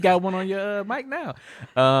got one on your mic now.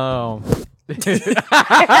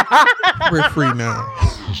 We're free now.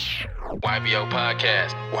 YBO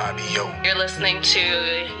Podcast. YBO. You're listening to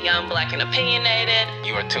Young, Black, and Opinionated.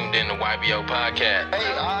 You are tuned in to YBO Podcast.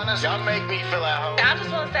 Hey, honest, y'all make me feel at home. I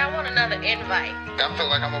just want to say I want another invite. I feel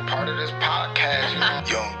like I'm a part of this podcast, you know?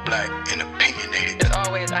 Young, Black, and Opinionated. As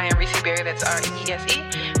always, I am Reese Berry. That's REESEBERA.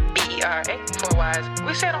 4 Y's.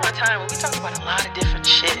 We say it all the time, but we talk about a lot of different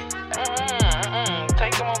shit.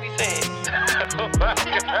 Take them what we said. I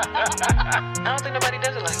don't think nobody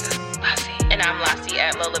does it like that. Lassie. And I'm Lassie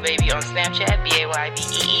at Lola Baby on Snapchat,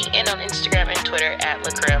 BAYBEE, and on Instagram and Twitter at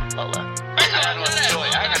LaCreme Lola. I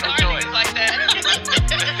got no choice. Like that.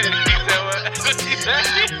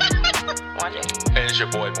 And it's your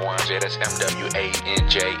boy Mwanje. That's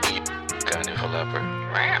MWANJE. Gunning for leopard.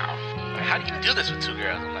 Wow. How do you do this with two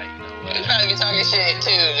girls? I'm like, you know what? You probably be talking shit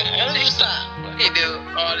too. Stop. He do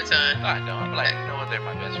all the time. I know. I'm like, you know what? They're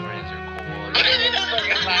my best friends. They're cool.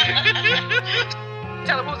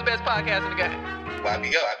 Tell them who's the best podcast in the game.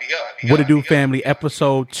 YBO. What it do, family?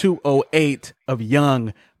 Episode 208 of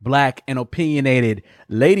Young, Black, and Opinionated.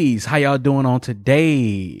 Ladies, how y'all doing on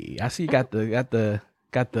today? I see you got the.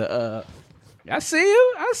 I see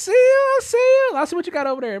you. I see what you got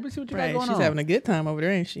over there. Let me see what you got going She's on. having a good time over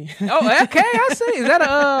there, ain't she? Oh, okay. I see. Is that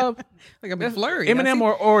a like a McFlurry. M&M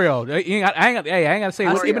or Oreo? I ain't got to say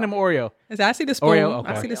what's Oreo. M&M or Oreo. I see the spoon. Oreo,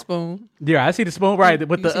 okay. I see the spoon. Yeah, I see the spoon right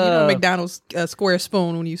with You the see, McDonald's square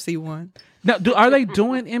spoon when you see one. Now, are they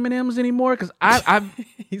doing M&Ms anymore? Because I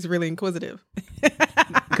He's really inquisitive.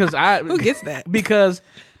 who gets that? Because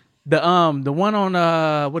the one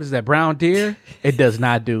on what is that, Brown Deer? It does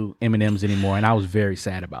not do M&Ms anymore, and I was very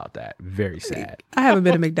sad about that. Very sad. I haven't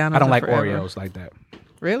been to McDonald's. I don't in like forever. Oreos like that.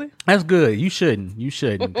 Really? That's good. You shouldn't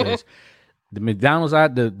because the McDonald's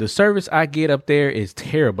the service I get up there is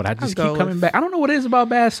terrible. I just keep coming back. I don't know what it is about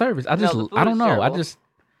bad service. I don't know. Terrible.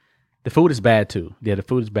 The food is bad too. Yeah, the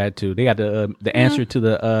food is bad too. They got the answer to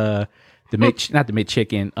the not the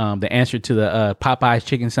McChicken. The answer to the Popeyes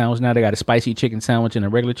chicken sandwich. Now they got a spicy chicken sandwich and a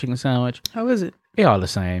regular chicken sandwich. How is it? They all the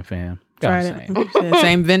same, fam. All the same.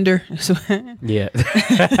 Same vendor. Yeah.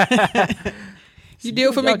 You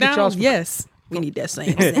deal for Y'all get McDonald's? y'all's- Yes. We need that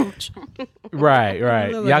same sandwich. Right.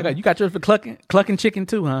 You got yours for clucking chicken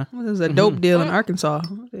too, huh? Well, there's a dope deal in Arkansas,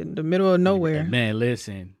 in the middle of nowhere. Man,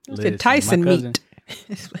 listen. It's Tyson meat.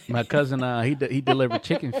 My cousin, he delivered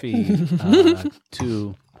chicken feed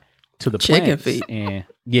to the Chicken plants. feed. And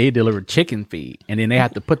yeah, he delivered chicken feed, and then they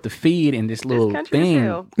have to put the feed in this little country as thing,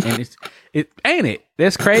 hell. and it ain't it.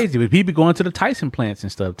 That's crazy. But people going to the Tyson plants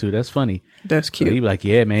and stuff too. That's funny. That's So cute. he be like,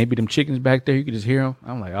 yeah, man, be them chickens back there. You can just hear them.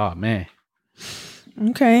 I'm like, oh man.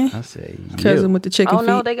 Okay. I say, Cousin with the chicken Oh feet.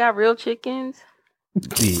 no, they got real chickens.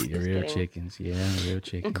 yeah, real chickens. Yeah, real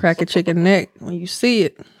chickens. Crack a chicken neck when you see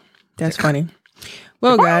it. That's funny.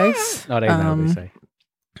 Well, guys, Oh, they know what they say.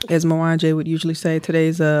 as Mwanje would usually say,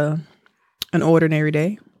 today's an ordinary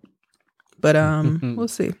day. But we'll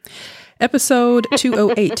see. Episode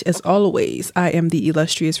 208, as always. I am the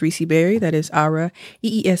illustrious Reese Berry. That is Ara,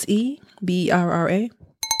 EESEBERRA.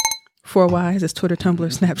 4 Y's is Twitter, Tumblr,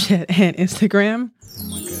 Snapchat, and Instagram. Oh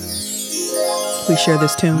my god. We share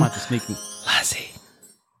this tune. I'm about to sneak in. Lassie.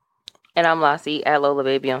 And I'm Lassie at Lola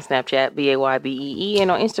Baby on Snapchat, BAYBEE, and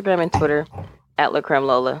on Instagram and Twitter at LaCreme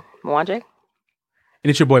Lola. Mwanje? And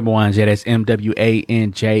it's your boy Mwanje. That's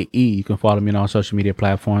MWANJE. You can follow me on all social media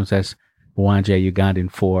platforms. That's Mwanje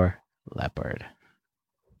Ugandan for Leopard.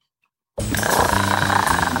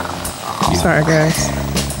 Sorry, guys.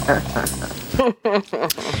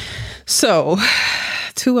 So,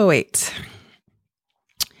 208.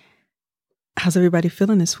 How's everybody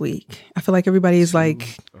feeling this week? I feel like everybody's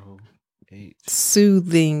like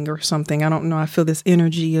soothing or something. I don't know. I feel this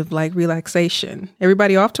energy of like relaxation.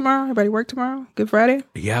 Everybody off tomorrow? Everybody work tomorrow? Good Friday?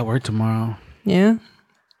 Yeah, I work tomorrow. Yeah.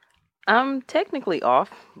 I'm technically off.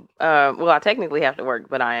 Well, I technically have to work,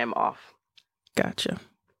 but I am off. Gotcha.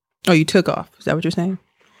 Oh, you took off. Is that what you're saying?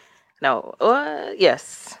 No.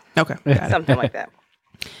 Yes. Okay. Got it. Something like that.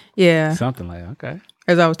 Yeah. Something like that. Okay.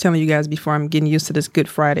 As I was telling you guys before, I'm getting used to this Good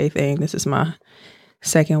Friday thing. This is my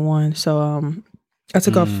second one. So I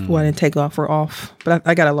took off. Well, I didn't take off. We're off. But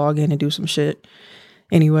I got to log in and do some shit.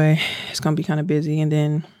 Anyway, it's going to be kind of busy. And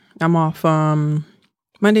then I'm off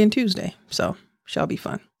Monday and Tuesday. So shall be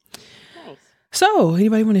fun. Nice. So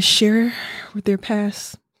anybody want to share with their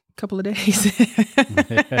past couple of days?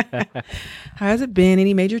 How has it been?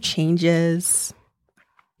 Any major changes?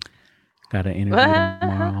 Got an interview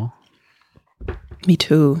tomorrow. Me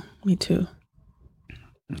too.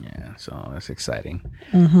 Yeah, so that's exciting.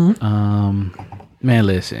 Mm-hmm. Man,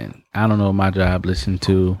 listen, I don't know what my job listened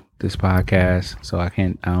to, this podcast, so I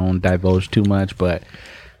don't divulge too much. But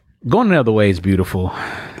going another way is beautiful.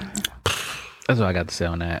 That's all I got to say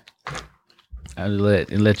on that. I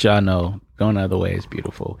let y'all know going another way is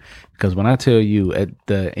beautiful, because when I tell you at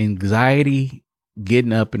the anxiety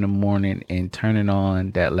getting up in the morning and turning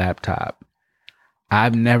on that laptop,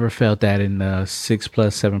 I've never felt that in the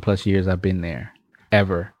 7+ years I've been there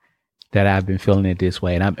ever, that I've been feeling it this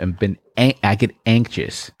way. And I get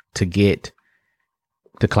anxious to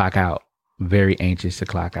clock out, very anxious to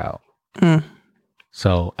clock out.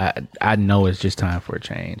 So I know it's just time for a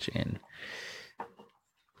change. And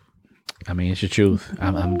I mean, it's the truth.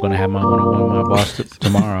 I'm going to have my one-on-one with my boss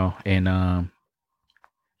tomorrow. And I'm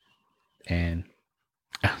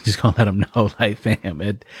just going to let him know, like,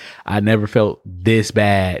 fam, I never felt this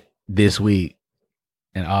bad this week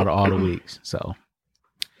and all the weeks. So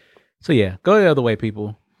yeah, go the other way,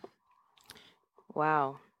 people.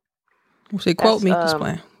 Wow. Say, quote me. Just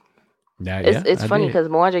playing. It's funny because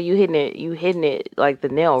Mwanja, you hitting it like the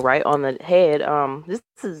nail right on the head. This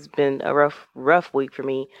has been a rough week for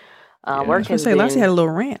me. Work has been. Lassie had a little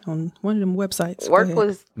rant on one of them websites. Work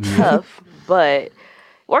was tough, but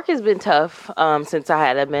work has been tough since I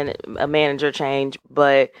had a manager change.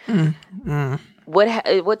 But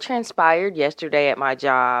what transpired yesterday at my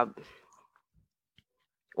job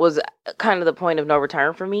was kind of the point of no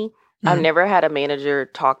return for me. I've never had a manager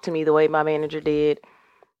talk to me the way my manager did,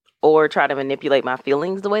 or try to manipulate my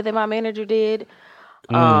feelings the way that my manager did.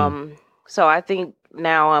 So I think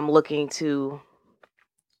now I'm looking to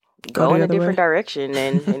go in a different direction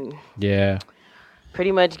and yeah,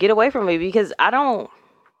 pretty much get away from it, because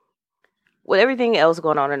with everything else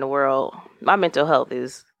going on in the world, my mental health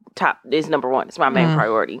is number one. It's my main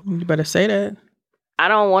priority. You better say that. I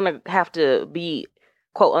don't want to have to be,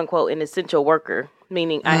 quote unquote, an essential worker,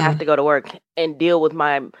 meaning I have to go to work and deal with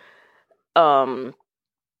my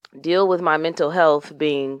mental health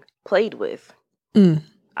being played with.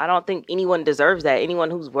 I don't think anyone deserves that.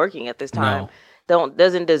 Anyone who's working at this time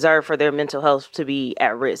doesn't deserve for their mental health to be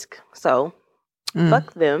at risk. So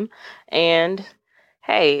fuck them. And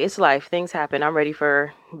hey, it's life. Things happen. I'm ready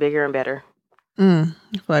for bigger and better. I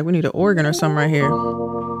feel like we need an organ or something right here. Yes.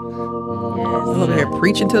 I'm over here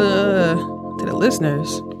preaching to the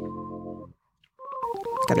listeners.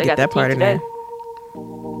 Gotta get that part in there.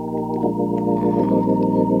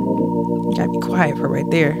 Gotta be quiet for right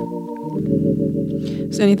there.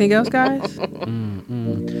 Is there anything else, guys?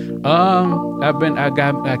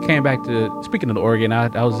 I came back to, speaking of the organ,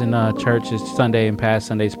 I was in church this Sunday, and past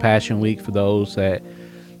Sunday's Passion Week. For those that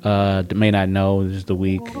may not know, this is the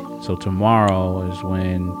week. So tomorrow is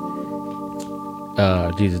when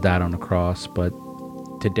Jesus died on the cross. But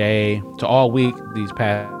today, to all week, these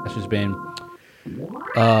pastors been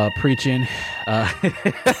preaching. I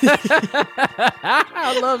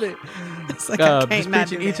love it. It's like just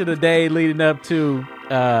preaching each of the day leading up to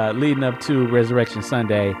Resurrection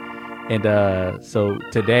Sunday. And so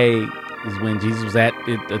today is when Jesus was at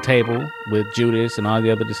the table with Judas and all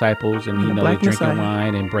the other disciples, and they're drinking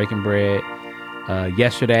wine and breaking bread.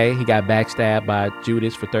 Yesterday he got backstabbed by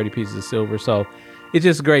Judas for 30 pieces of silver. So it's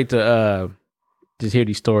just great to just hear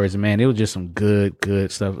these stories. And man, it was just some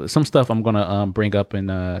good stuff. Some stuff I'm gonna bring up in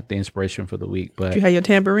the inspiration for the week. But did you have your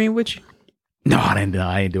tambourine with you? No, I didn't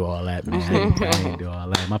do all that, man. I didn't do all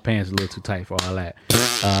that. My pants are a little too tight for all that.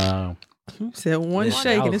 You said one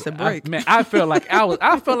shake and it's a break. I felt like I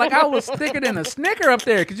was thicker than a Snicker up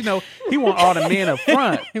there, because he want all the men up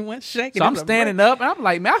front. One shake. So I'm standing up and I'm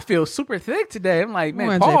like, man, I feel super thick today. I'm like,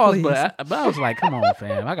 man, pause. But I was like, come on,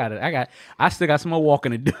 fam. I still got some more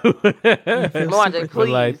walking to do. Mwanja, please.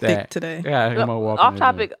 Like that. Today. Yeah, some more walking Off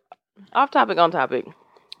topic. On topic.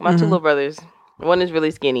 My two little brothers. One is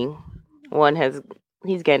really skinny. One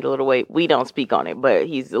he's gained a little weight. We don't speak on it, but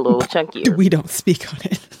he's a little chunkier. We don't speak on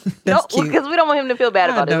it. That's cute. Because we don't want him to feel bad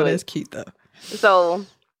about it. That's cute though. So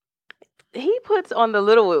he puts on the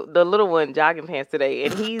little one jogging pants today,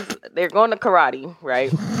 and they're going to karate,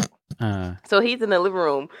 right? So he's in the living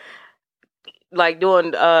room, like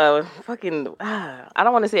doing I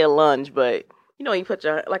don't want to say a lunge, but you put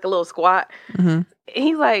your like a little squat. Mm-hmm.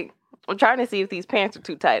 He's like, I'm trying to see if these pants are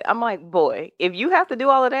too tight. I'm like, boy, if you have to do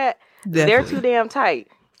all of that, they're too damn tight.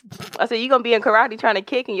 I said, you gonna be in karate trying to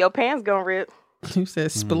kick and your pants gonna rip. You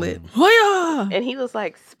said split. And he was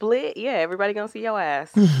like, split? Yeah, everybody gonna see your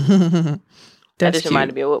ass. That just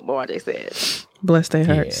reminded me of what Mwanja said. Bless their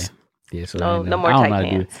hearts. Yeah, so no more tight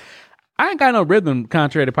pants. I ain't got no rhythm,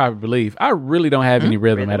 contrary to popular belief. I really don't have any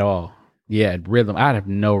rhythm at all. Yeah, rhythm. I have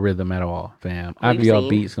no rhythm at all, fam. I be all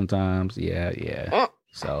beat sometimes. Yeah.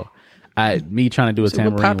 So Me trying to do a So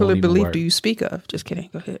tambourine. what popular won't even belief work. do you speak of? Just kidding.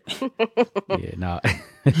 Go ahead. Yeah, no.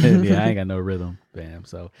 Yeah, I ain't got no rhythm, fam.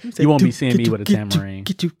 So you won't be seeing me with a tambourine.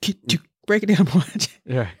 Get you. Break it down, boy.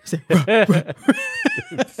 Yeah. He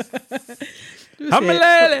I'm a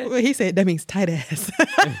lady. Well, he said that means tight ass.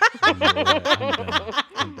 I'm done.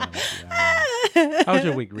 How was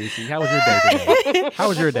your week, Reese? How was your day today? How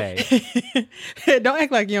was your day? Don't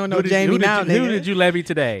act like you don't know Jamie now, nigga. Who did you levy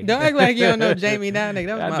today? Don't act like you don't know Jamie now,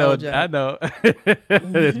 nigga. That was my old job. I know.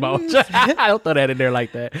 It's my old job. I don't throw that in there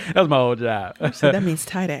like that. That was my old job. So that means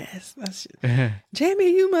tight ass. That's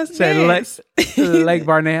Jamie, you must Said dance. Lake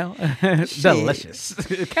Barnell. Delicious.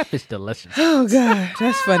 Catfish delicious. Oh God,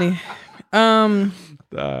 that's funny. I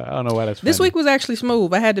don't know why that's funny. This week was actually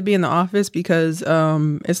smooth. I had to be in the office because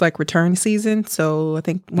it's like return season. So I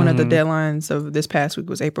think one of the deadlines of this past week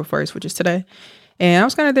was April 1st, which is today. And I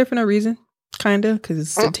was kind of there for no reason, kind of,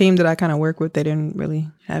 because the team that I kind of work with, they didn't really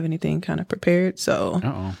have anything kind of prepared. So,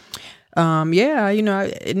 yeah, you know,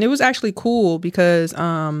 and it was actually cool because,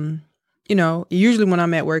 you know, usually when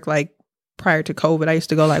I'm at work, like prior to COVID, I used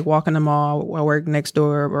to go like walk in the mall. I work next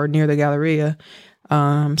door or near the Galleria.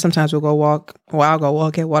 Sometimes I'll go walk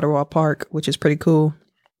at Waterwall Park, which is pretty cool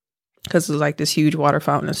because it's like this huge water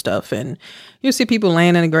fountain and stuff. And you'll see people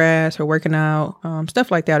laying in the grass or working out, stuff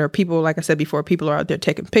like that. Or people, like I said before, people are out there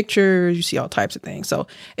taking pictures. You see all types of things. So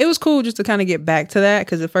it was cool just to kind of get back to that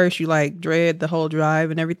because at first you like dread the whole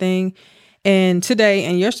drive and everything. And today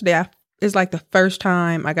and yesterday, it's like the first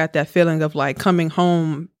time I got that feeling of like coming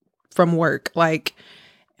home from work. Like,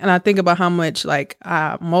 and I think about how much like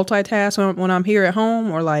I multitask when I'm here at home,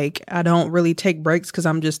 or like I don't really take breaks because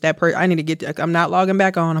I'm just that person. I need to get. I'm not logging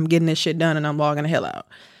back on. I'm getting this shit done, and I'm logging the hell out.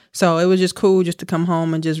 So it was just cool just to come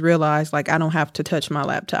home and just realize like I don't have to touch my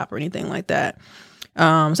laptop or anything like that.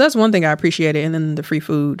 So that's one thing I appreciated, and then the free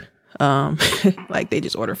food. Like they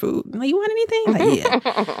just order food. Like, you want anything? Like,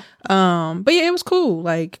 yeah. But yeah, it was cool.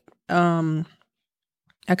 Like I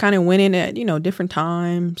kind of went in at different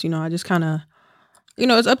times. I just kind of.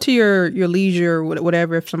 It's up to your leisure,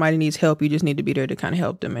 whatever. If somebody needs help, you just need to be there to kind of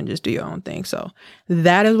help them and just do your own thing. So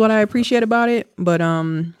that is what I appreciate about it. But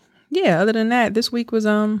yeah, other than that, this week was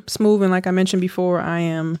smooth. And like I mentioned before, I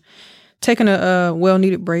am taking a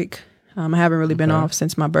well-needed break. I haven't really been off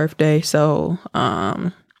since my birthday. So,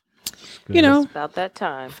 It's about that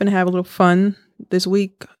time. Finna have a little fun this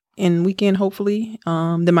week and weekend, hopefully.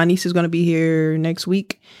 Then my niece is going to be here next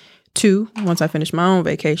week. Once I finish my own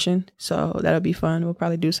vacation. So that'll be fun. We'll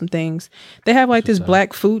probably do some things. They have like this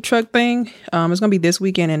black food truck thing. It's gonna be this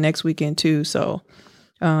weekend and next weekend too. So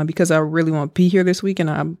because I really want to be here this weekend,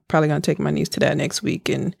 I'm probably gonna take my niece to that next week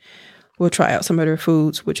and we'll try out some of their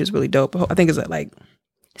foods, which is really dope. I think it's at like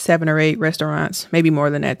 7 or 8 restaurants, maybe more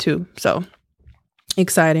than that too. So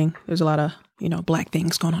exciting. There's a lot of black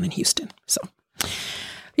things going on in Houston. So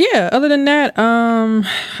yeah, other than that,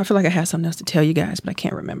 I feel like I had something else to tell you guys, but I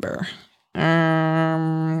can't remember.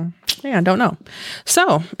 Yeah, I don't know.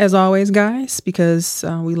 So, as always, guys, because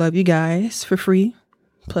we love you guys for free,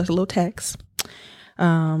 plus a little tax.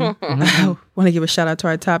 I want to give a shout out to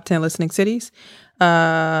our top 10 listening cities.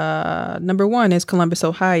 Number 1 is Columbus,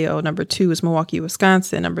 Ohio. Number 2 is Milwaukee,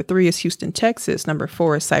 Wisconsin. Number 3 is Houston, Texas. Number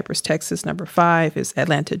 4 is Cypress, Texas. Number 5 is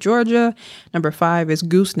Atlanta, Georgia. Number 5 is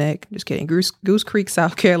Gooseneck. Just kidding. Goose Creek,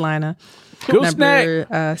 South Carolina.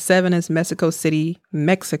 Number 7 is Mexico City,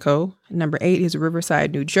 Mexico. Number 8 is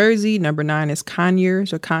Riverside, New Jersey. Number 9 is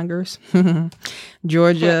Conyers,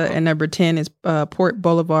 Georgia. And number 10 is Port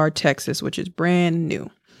Boulevard, Texas, which is brand new.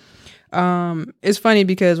 It's funny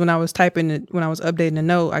because when I was updating the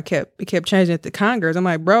note, it kept changing it to Congers. I'm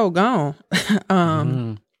like, bro, gone.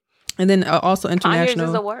 And then also international. Conyers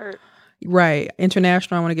is a word. Right.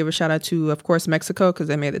 International. I want to give a shout out to, of course, Mexico because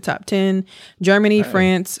they made the top 10. Germany,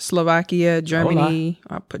 France, Slovakia, Germany.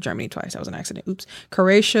 I put Germany twice. That was an accident. Oops.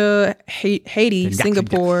 Croatia, Haiti,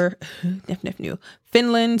 Singapore,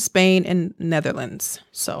 Finland, Spain, and Netherlands.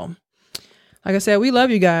 So, like I said, we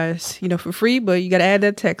love you guys, for free, but you got to add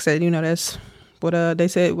that tax. That's what they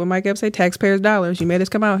said, what Mike Epps say, taxpayers' dollars. You made us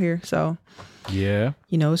come out here. So, yeah,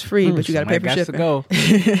 it's free, but you got to pay for shipping.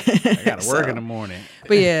 I got to work in the morning.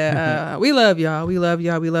 But yeah, we love y'all. We love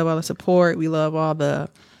y'all. We love all the support. We love all the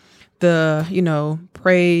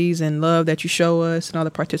praise and love that you show us and all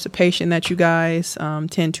the participation that you guys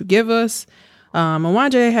tend to give us. And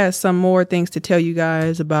Wanje has some more things to tell you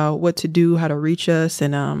guys about what to do, how to reach us,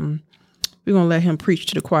 and we're going to let him preach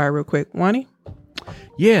to the choir real quick. Wani?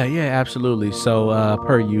 Yeah, absolutely. So,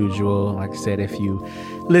 per usual, like I said, if you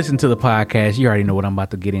listen to the podcast, you already know what I'm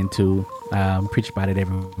about to get into. Preach about it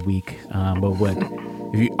every week. But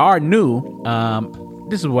if you are new,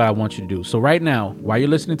 this is what I want you to do. So right now, while you're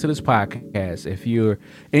listening to this podcast, if you're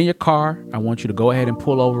in your car, I want you to go ahead and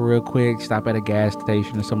pull over real quick, stop at a gas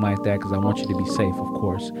station or something like that, because I want you to be safe, of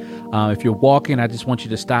course. If you're walking, I just want you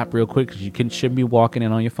to stop real quick, because shouldn't be walking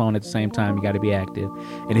and on your phone at the same time. You got to be active.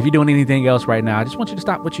 And if you're doing anything else right now, I just want you to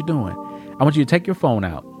stop what you're doing. I want you to take your phone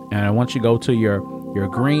out, and I want you to go to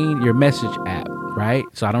your message app, right?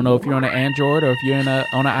 So I don't know if you're on an Android or if you're on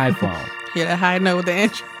an iPhone. Yeah, that high note with the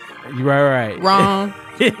Android. You're right. Wrong.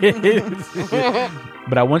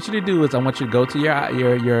 But I want you to do is I want you to go to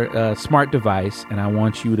your smart device, and I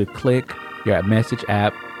want you to click your message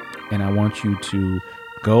app, and I want you to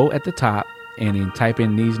go at the top and then type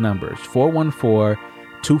in these numbers: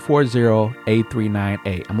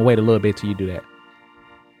 414-240-8398. I'm gonna wait a little bit till you do that.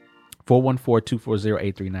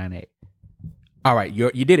 414-240-8398. All right,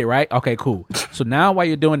 you did it, right? Okay, cool. So now while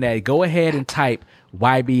you're doing that, go ahead and type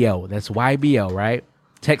YBO. That's YBO, right?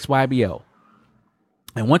 Text YBO.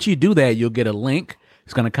 And once you do that, you'll get a link.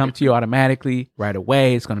 It's going to come to you automatically right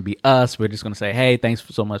away. It's going to be us. We're just going to say, hey, thanks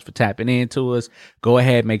so much for tapping into us. Go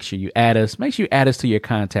ahead, make sure you add us. Make sure you add us to your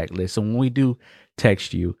contact list. So when we do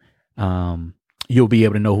text you, you'll be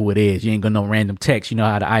able to know who it is. You ain't gonna know random text. You know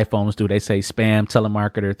how the iPhones do. They say spam,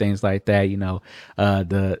 telemarketer, things like that. You know,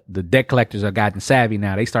 the debt collectors are gotten savvy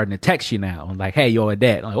now. They starting to text you now. I'm like, hey, you're a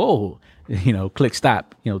debt. Like, oh, you know, click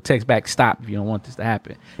stop. You know, text back stop if you don't want this to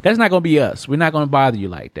happen. That's not gonna be us. We're not gonna bother you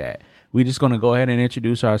like that. We're just gonna go ahead and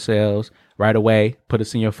introduce ourselves right away. Put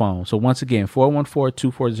us in your phone. So once again,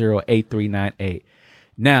 414-240-8398.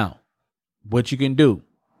 Now, what you can do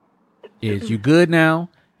is you good now.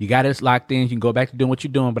 You got us locked in. You can go back to doing what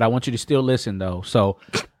you're doing, but I want you to still listen, though. So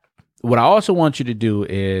what I also want you to do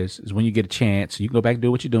is when you get a chance, you can go back and do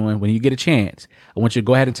what you're doing. When you get a chance, I want you to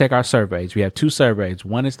go ahead and take our surveys. We have 2 surveys.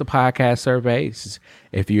 One is the podcast survey. This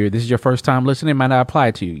is your first time listening, it might not apply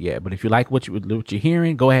to you yet. But if you like what you're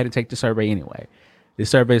hearing, go ahead and take the survey anyway. This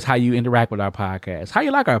survey is how you interact with our podcast, how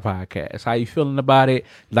you like our podcast, how you feeling about it.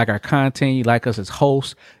 You like our content, you like us as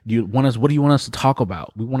hosts. What do you want us to talk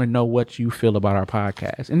about? We want to know what you feel about our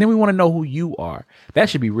podcast. And then we want to know who you are. That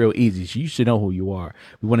should be real easy. So you should know who you are.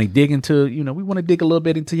 We want to dig into, we want to dig a little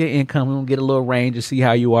bit into your income. We want to get a little range to see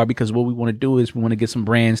how you are, because what we want to do is we want to get some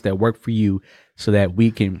brands that work for you so that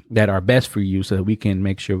that are best for you, so that we can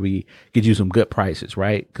make sure we get you some good prices,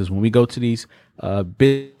 right? Because when we go to these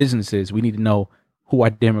businesses, we need to know who our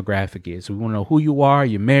demographic is. So we want to know who you are. Are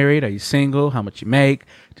you married? Are you single? How much you make?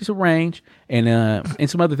 Just a range, and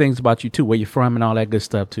some other things about you too, where you're from and all that good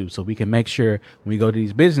stuff too. So we can make sure when we go to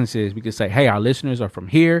these businesses, we can say, hey, our listeners are from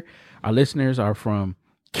here. Our listeners are from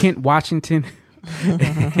Kent, Washington.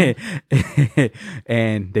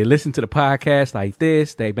 And they listen to the podcast like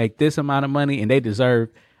this. They make this amount of money and they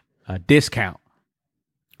deserve a discount.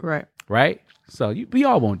 Right? So we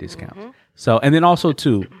all want discounts. Mm-hmm. So, and then also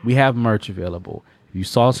too, we have merch available. If you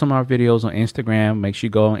saw some of our videos on Instagram, make sure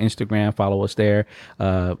you go on Instagram, follow us there,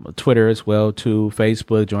 Twitter as well too,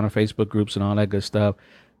 Facebook, join our Facebook groups and all that good stuff.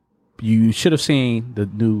 You should have seen the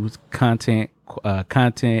new chemistry,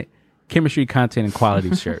 content, and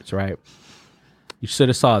quality shirts, right? You should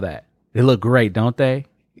have saw that. They look great, don't they?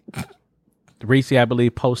 Reese, I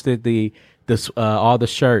believe, posted all the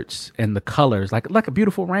shirts and the colors like a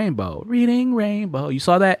beautiful rainbow. Reading rainbow. You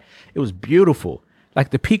saw that? It was beautiful,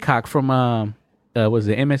 like the peacock from was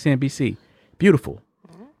it MSNBC? Beautiful.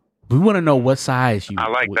 We want to know what size you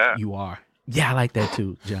are. Yeah, I like that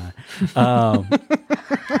too, John.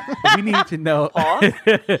 We need to know. Pause.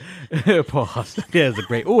 Pause. Yeah, that's a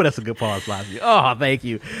great. Oh, that's a good pause, Flossie. Oh, thank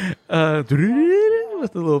you. What's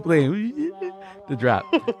the little thing? The drop.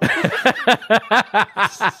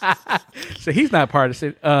 So he's not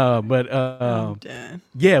partisan, but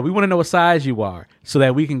yeah, we want to know what size you are so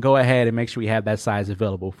that we can go ahead and make sure we have that size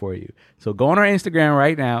available for you. So go on our Instagram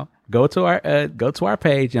right now. Go to our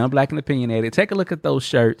page, Young Black and Opinionated. Take a look at those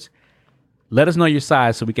shirts. Let us know your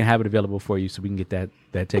size so we can have it available for you so we can get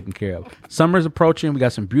that taken care of. Summer's approaching. We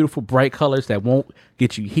got some beautiful bright colors that won't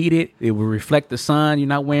get you heated. It will reflect the sun. You're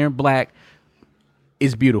not wearing black.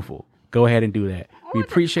 It's beautiful. Go ahead and do that. We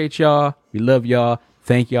appreciate y'all. We love y'all.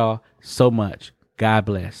 Thank y'all so much. God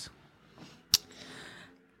bless.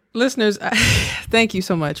 Listeners, thank you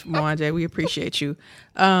so much, Mwanje. We appreciate you.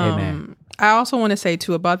 Amen. I also want to say,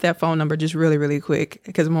 too, about that phone number, just really, really quick,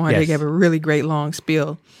 because Mwanje gave a really great long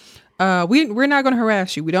spiel. We're not going to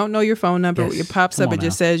harass you. We don't know your phone number. Yes. It pops up. It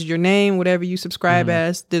just says your name, whatever you subscribe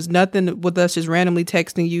as. There's nothing with us just randomly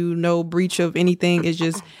texting you. No breach of anything. It's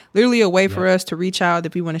just literally a way for us to reach out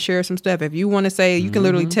if you want to share some stuff. If you want to say, you can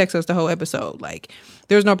literally text us the whole episode. Like,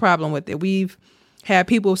 there's no problem with it. We've had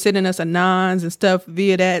people sending us anons and stuff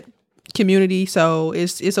via that community. So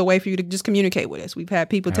it's a way for you to just communicate with us. We've had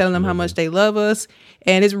people telling them how much they love us,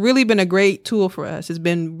 and it's really been a great tool for us. It's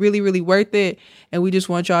been really, really worth it, and we just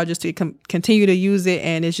want y'all just to continue to use it.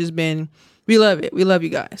 And it's just been, we love it. We love you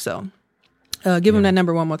guys. So give them that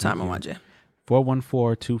number one more time, Mwanje.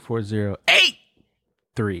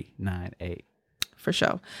 414-240-8398. For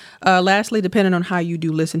sure. Lastly, depending on how you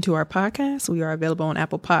do listen to our podcast, we are available on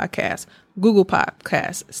Apple Podcasts, Google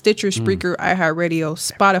Podcasts, Stitcher, Spreaker, iHeartRadio,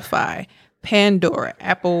 Spotify, Pandora,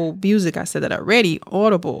 Apple Music. I said that already.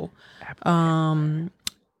 Audible,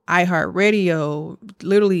 iHeartRadio,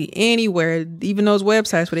 literally anywhere, even those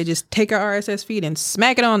websites where they just take our RSS feed and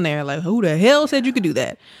smack it on there. Like, who the hell said you could do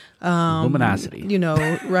that? Luminosity. You know,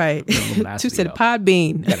 right. Luminosity, Who said though.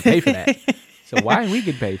 Podbean? You gotta pay for that. So why we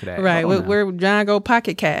get paid for that? Right. Hold on now. We're John Go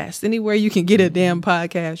Pocket Cast. Anywhere you can get a damn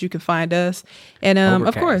podcast, you can find us. And of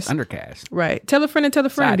Overcast, course, Undercast. right. Tell a friend and tell a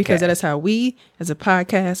friend, because Sidecast. that is how we, as a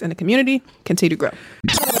podcast and a community, continue to grow.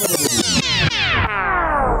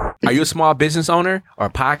 Are you a small business owner or a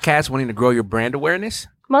podcast wanting to grow your brand awareness?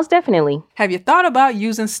 Most definitely. Have you thought about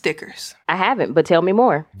using stickers? I haven't, but tell me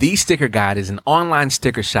more. The Sticker Guide is an online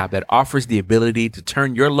sticker shop that offers the ability to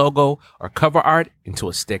turn your logo or cover art into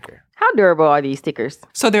a sticker. How durable are these stickers?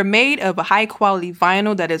 So they're made of a high quality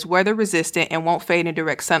vinyl that is weather resistant and won't fade in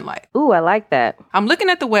direct sunlight. Ooh, I like that. I'm looking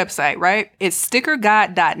at the website, right? It's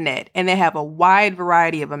stickerguide.net, and they have a wide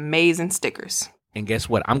variety of amazing stickers. And guess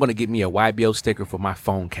what? I'm going to get me a YBO sticker for my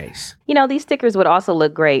phone case. You know, these stickers would also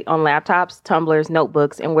look great on laptops, tumblers,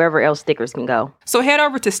 notebooks, and wherever else stickers can go. So head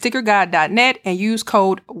over to stickerguide.net and use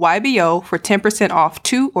code YBO for 10% off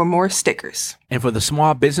 2 or more stickers. And for the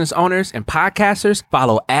small business owners and podcasters,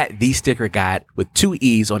 follow at The Sticker Guide with 2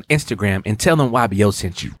 E's on Instagram and tell them YBO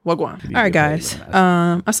sent you. Wagwan. All right, guys.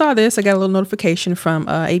 I saw this. I got a little notification from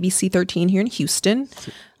ABC 13 here in Houston.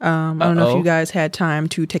 I don't know if you guys had time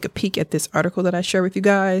to take a peek at this article that I share with you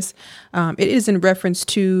guys. It is in reference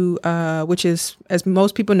to, which is, as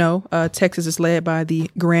most people know, Texas is led by the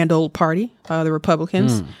Grand Old Party, the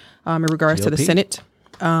Republicans, in regards to the GOP. Senate.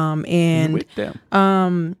 And With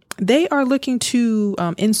them. they are looking to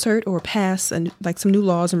insert or pass some new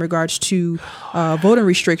laws in regards to voting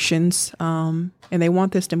restrictions, and they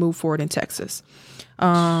want this to move forward in Texas.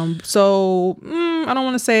 So I don't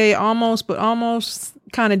want to say almost, but almost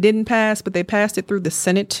kind of didn't pass, but they passed it through the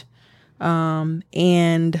Senate,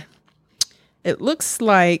 and it looks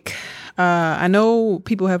like I know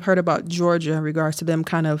people have heard about Georgia in regards to them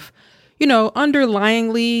kind of,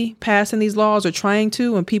 underlyingly passing these laws or trying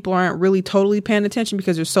to, and people aren't really totally paying attention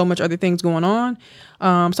because there's so much other things going on.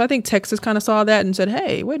 So I think Texas kind of saw that and said,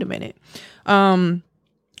 hey, wait a minute.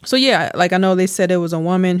 So yeah, like I know they said it was a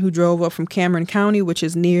woman who drove up from Cameron County, which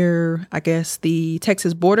is near, I guess, the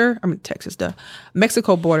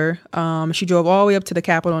Mexico border. She drove all the way up to the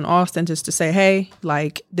Capitol in Austin just to say, hey,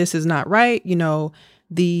 like, this is not right.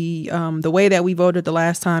 The way that we voted the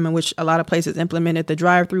last time, in which a lot of places implemented the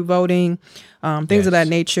drive-through voting, things of that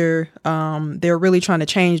nature. They're really trying to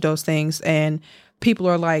change those things, and people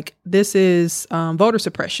are like, this is voter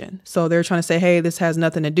suppression. So they're trying to say, hey, this has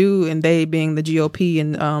nothing to do, and they being the GOP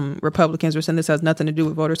and Republicans are saying this has nothing to do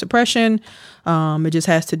with voter suppression. It just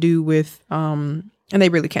has to do with, and they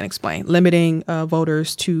really can't explain, limiting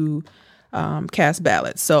voters to cast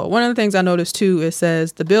ballots. So one of the things I noticed too, it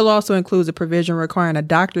says the bill also includes a provision requiring a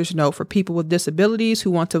doctor's note for people with disabilities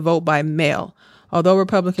who want to vote by mail. Although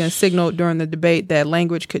Republicans signaled during the debate that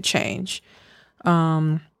language could change.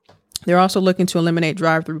 They're also looking to eliminate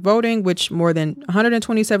drive-through voting, which more than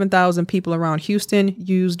 127,000 people around Houston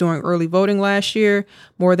used during early voting last year.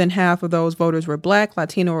 More than half of those voters were Black,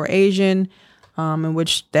 Latino, or Asian, in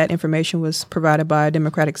which that information was provided by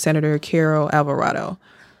Democratic Senator Carol Alvarado.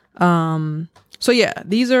 So yeah,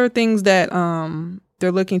 these are things that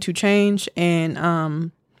they're looking to change. And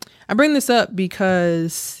I bring this up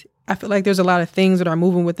because I feel like there's a lot of things that are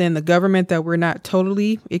moving within the government that we're not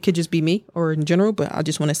totally, it could just be me or in general, but I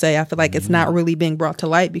just want to say, I feel like it's not really being brought to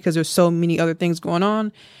light because there's so many other things going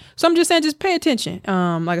on. So I'm just saying, just pay attention.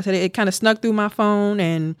 Like I said, it kind of snuck through my phone,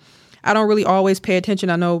 and I don't really always pay attention.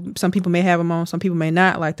 I know some people may have them on, some people may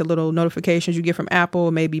not, like the little notifications you get from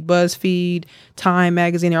Apple, maybe BuzzFeed, Time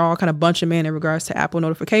Magazine, they're all kind of bunch them in regards to Apple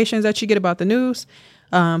notifications that you get about the news.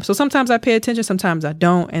 So sometimes I pay attention, sometimes I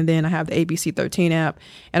don't. And then I have the ABC 13 app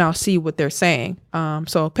and I'll see what they're saying.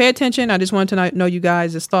 So pay attention. I just wanted to know you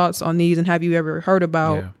guys' thoughts on these, and have you ever heard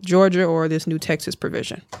about Georgia or this new Texas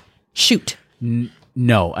provision? Shoot.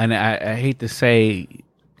 No. And I hate to say,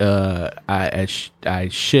 I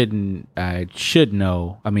should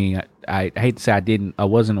know. I mean, I hate to say I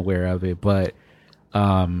wasn't aware of it, but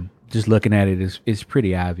just looking at it, it's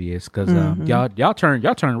pretty obvious because y'all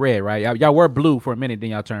turned red, right? Y'all were blue for a minute, then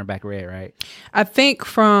y'all turned back red, right? I think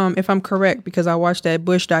if I'm correct, because I watched that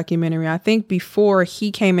Bush documentary, I think before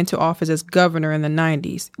he came into office as governor in the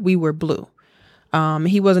 90s, we were blue.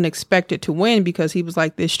 He wasn't expected to win because he was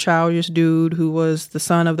like this childish dude who was the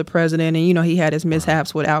son of the president. And, he had his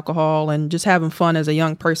mishaps with alcohol and just having fun as a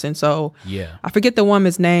young person. So yeah, I forget the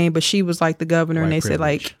woman's name, but she was like the governor. And they said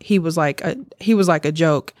like he was like a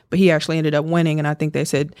joke, but he actually ended up winning. And I think they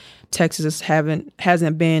said Texas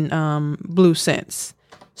hasn't been blue since.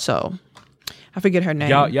 So I forget her name.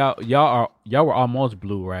 Y'all were almost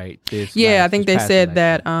blue, right? I think they said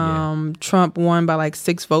that Trump won by like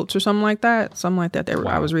 6 votes or something like that.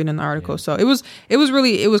 I was reading the article. Yeah. So it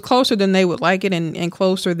was closer than they would like it, and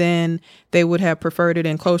closer than they would have preferred it,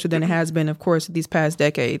 and closer than it has been, of course, these past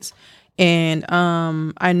decades. And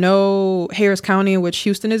I know Harris County, in which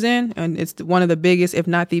Houston is in, and it's one of the biggest, if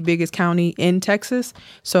not the biggest county in Texas.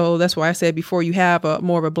 So that's why I said before, you have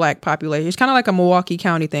more of a black population. It's kind of like a Milwaukee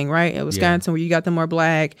County thing, right? In Wisconsin, where you got the more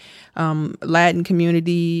black, Latin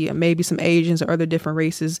community, maybe some Asians or other different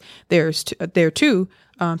races there too.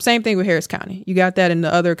 Same thing with Harris County. You got that in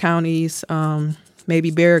the other counties,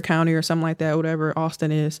 maybe Barrett County or something like that, whatever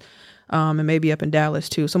Austin is. And maybe up in Dallas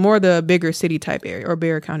too. So more the bigger city type area, or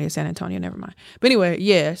Barrett County or San Antonio, never mind. But anyway,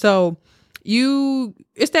 yeah. So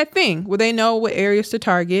it's that thing where they know what areas to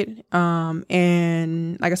target.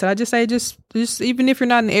 And like I said, I just say, just even if you're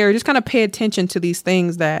not in the area, just kind of pay attention to these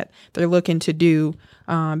things that they're looking to do.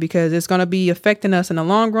 Because it's going to be affecting us in the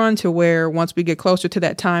long run, to where once we get closer to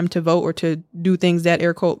that time to vote or to do things that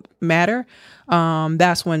air quote matter,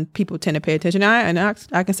 that's when people tend to pay attention.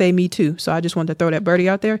 I can say me too. So I just wanted to throw that birdie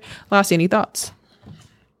out there. Lassie, any thoughts?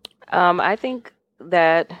 I think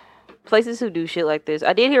that places who do shit like this,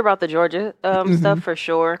 I did hear about the Georgia stuff for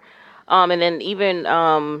sure. And then even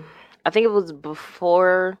I think it was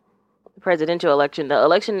before the presidential election,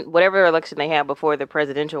 whatever election they had before the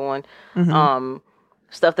presidential one,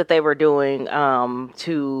 stuff that they were doing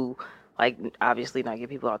to, like, obviously not get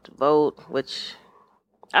people out to vote, which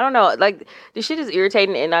I don't know, like, this shit is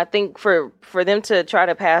irritating. And I think for them to try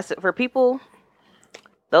to pass it, for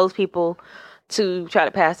those people to try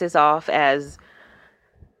to pass this off as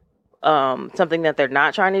something that they're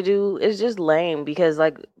not trying to do is just lame, because,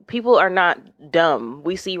 like, people are not dumb.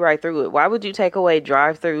 We see right through it. Why would you take away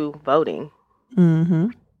drive-through voting?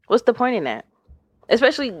 What's the point in that?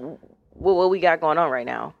 Especially what we got going on right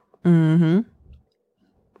now. I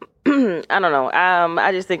don't know.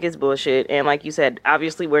 I just think it's bullshit. And like you said,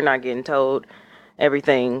 obviously we're not getting told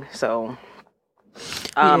everything. So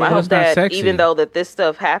I hope that even though that this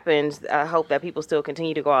stuff happens, I hope that people still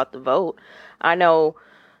continue to go out to vote. I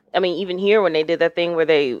mean, even here when they did that thing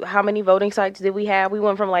where how many voting sites did we have? We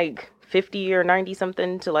went from like 50 or 90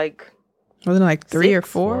 something to like, wasn't it like 3 6? or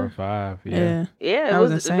 4? 4 or 5. Yeah. Yeah, it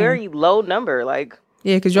was a very low number. Like,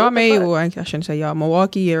 yeah, because y'all made, well, I shouldn't say y'all,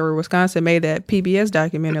 Milwaukee or Wisconsin made that PBS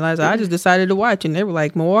documentary. I just decided to watch, and they were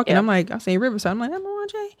like, Milwaukee. And I'm like, I seen Riverside. I'm like, that's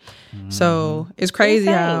Milwaukee. So it's crazy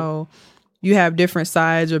how you have different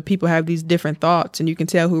sides, or people have these different thoughts, and you can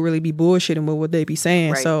tell who really be bullshitting with what they be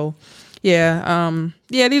saying. Right. So, yeah,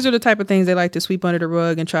 these are the type of things they like to sweep under the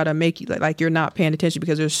rug and try to make you like you're not paying attention,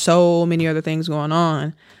 because there's so many other things going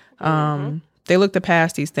on. They looked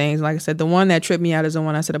past these things. Like I said, the one that tripped me out is the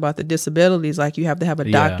one I said about the disabilities. Like, you have to have a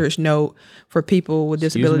doctor's note for people with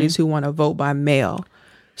disabilities who want to vote by mail.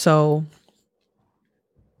 So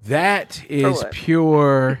that is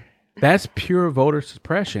pure. That's pure voter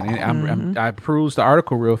suppression. And I perused the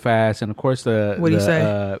article real fast, and of course the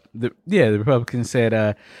Republicans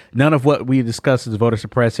said none of what we've discussed is voter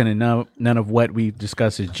suppression, and none of what we've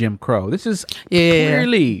discussed is Jim Crow. This is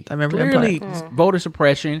clearly voter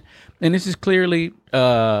suppression, and this is clearly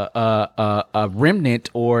a remnant,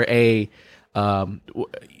 or a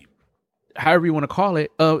however you want to call it.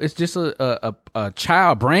 It's just a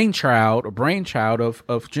brainchild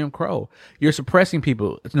of Jim Crow. You're suppressing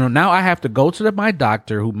people. Now I have to go to my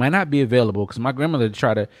doctor, who might not be available, because my grandmother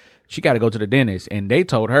she got to go to the dentist, and they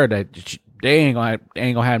told her that they ain't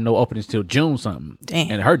gonna have no openings till June something. Damn.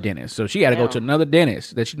 And her dentist, so she got to go to another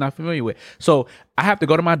dentist that she's not familiar with. So I have to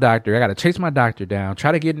go to my doctor. I got to chase my doctor down,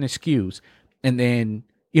 try to get an excuse, and then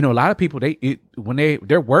a lot of people when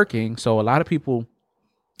they're working, so a lot of people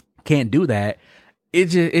can't do that.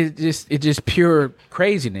 It's just pure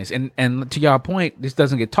craziness. And to y'all point, this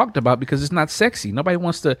doesn't get talked about because it's not sexy. Nobody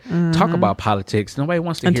wants to talk about politics. Nobody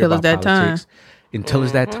wants to hear about politics until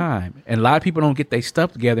it's that time. And a lot of people don't get their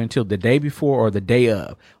stuff together until the day before or the day of.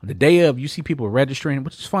 On the day of, you see people registering,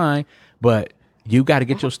 which is fine, but you got to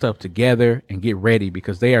get your stuff together and get ready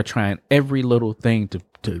because they are trying every little thing to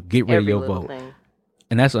get ready Every your little vote. thing.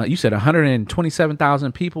 And that's you said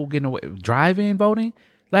 127,000 people getting away drive-in voting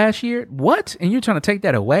last year. What? And you're trying to take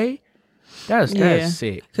that away? That's sick.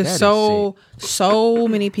 That Because is so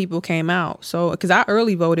many people came out. So because I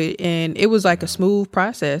early voted and it was like a smooth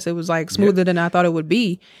process. It was like smoother than I thought it would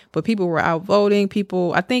be. But people were out voting.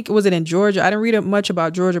 People, I think, was it in Georgia? I didn't read much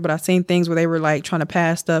about Georgia, but I seen things where they were like trying to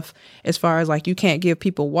pass stuff as far as like you can't give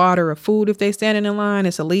people water or food if they standing in line.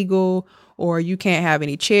 It's illegal. Or you can't have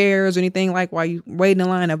any chairs or anything like while you waiting in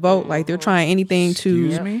line to vote. Like they're trying anything to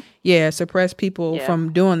Excuse me? suppress people Yeah.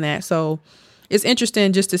 from doing that. So it's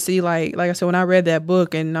interesting just to see like I said, when I read that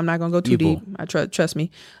book, and I'm not gonna go too Evil. deep. I trust me.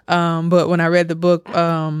 But when I read the book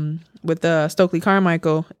with Stokely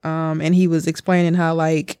Carmichael, and he was explaining how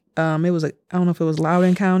like it was I don't know if it was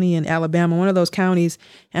Loudoun County in Alabama, one of those counties,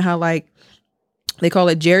 and how like they call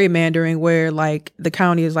it gerrymandering, where like the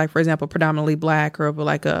county is like, for example, predominantly black or of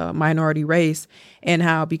like a minority race, and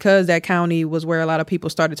how because that county was where a lot of people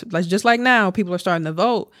started to, like just like now people are starting to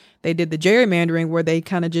vote, they did the gerrymandering where they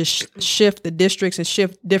kind of just shift the districts and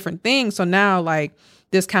shift different things. So now like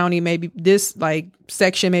this county maybe this like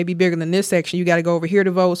section may be bigger than this section. You got to go over here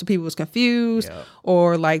to vote. So people was confused,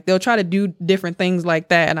 or like they'll try to do different things like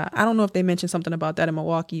that. And I don't know if they mentioned something about that in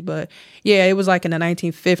Milwaukee, but yeah, it was like in the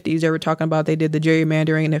 1950s. They were talking about they did the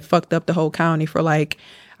gerrymandering and it fucked up the whole county for like,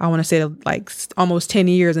 I want to say like almost 10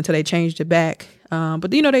 years until they changed it back.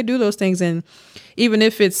 But you know, they do those things. And even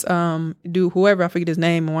if it's whoever, I forget his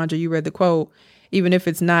name, Mwanja, you read the quote, even if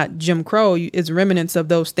it's not Jim Crow, it's remnants of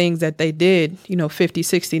those things that they did, 50,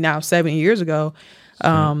 60, now 70 years ago.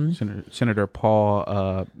 Senator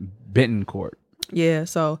Paul Bettencourt. Yeah.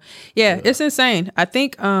 So, it's insane. I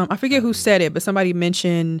think, I forget who said it, but somebody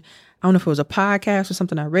mentioned, I don't know if it was a podcast or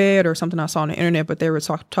something I read or something I saw on the internet, but they were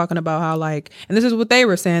talking about how like, and this is what they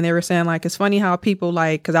were saying. They were saying like, it's funny how people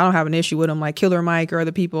like, cause I don't have an issue with them, like Killer Mike or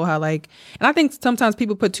other people, how like, and I think sometimes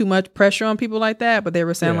people put too much pressure on people like that, but they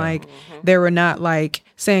were saying like, they were not like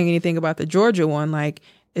saying anything about the Georgia one. Like,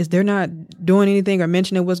 they're not doing anything or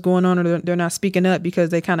mentioning what's going on, or they're not speaking up because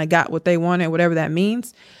they kind of got what they wanted, whatever that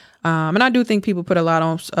means. And I do think people put a lot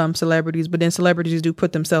on celebrities, but then celebrities do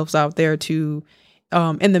put themselves out there to,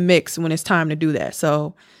 in the mix when it's time to do that.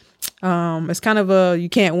 So it's kind of you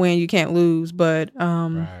can't win, you can't lose. But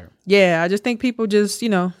I just think people just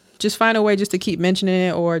find a way just to keep mentioning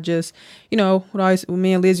it, or just, what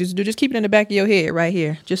me and Liz used to do, just keep it in the back of your head right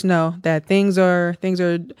here. Just know that things are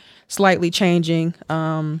slightly changing.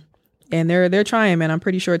 And they're trying, man. I'm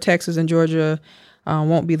pretty sure Texas and Georgia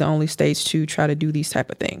won't be the only states to try to do these type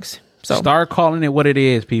of things. So Start calling it what it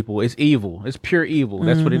is, people. It's evil. It's pure evil.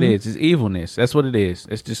 That's what it is. It's evilness. That's what it is.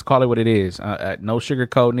 Let's just call it what it is. No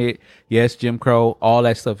sugarcoating it. Yes, Jim Crow. All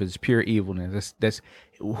that stuff is pure evilness. That's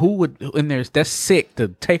who would in there. That's sick to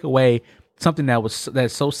take away something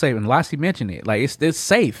that's so safe. And Lassie mentioned it. Like it's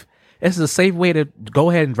safe. This is a safe way to go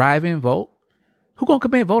ahead and drive in, vote. Who gonna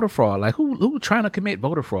commit voter fraud? Like who trying to commit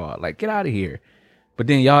voter fraud? Like get out of here. But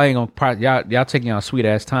then y'all ain't gonna y'all taking y'all sweet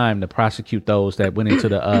ass time to prosecute those that went into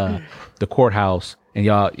the courthouse and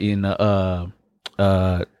y'all in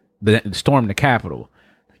stormed the Capitol.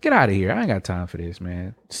 Get out of here! I ain't got time for this,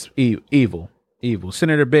 man. It's evil.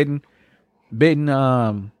 Senator Senator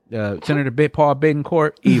Paul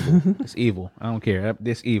Bettencourt, evil. It's evil. I don't care.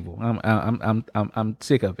 This evil. I'm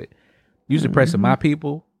sick of it. You suppressing my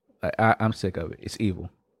people. I'm sick of it. It's evil.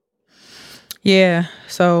 Yeah,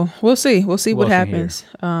 so we'll see. We'll see what else in happens.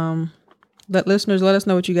 Let us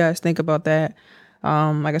know what you guys think about that.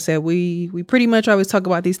 Like I said, we pretty much always talk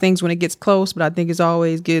about these things when it gets close, but I think it's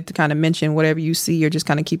always good to kind of mention whatever you see, or just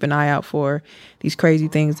kind of keep an eye out for these crazy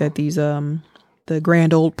things that these the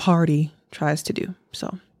grand old party tries to do.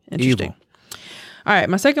 So interesting. Evil. All right,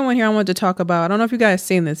 my second one here I wanted to talk about. I don't know if you guys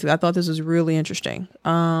seen this. I thought this was really interesting.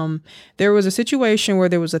 There was a situation where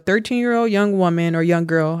there was a 13-year-old young woman, or young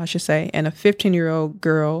girl, I should say, and a 15-year-old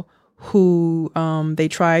girl who they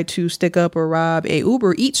tried to stick up or rob a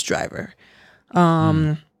Uber Eats driver.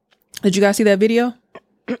 Did you guys see that video?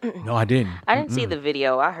 No, I didn't. I didn't see the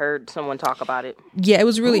video. I heard someone talk about it. Yeah, it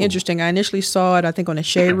was really interesting. I initially saw it, I think, on the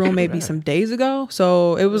Shade Room maybe some days ago.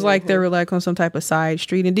 So it was like they were like on some type of side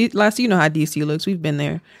street. And last, you know how DC looks. We've been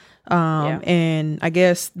there. And I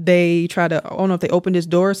guess they tried to, I don't know if they opened his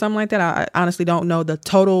door or something like that. I honestly don't know the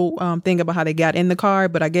total thing about how they got in the car,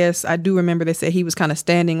 but I guess I do remember they said he was kind of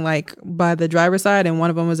standing like by the driver's side, and one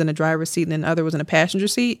of them was in the driver's seat and the other was in the passenger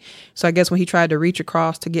seat. So I guess when he tried to reach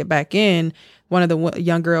across to get back in, one of the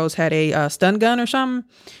young girls had a stun gun or something.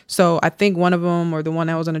 So I think one of them, or the one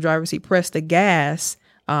that was in the driver's seat, pressed the gas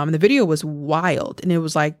The video was wild, and it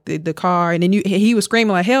was like the car, and then he was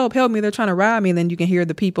screaming like, help me, they're trying to rob me. And then you can hear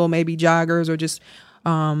the people, maybe joggers or just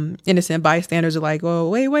innocent bystanders, are like, oh,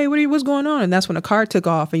 wait, what's going on? And that's when the car took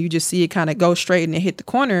off, and you just see it kind of go straight and it hit the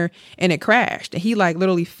corner and it crashed. And he like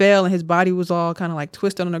literally fell, and his body was all kind of like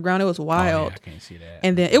twisted on the ground. It was wild. Oh, yeah, I can't see that.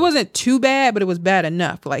 And then it wasn't too bad, but it was bad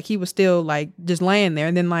enough. Like he was still like just laying there.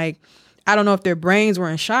 And then like, I don't know if their brains were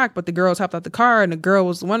in shock, but the girls hopped out the car, and the girl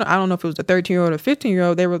was one. I don't know if it was a 13-year-old or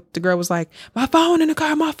 15-year-old. The girl was like, my phone in the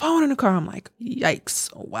car. I'm like,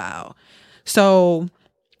 yikes. Oh, wow. So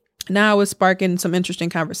now it's sparking some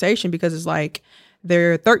interesting conversation, because it's like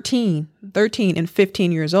they're 13 and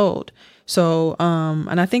 15 years old. So,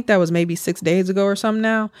 and I think that was maybe 6 days ago or something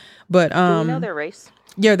now. But Do you know their race?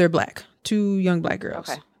 yeah, they're black. 2 young black girls.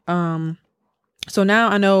 Okay. So now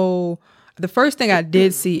I know. The first thing I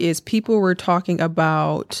did see is people were talking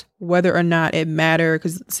about whether or not it mattered,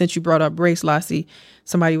 because since you brought up race, Lassie,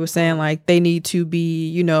 somebody was saying like they need to be,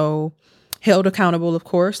 you know, held accountable, of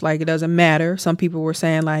course, like it doesn't matter. Some people were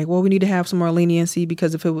saying like, well, we need to have some more leniency,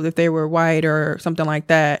 because if they were white or something like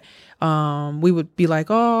that, we would be like,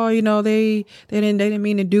 oh, you know, they didn't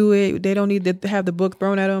mean to do it. They don't need to have the book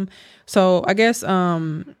thrown at them. So I guess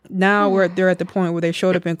now they're at the point where they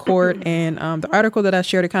showed up in court, and the article that I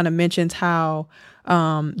shared, it kind of mentions how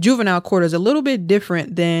juvenile court is a little bit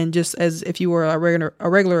different than just as if you were a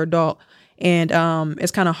regular adult. And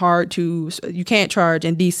it's kind of hard you can't charge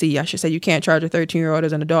in DC, I should say, you can't charge a 13-year-old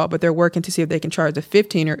as an adult, but they're working to see if they can charge a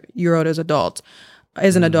 15-year-old as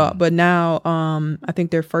an adult. But now I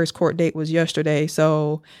think their first court date was yesterday.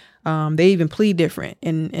 So they even plead different,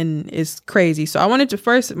 and it's crazy. So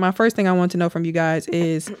my first thing I want to know from you guys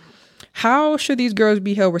is, how should these girls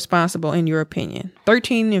be held responsible in your opinion?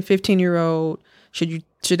 13 and 15-year-old, should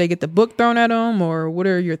they get the book thrown at them, or what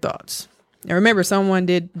are your thoughts? And remember, someone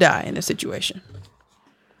did die in this situation.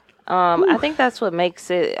 I think that's what makes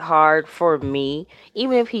it hard for me.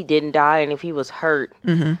 Even if he didn't die and if he was hurt,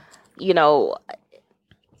 you know,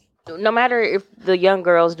 no matter if the young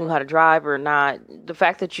girls knew how to drive or not, the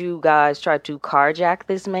fact that you guys tried to carjack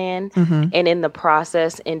this man and in the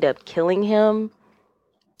process end up killing him,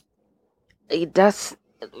 that's,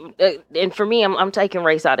 and for me, I'm taking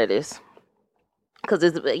race out of this.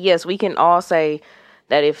 Because yes, we can all say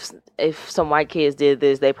that if some white kids did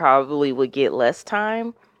this, they probably would get less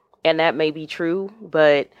time, and that may be true,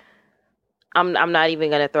 but I'm not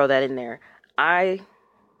even gonna throw that in there. I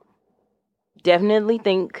definitely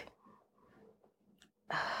think.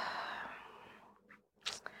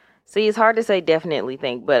 See, it's hard to say definitely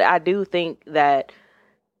think, but I do think that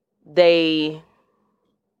they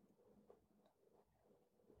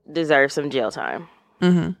deserve some jail time.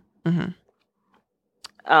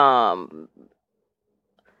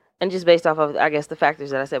 And just based off of, I guess, the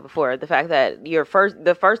factors that I said before, the fact that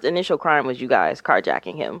the first initial crime was you guys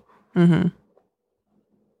carjacking him. You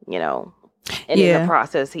know, and in the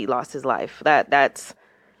process, he lost his life. That's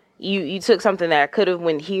you took something that could have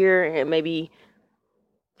went here and maybe,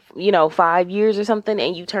 you know, 5 years or something,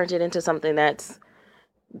 and you turned it into something that's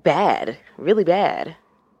bad, really bad.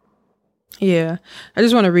 Yeah, I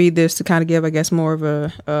just want to read this to kind of give, I guess, more of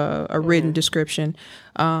a written description.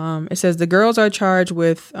 It says the girls are charged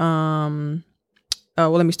with, well,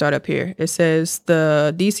 let me start up here. It says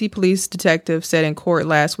the DC police detective said in court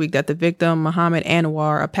last week that the victim, Muhammad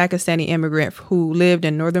Anwar, a Pakistani immigrant who lived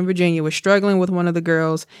in Northern Virginia, was struggling with one of the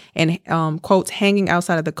girls and, quotes, hanging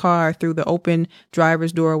outside of the car through the open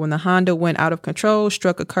driver's door when the Honda went out of control,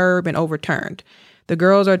 struck a curb, and overturned. The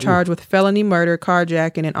girls are charged with felony murder,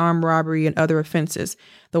 carjacking, and armed robbery and other offenses.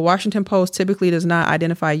 The Washington Post typically does not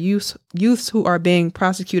identify youths who are being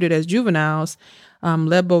prosecuted as juveniles.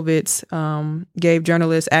 Lebovitz gave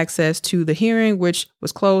journalists access to the hearing, which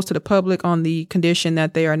was closed to the public on the condition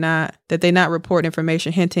that they not report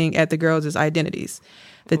information hinting at the girls' identities.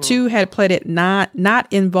 The two had pleaded not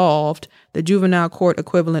involved, the juvenile court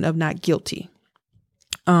equivalent of not guilty.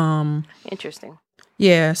 Interesting.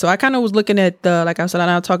 Yeah, so I kind of was looking at like I said, and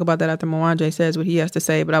I'll talk about that after Mwanje says what he has to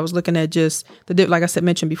say, but I was looking at just like I said,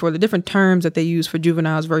 mentioned before, the different terms that they use for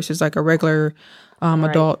juveniles versus like a regular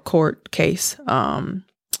adult court case.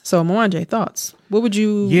 So Mwanje, thoughts? What do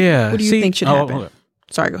you think should happen?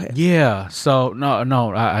 Sorry, go ahead. Yeah, so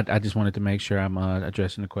no, I just wanted to make sure I'm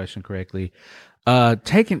addressing the question correctly. What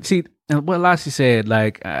Lassie said,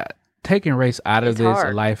 like taking race out of this,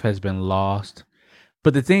 hard. A life has been lost.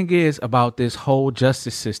 But the thing is about this whole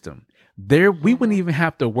justice system, we wouldn't even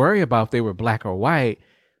have to worry about if they were black or white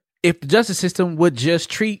if the justice system would just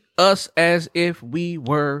treat us as if we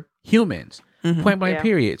were humans. Point blank, Yeah.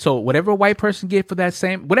 period. So whatever a white person get for that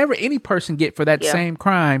same, whatever any person get for that Yeah. same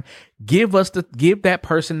crime, give that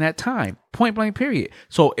person that time. Point blank, period.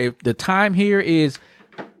 So if the time here is,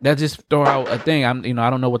 that just throw out a thing. I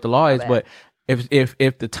don't know what the law is, but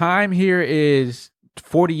if the time here is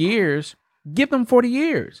 40 years, give them 40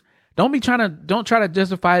 years. Don't try to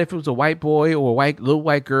justify it if it was a white boy or a little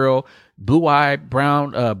white girl, blue-eyed,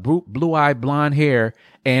 brown, blue-eyed, blonde hair,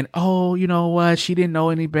 and you know what? She didn't know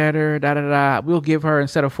any better. We'll give her,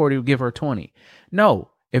 instead of 40, we'll give her 20. No,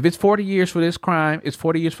 if it's 40 years for this crime, it's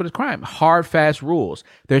 40 years for this crime. Hard, fast rules.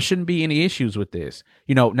 There shouldn't be any issues with this.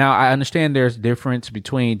 Now I understand there's difference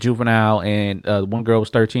between juvenile and one girl was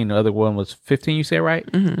 13, the other one was 15. You say, right?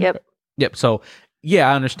 Yep. Yep. So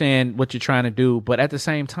yeah, I understand what you're trying to do, but at the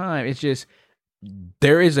same time, it's just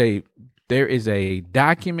there is a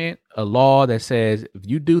document, a law that says if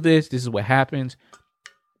you do this, this is what happens.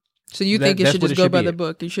 So you think it that's should what just it go should by be. the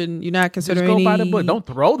book? You're not Just considering go any... by the book. Don't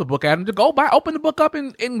throw the book at them. Just open the book up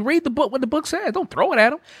and read the book, what the book says. Don't throw it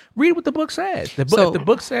at them. Read what the book says. If the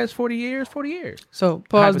book says 40 years, 40 years. So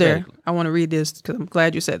pause there. Hypothetically. I want to read this because I'm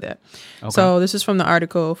glad you said that. Okay. So this is from the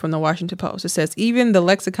article from the Washington Post. It says, even the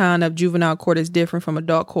lexicon of juvenile court is different from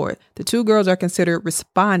adult court. The two girls are considered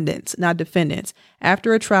respondents, not defendants.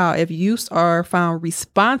 After a trial, if youths are found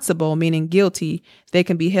responsible, meaning guilty, they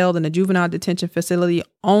can be held in a juvenile detention facility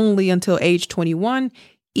only until age 21,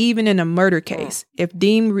 even in a murder case. If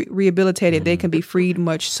deemed rehabilitated, they can be freed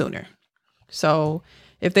much sooner. So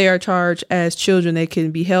if they are charged as children, they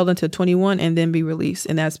can be held until 21 and then be released.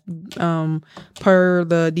 And that's per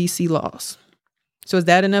the DC laws. So is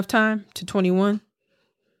that enough time to 21?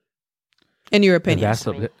 In your opinion? That's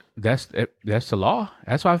the law.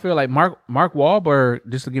 That's why I feel like Mark Wahlberg,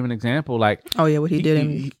 just to give an example, like, Oh yeah, what he did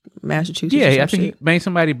in Massachusetts. yeah, or some I think shit. he made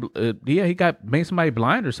somebody, made somebody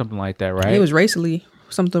blind or something like that, right? It was racially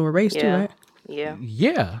something with race too, Yeah. right? Yeah.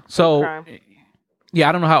 Yeah. So, Crime. yeah,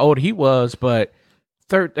 I don't know how old he was, but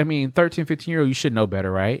 13, 15-year-old, you should know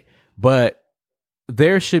better, right? But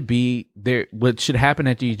what should happen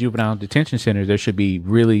at these juvenile detention centers, there should be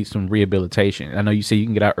really some rehabilitation. I know you say you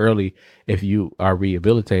can get out early if you are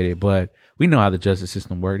rehabilitated, but we know how the justice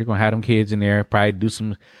system works. They're going to have them kids in there, probably do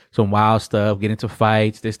some wild stuff, get into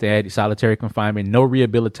fights, this, that, solitary confinement, no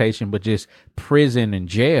rehabilitation, but just prison and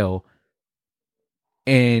jail.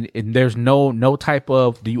 And there's no type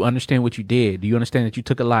of, do you understand what you did? Do you understand that you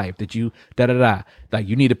took a life? That you like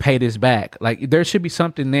you need to pay this back? Like there should be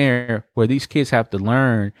something there where these kids have to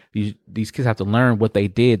learn. These kids have to learn what they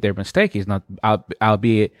did. Their mistake is not,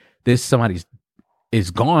 albeit this somebody's is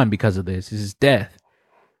gone because of this. This is death.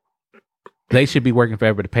 They should be working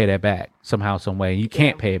forever to pay that back somehow, some way. And you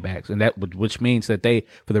can't pay it back, and which means that they,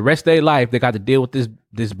 for the rest of their life, they got to deal with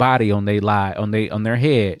this body on their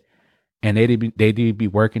head. And they need to be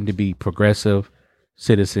working to be progressive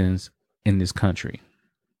citizens in this country.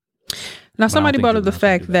 Now, I don't somebody think brought up the juveniles should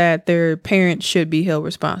fact do that. that their parents should be held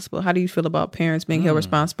responsible. How do you feel about parents being held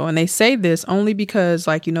responsible? And they say this only because,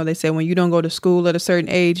 like, they say when you don't go to school at a certain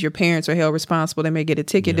age, your parents are held responsible. They may get a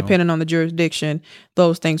ticket depending on the jurisdiction.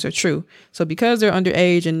 Those things are true. So because they're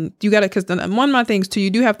underage, and you got to, because one of my things too, you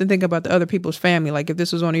do have to think about the other people's family. Like if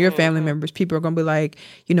this was one of your family members, people are going to be like,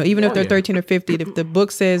 even if they're 13 or 15, if the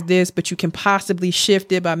book says this, but you can possibly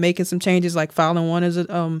shift it by making some changes, like filing one as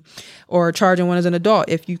or charging one as an adult.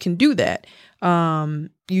 If you can do that.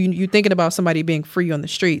 You thinking about somebody being free on the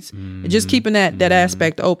streets, and just keeping that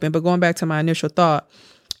aspect open. But going back to my initial thought,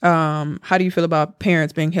 how do you feel about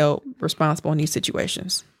parents being held responsible in these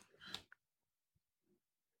situations?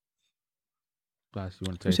 Class, you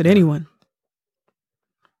want to You take said that? anyone.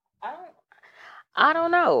 I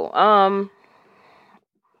don't know.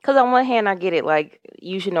 Because on one hand, I get it. Like,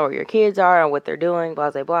 you should know where your kids are and what they're doing,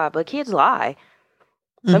 blah, blah, blah. But kids lie.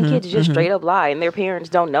 Some kids just straight up lie, and their parents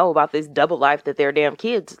don't know about this double life that their damn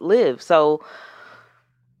kids live. So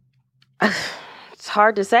it's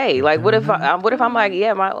hard to say. Like, what if I'm like,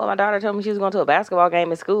 yeah, my daughter told me she was going to a basketball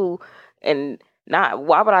game at school, and not.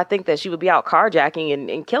 Why would I think that she would be out carjacking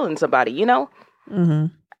and killing somebody? Mm-hmm.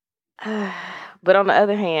 But on the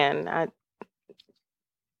other hand,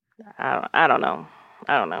 I don't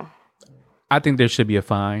know. I think there should be a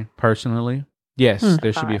fine. Personally, yes,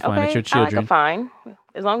 there should be a fine. Okay, It's your I like children. a fine.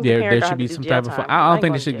 As long as the There parent should be some type of fine. I don't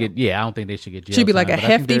think they should get. Yeah, I don't think they should get jail. Should be like a time, but I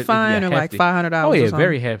think hefty there- fine yeah, or like hefty. $500. Oh or yeah, something.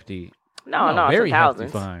 very hefty. No, very some hefty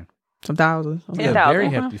thousands. fine. Some thousands. Okay. Yeah, 10,000. very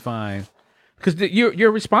hefty fine. Because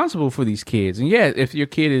you're responsible for these kids, and yeah, if your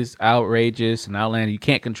kid is outrageous and outlandish, you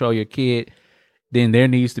can't control your kid, then there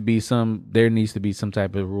needs to be some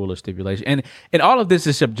type of rule or stipulation. And all of this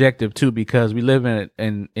is subjective too, because we live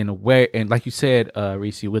in a way, and like you said,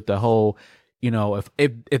 Reese, with the whole,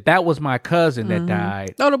 if that was my cousin that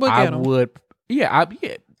died, Throw the book I at him. would,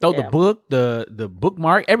 throw the Yeah. book, the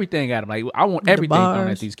bookmark, everything at them. Like I want everything thrown at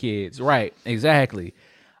bars. these kids. Right, exactly.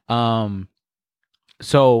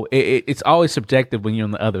 So it's always subjective when you're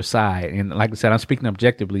on the other side, and like I said, I'm speaking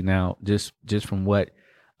objectively now, just from what,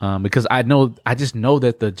 because I just know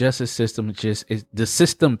that the justice system the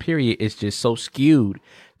system period is just so skewed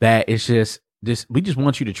that it's just we just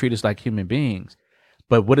want you to treat us like human beings,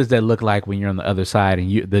 but what does that look like when you're on the other side and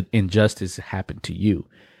the injustice happened to you?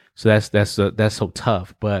 So that's so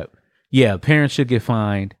tough. But yeah, parents should get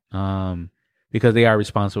fined because they are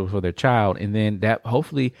responsible for their child, and then that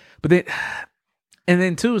hopefully, but then. And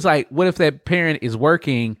then too, it's like, what if that parent is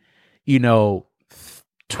working, 20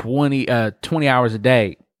 hours a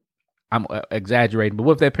day? I'm exaggerating, but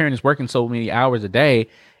what if that parent is working so many hours a day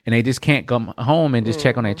and they just can't come home and just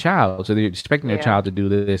check on their child? So they're expecting their child to do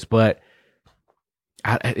this, but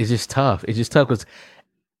it's just tough. It's just tough because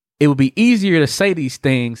it would be easier to say these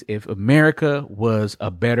things if America was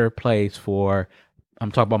a better place for,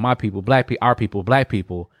 I'm talking about my people, black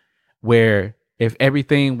people, where if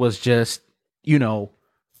everything was just,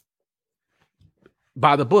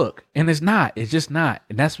 by the book, and it's just not.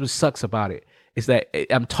 And that's what sucks about it, is that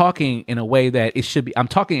I'm talking in a way that it should be, I'm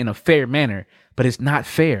talking in a fair manner, but it's not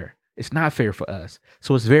fair. It's not fair for us.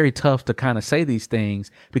 So it's very tough to kind of say these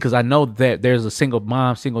things because I know that there's a single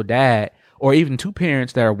mom, single dad, or even two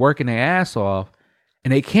parents that are working their ass off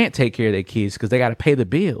and they can't take care of their kids because they got to pay the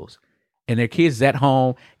bills. And their kids is at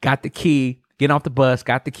home, got the key, getting off the bus,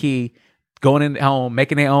 got the key, going in home,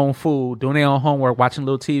 making their own food, doing their own homework, watching a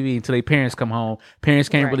little TV until their parents come home. Parents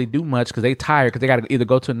can't really do much because they tired because they got to either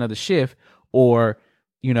go to another shift or,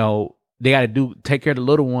 they got to take care of the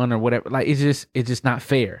little one or whatever. Like it's just not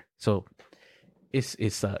fair. So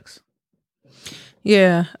it sucks.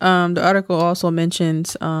 Yeah. The article also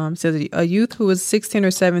mentions, says a youth who is 16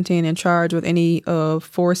 or 17 and charged with any of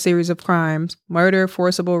 4 series of crimes, murder,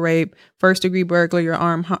 forcible rape, first-degree burglary, or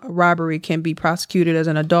armed robbery can be prosecuted as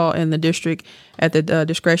an adult in the district at the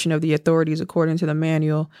discretion of the authorities, according to the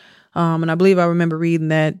manual. And I believe I remember reading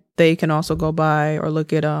that they can also go by or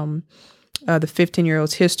look at the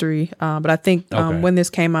 15-year-old's history. But I think when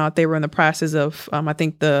this came out, they were in the process of, I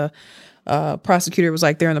think the prosecutor was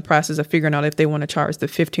like, they're in the process of figuring out if they want to charge the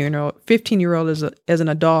 15-year-old as an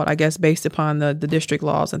adult, I guess, based upon the district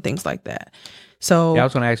laws and things like that. So I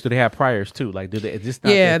was going to ask, do they have priors too? Like, is this not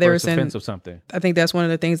their first offense of something? I think that's one of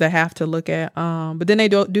the things I have to look at. But then they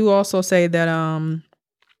do also say that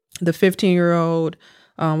the 15-year-old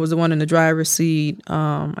was the one in the driver's seat.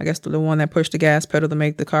 I guess the one that pushed the gas pedal to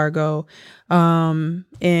make the car go.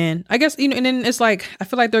 And I guess, and then it's like, I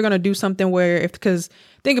feel like they're going to do something where because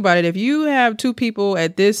think about it, if you have two people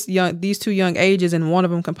at these two young ages and one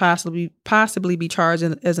of them can possibly be charged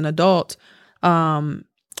as an adult,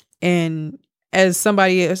 and as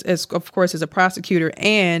somebody as of course as a prosecutor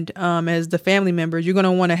and as the family members, you're going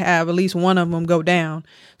to want to have at least one of them go down.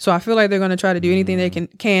 So I feel like they're going to try to do anything they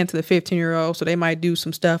can to the 15-year-old. So they might do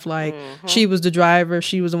some stuff like she was the driver,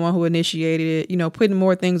 she was the one who initiated it, putting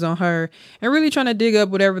more things on her and really trying to dig up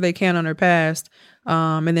whatever they can on her past.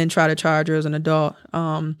 And then try to charge her as an adult.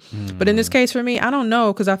 But in this case for me, I don't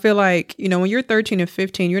know, because I feel like, when you're 13 and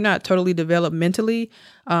 15, you're not totally developed mentally.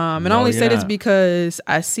 And I only say this because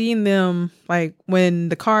I seen them, like, when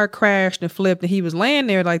the car crashed and flipped and he was laying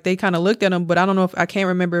there, like, they kind of looked at him, but I can't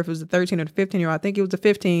remember if it was the 13 or the 15-year-old. I think it was the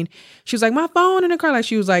 15. She was like, my phone in the car. Like,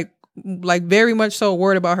 she was like very much so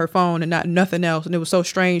worried about her phone and not nothing else. And it was so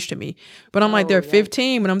strange to me. But I'm like, they're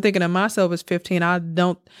 15, but I'm thinking of myself as 15. I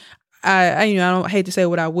don't hate to say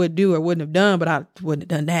what I would do or wouldn't have done, but I wouldn't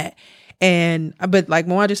have done that. But like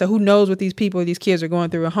Moana just said, who knows what these kids are going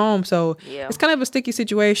through at home. So it's kind of a sticky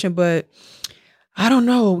situation, but I don't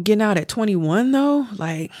know, getting out at 21 though,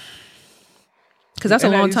 like, cause that's a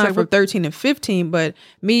long time from 13 and 15. But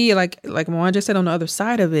me, like Moana just said, on the other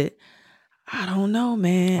side of it, I don't know,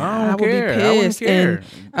 man. I would be pissed. And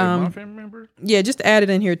my family member? Yeah, just added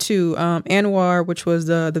in here too. Anwar, which was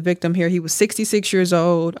the victim here, he was 66 years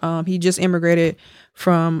old. He just immigrated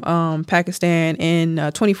from Pakistan in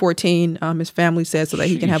 2014. His family said so that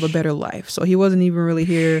he can have a better life. So he wasn't even really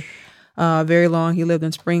here very long. He lived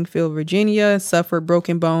in Springfield, Virginia, suffered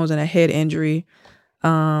broken bones and a head injury.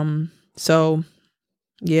 So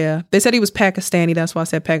yeah, they said he was Pakistani. That's why I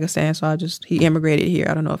said Pakistan. So he immigrated here.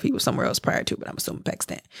 I don't know if he was somewhere else prior to, but I'm assuming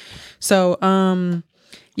Pakistan. So,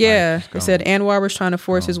 yeah, they said Anwar was trying to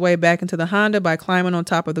force his way back into the Honda by climbing on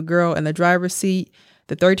top of the girl in the driver's seat.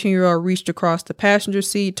 The 13-year-old reached across the passenger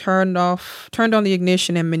seat, turned on the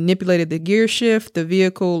ignition and manipulated the gear shift. The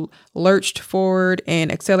vehicle lurched forward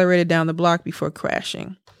and accelerated down the block before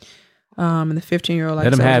crashing. And the 15-year-old, like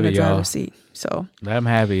Let I him said, was have in the it, y'all. driver's seat. So Let them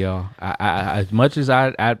have it, y'all. I as much as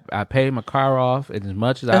I paid my car off, and as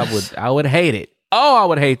much as I would hate it. Oh, I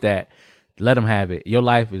would hate that. Let them have it. Your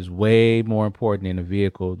life is way more important than a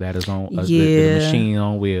vehicle that is on the machine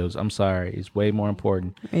on wheels. I'm sorry, it's way more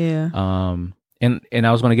important. yeah. And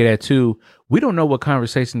I was going to get at too. We don't know what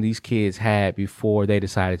conversation these kids had before they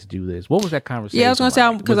decided to do this. What was that conversation? Yeah, I was gonna say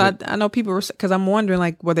like? because I know people were, because I'm wondering,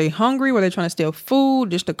 like, were they hungry? Were they trying to steal food?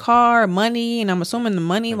 Just the car, money? And I'm assuming the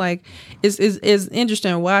money like is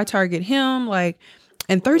interesting. Why target him? Like,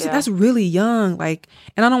 and 13, that's really young. Like,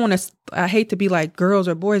 and I don't want to. I hate to be like girls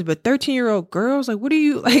or boys, but 13-year-old girls, like, what are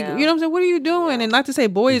you like? You know what I'm saying? What are you doing? And not to say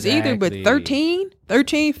boys either, but 13,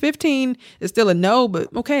 15 is still a no.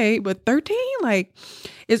 But okay, but 13, like.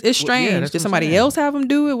 It's strange. Did somebody else have them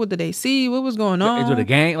do it? What did they see? What was going on? Is it a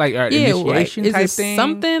gang like initiation is type it thing?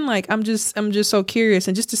 Something like I'm just so curious,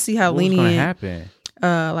 and just to see how What's going to lenient happen?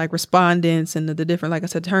 Like respondents and the different, like I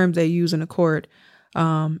said, terms they use in the court.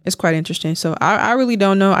 It's quite interesting. So I really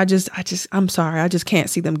don't know. I'm sorry. I just can't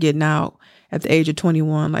see them getting out at the age of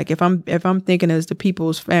 21. Like if I'm thinking as the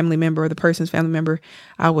people's family member or the person's family member,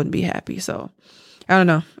 I wouldn't be happy. So I don't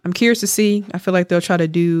know. I'm curious to see. I feel like they'll try to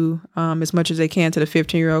do as much as they can to the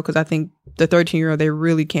 15-year-old, because I think the 13-year-old, they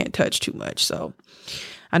really can't touch too much. So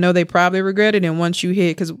I know they probably regret it. And once you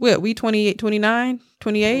hit, because we 28, 29,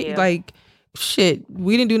 28, like shit,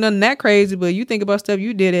 we didn't do nothing that crazy, but you think about stuff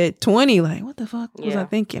you did at 20, like what the fuck was I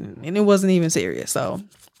thinking? And it wasn't even serious. So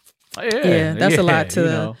that's a lot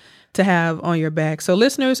to have on your back. So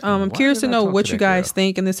listeners, I'm curious to know what you guys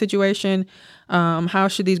think in this situation. How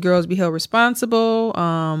should these girls be held responsible?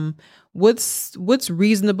 What's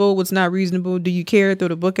reasonable? What's not reasonable? Do you care? Throw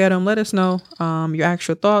the book at them. Let us know your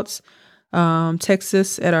actual thoughts. Text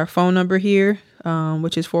us at our phone number here,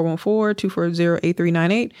 which is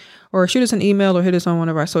 414-240-8398, or shoot us an email or hit us on one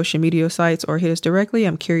of our social media sites or hit us directly.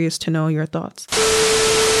 I'm curious to know your thoughts.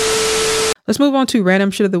 Let's move on to random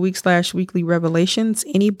shit of the week / weekly revelations.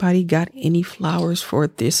 Anybody got any flowers for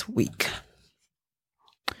this week?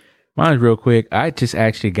 Mine's real quick. I just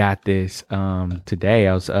actually got this today.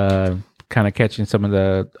 I was kind of catching some of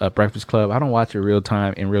the Breakfast Club. I don't watch it in real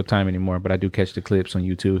time anymore, but I do catch the clips on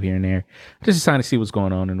YouTube here and there. Just trying to see what's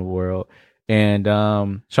going on in the world. And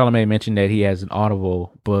Charlamagne mentioned that he has an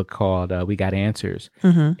Audible book called We Got Answers.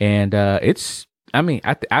 Mm-hmm. And it's, I mean,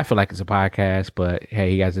 I feel like it's a podcast, but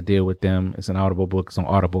hey, he has to deal with them. It's an Audible book. It's on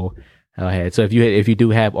Audible. So if you do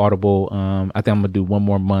have Audible, I think I'm going to do one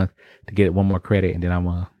more month to get one more credit, and then I'm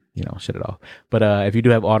going to, shut it off. But if you do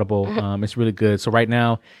have Audible, it's really good. So right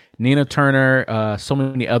now, Nina Turner, so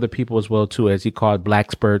many other people as well too, as he called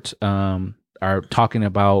Black Spurts, are talking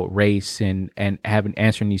about race and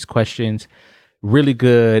answering these questions. Really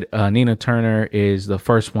good. Nina Turner is the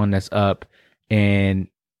first one that's up, and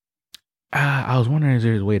I was wondering if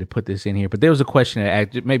there's a way to put this in here, but there was a question that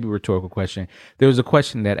asked, maybe a rhetorical question. There was a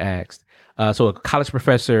question that asked, so a college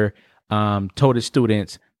professor told his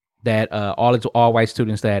students that all white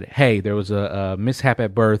students that, hey, there was a mishap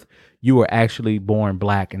at birth. You were actually born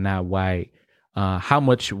black and not white. How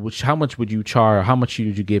much would you charge? How much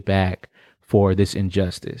did you get back for this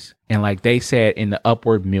injustice? And like they said, in the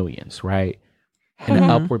upward millions, right? In the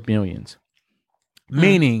upward millions,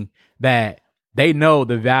 meaning that they know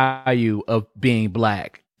the value of being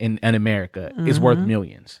black in America is worth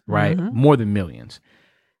millions, right? More than millions.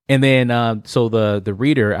 And then, so the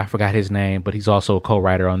reader, I forgot his name, but he's also a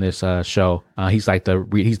co-writer on this show. He's like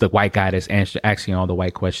he's the white guy that's asking all the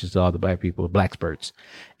white questions to all the black people, Black Spurts.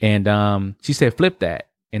 And she said, flip that.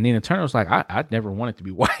 And then the Turner was like, I never wanted to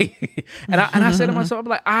be white. and I said to myself, I'm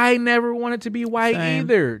like, I never wanted to be white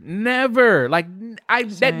either. Never. Like,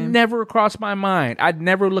 that never crossed my mind. I'd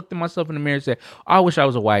never looked at myself in the mirror and said, I wish I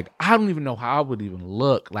was a white. I don't even know how I would even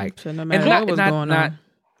look. Like, no matter what was going on.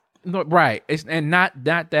 No, right. And not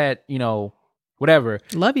that, whatever.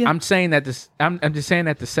 Love you. I'm saying that I'm just saying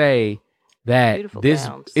that to say that Beautiful this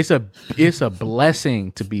bounds. it's a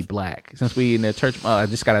blessing to be black. Since we in the church, I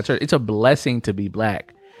just got out of church. It's a blessing to be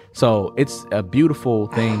black. So it's a beautiful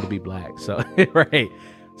thing to be black. So right.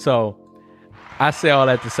 So I say all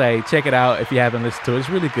that to say, check it out if you haven't listened to it. It's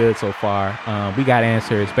really good so far. We got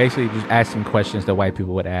answers, basically just asking questions that white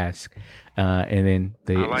people would ask, and then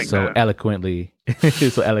they eloquently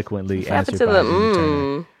answered by Nina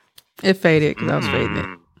Turner. It faded because I was fading it.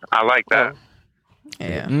 I like that.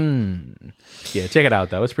 Yeah. Yeah, check it out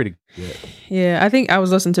though. It's pretty good. Yeah, I think I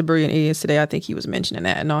was listening to Brilliant Idiots today. I think he was mentioning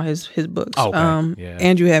that in all his books. Okay. Yeah.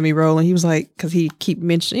 Andrew had me rolling. He was like, because he keep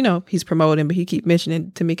mentioning, he's promoting, but he keep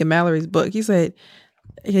mentioning Tamika Mallory's book. He said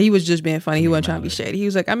he was just being funny. He wasn't trying to be shady. He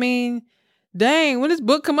was like, I mean, dang, when this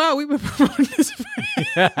book come out, we've been promoting this.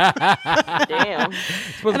 Damn.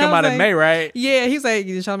 It's supposed to And I come was out in like, May, right? Yeah, he's like,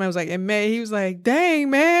 Charlamagne was like, in May. He was like, dang,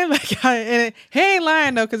 man. Like, and he ain't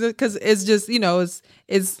lying though, because it's just, you know,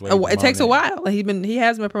 it takes a while. Like, he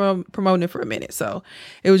has been promoting it for a minute. So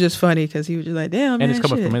it was just funny because he was just like, damn, man. And it's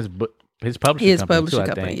coming from his publishing company. Publishing too, I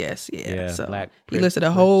company, think. yes. Yeah. So Black he listed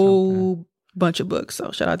a whole bunch of books.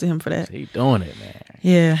 So shout out to him for that. He doing it, man.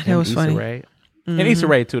 Yeah, that And was Issa funny. Rae. And Issa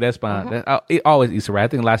Rae too. That's fine. Always Issa Rae. I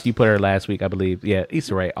think last you put her last week, I believe. Yeah,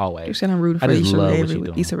 Issa Rae You always. said I'm rooting for I just Issa love Rae what every she week.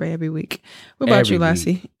 doing. Issa Rae every week. What about Every you,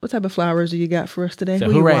 Lassie? What type of flowers do you got for us today? So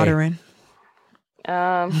Who you hooray. watering?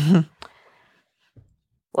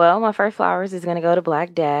 Well, my first flowers is gonna go to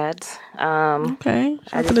Black Dads. Okay. I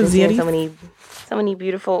Shout out just to the been seeing Zeddy. so many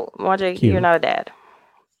beautiful. Marjorie, Cute. you're not a dad.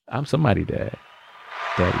 I'm somebody daddy.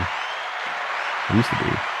 I used to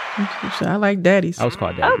be. I like daddies. I was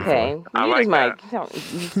called daddy. Okay, before. I you like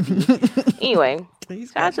just might. Anyway, shout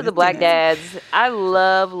out to the Black Dads. I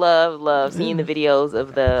love seeing the videos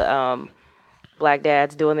of the Black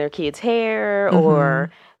Dads doing their kids' hair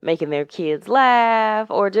or making their kids laugh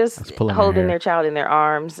or just pulling their holding hair. their child in their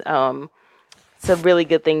arms. It's a really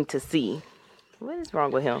good thing to see. What is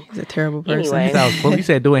wrong with him? He's a terrible person. Anyway. You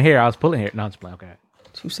said doing hair. I was pulling hair. No, I'm just playing. Okay.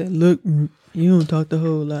 She said, look, you don't talk the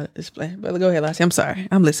whole lot of display. But go ahead, Lassie. I'm sorry.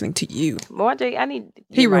 I'm listening to you. Marjorie, I need.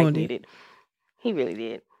 He you're right, ruined he it. did. He really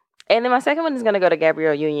did. And then my second one is gonna go to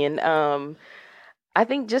Gabrielle Union. I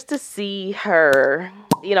think just to see her,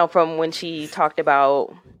 you know, from when she talked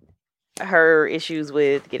about her issues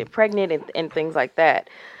with getting pregnant and things like that,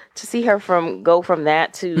 to see her go from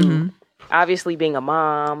that to obviously being a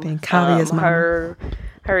mom, Being Kalia's mama. her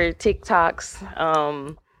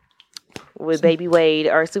TikToks with Baby Wade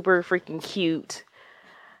are super freaking cute.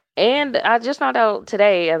 And I just found out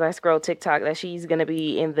today as I scroll TikTok that she's going to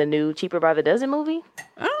be in the new Cheaper by the Dozen movie.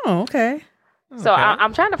 Oh, okay. So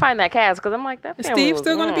I'm trying to find that cast because I'm like, that Is family Steve was-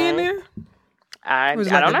 still going to be in there? I Was it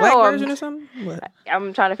don't like the know. black I'm- version or something? What?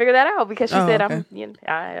 I'm trying to figure that out because she Oh, said okay.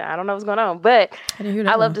 I don't know what's going on, but I didn't hear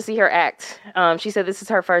that I love one. to see her act. She said this is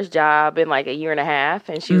her first job in like a year and a half,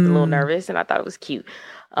 and she was a little nervous, and I thought it was cute.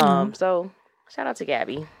 So shout out to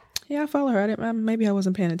Gabby. Yeah, I follow her. Maybe I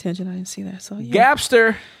wasn't paying attention. I didn't see that. So yeah,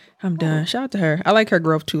 Gapster. I'm done. Shout out to her. I like her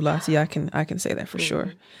growth too, Lassie. I can say that for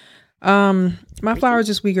sure. My flowers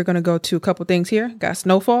this week are gonna go to a couple things here. Got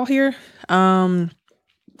Snowfall here.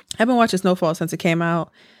 I've been watching Snowfall since it came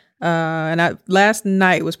out. And last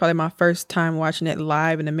night was probably my first time watching it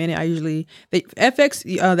live in a minute. The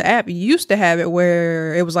app used to have it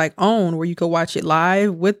where it was like on, where you could watch it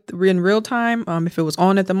live in real time, if it was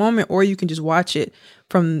on at the moment, or you can just watch it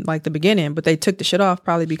from like the beginning. But they took the shit off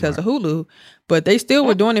probably because of Hulu. But they still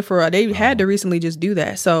were doing it they had to recently just do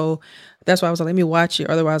that. So that's why I was like, let me watch it.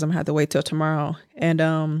 Otherwise, I'm gonna have to wait till tomorrow.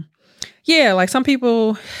 And yeah, like some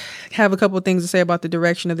people have a couple of things to say about the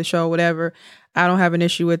direction of the show, whatever. I don't have an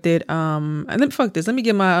issue with it. And let me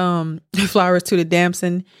give my flowers to the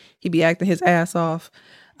Damson. He be acting his ass off.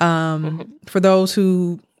 For those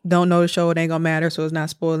who don't know the show, it ain't gonna matter, so it's not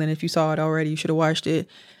spoiling. If you saw it already, you should have watched it.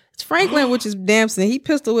 It's Franklin, which is Damson. He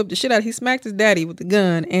pistol whipped the shit out. He smacked his daddy with the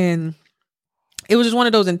gun, and it was just one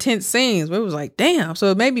of those intense scenes where it was like, damn.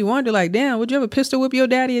 So it made me wonder, like, damn, would you ever pistol whip your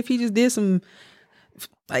daddy if he just did some,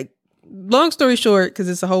 like, long story short, because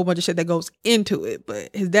it's a whole bunch of shit that goes into it,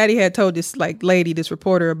 but his daddy had told this this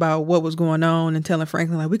reporter about what was going on and telling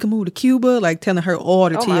Franklin, like, we can move to Cuba, like telling her all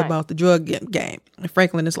the tea about the drug game. And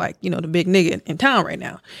Franklin is like, the big nigga in town right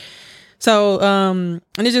now. So, and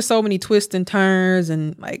there's just so many twists and turns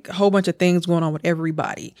and like a whole bunch of things going on with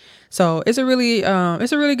everybody. So it's a really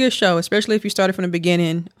good show, especially if you started from the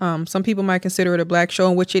beginning. Some people might consider it a black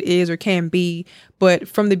show, in which it is or can be. But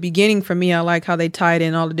from the beginning, for me, I like how they tied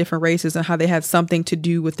in all the different races and how they had something to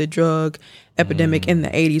do with the drug epidemic in the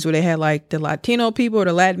 80s, where they had like the Latino people or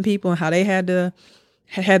the Latin people and how they had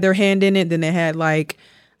their hand in it. Then they had like,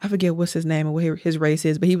 I forget what's his name or what his race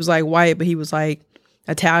is, but he was like white, but he was like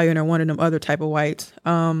Italian or one of them other type of whites.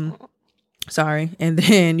 Sorry. And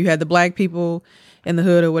then you had the black people in the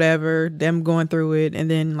hood or whatever, them going through it. And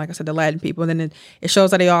then, like I said, the Latin people. And then it shows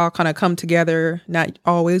that they all kind of come together, not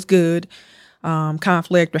always good,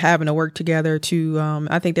 conflict or having to work together to,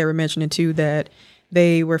 I think they were mentioning too that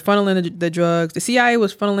they were funneling the drugs. The CIA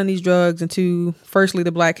was funneling these drugs into, firstly,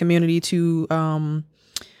 the black community to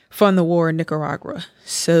fund the war in Nicaragua.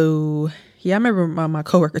 So, yeah, I remember my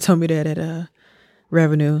coworker told me that at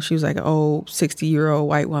revenue. She was like an old 60-year-old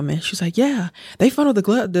white woman. She was like, yeah, they funneled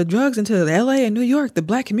the drugs into the LA and New York, the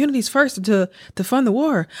black communities first to fund the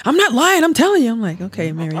war. I'm not lying. I'm telling you. I'm like,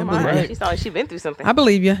 okay, Mary, I believe you. She sounded like she been through something. I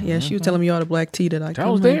believe you. Yeah, she was telling me all the black tea that I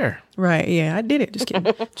was there. Right. Yeah, I did it. Just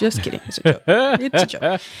kidding. Just kidding. It's a joke. It's a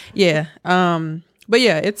joke. Yeah. But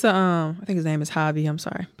yeah, it's I think his name is Javi. I'm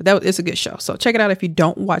sorry, but it's a good show. So check it out if you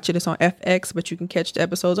don't watch it. It's on FX, but you can catch the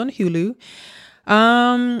episodes on Hulu.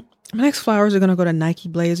 My next flowers are gonna go to Nike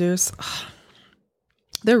Blazers.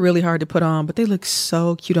 They're really hard to put on, but they look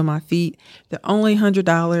so cute on my feet. They're only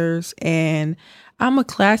 $100, and I'm a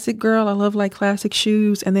classic girl. I love like classic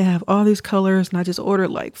shoes, and they have all these colors, and I just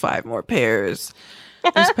ordered like 5 more pairs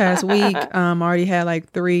this past week. I already had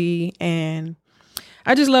like 3, and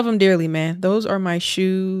I just love them dearly, man. Those are my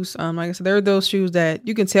shoes. Like I said, they're those shoes that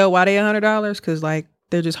you can tell why they're $100 because like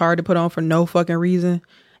they're just hard to put on for no fucking reason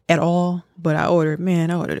at all. But I ordered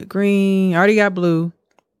a green. I already got blue.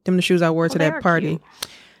 Them the shoes I wore to that party. Cute.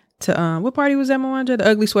 To what party was that, Mwanja? The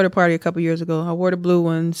ugly sweater party a couple years ago. I wore the blue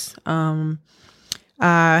ones. I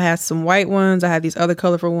had some white ones. I had these other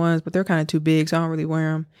colorful ones, but they're kind of too big, so I don't really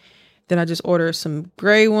wear them. Then I just ordered some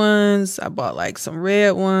gray ones. I bought like some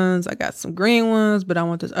red ones. I got some green ones, but I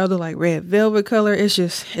want this other like red velvet color. It's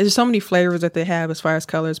just so many flavors that they have as far as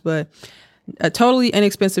colors, but a totally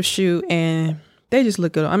inexpensive shoe, and they just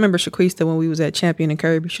look good. I remember Shaquista when we was at Champion and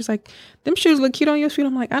Kirby. She was like, them shoes look cute on your feet.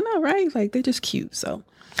 I'm like, I know, right? Like, they're just cute. So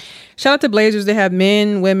shout out to Blazers. They have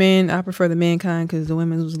men, women. I prefer the men kind because the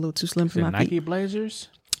women was a little too slim for my Nike feet. Blazers?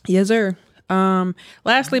 Yes, sir.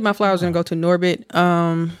 Lastly, my flowers are gonna go to Norbit.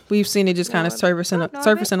 We've seen it just kind of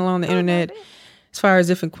surfacing along the internet as far as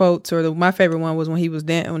different quotes. Or my favorite one was when he was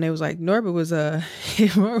dancing. When they was like Norbit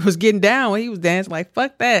was getting down when he was dancing. Like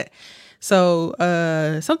fuck that. So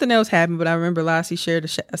something else happened, but I remember Lassie shared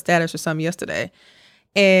a status or something yesterday,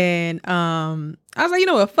 and I was like, you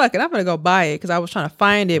know what, fuck it, I'm gonna go buy it because I was trying to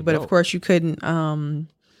find it, but of course you couldn't find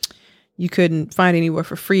it anywhere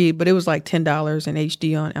for free, but it was like $10 in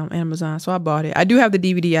HD on Amazon, so I bought it. I do have the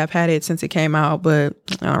DVD. I've had it since it came out, but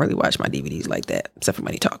I don't really watch my DVDs like that, except for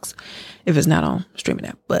Money Talks, if it's not on streaming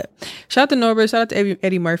app. But shout out to Norbert, shout out to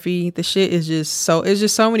Eddie Murphy. The shit is just so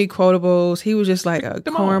many quotables. He was just like a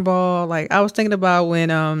cornball. Like I was thinking about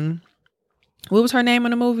when what was her name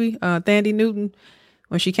in the movie? Thandie Newton,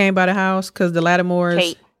 when she came by the house because the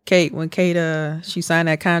Lattimores. Kate, when Kate she signed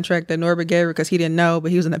that contract that Norbert gave her because he didn't know, but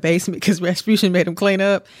he was in the basement because Rasputin made him clean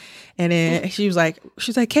up. And then she's like,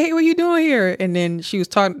 Kate, what are you doing here? And then she was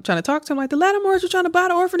trying to talk to him like, the Lattimores were trying to buy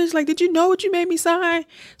the orphanage. Like, did you know what you made me sign?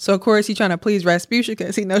 So of course he's trying to please Rasputin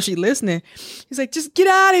because he knows she's listening. He's like, just get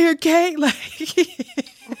out of here, Kate. Like,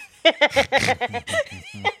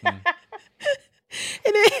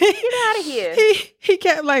 and then Get out of here. He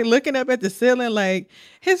kept like looking up at the ceiling, like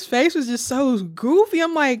his face was just so goofy.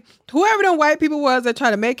 I'm like, whoever them white people was that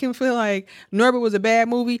tried to make him feel like Norbit was a bad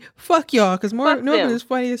movie, fuck y'all, because Norbit is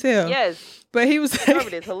funny as hell. Yes. But he was like,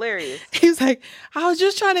 Norbit is hilarious. He was like, I was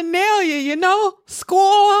just trying to nail you, you know?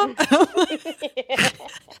 Score.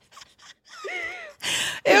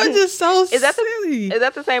 It was just so silly. Is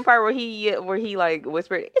that the same part where he like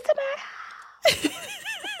whispered, "It's a bad house"?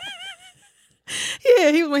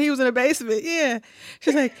 Yeah, when he was in the basement. Yeah.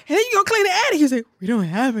 She's like, and then you gonna clean the attic. He was like, we don't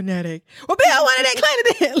have an attic. Well, bitch, I wanted that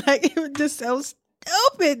clean it. Like, it was just so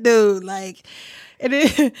stupid, dude. Like, and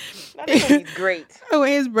then That's great.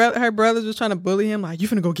 When her brothers was trying to bully him, like, you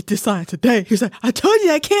finna go get this sign today. He was like, I told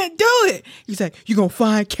you I can't do it. He's like, you gonna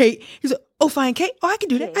find Kate. He's like, oh, find Kate? Oh, I can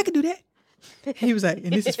do that. I can do that. He was like,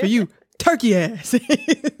 and this is for you, turkey ass.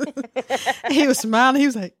 He was smiling. He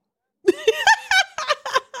was like,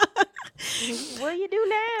 What do you do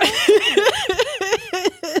now?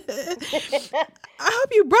 I hope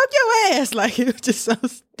you broke your ass. Like, it was just so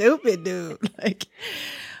stupid, dude. Like,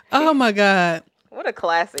 oh my God. What a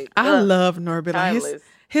classic. I love Norbit. Like,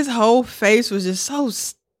 his whole face was just so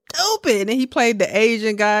stupid. And he played the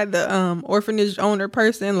Asian guy, the orphanage owner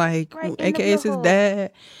person, like, aka his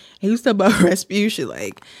dad. He was talking about Rasputin.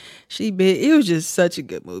 Like, it was just such a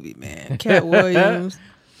good movie, man. Cat Williams.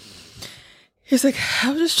 He's like,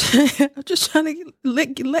 I'm just trying to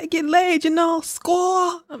get laid, you know,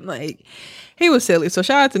 score. I'm like, he was silly. So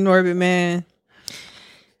shout out to Norbit, man.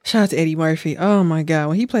 Shout out to Eddie Murphy. Oh my God,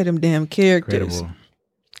 when he played them damn characters,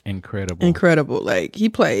 incredible. Like, he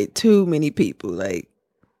played too many people. Like,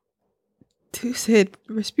 who said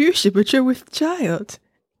Rasputin, but you're with a child?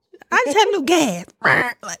 I just had a little gas.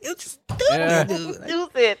 Like, it was just stupid, dude. Like, You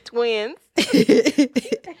said twins.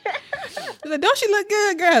 like, don't she look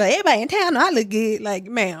good, girl? Like, everybody in town know I look good. Like,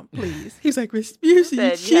 ma'am, please. He's like, Rasputin,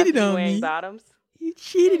 you cheated on me. Bottoms. You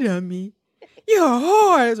cheated on me. You're a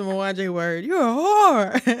whore. That's my YJ word. You're a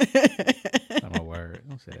whore. Not my word.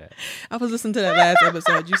 Don't say that. I was listening to that last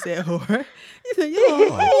episode. You said whore. You said you're a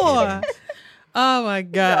whore. Oh my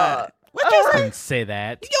God. What you I say? didn't say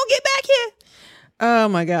that. You gonna get back here? Oh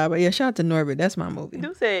my God. But yeah, shout out to Norbert. That's my movie.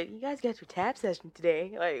 Dude said, "You guys got your tap session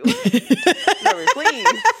today." Like, what? Norbert, please.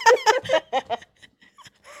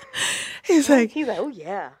 He's like, "Oh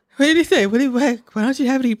yeah." what did he say? What did why don't you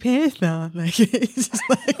have any pants on? Like he's just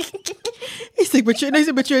like he's like,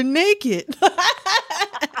 but you're naked.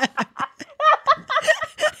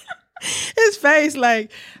 His face,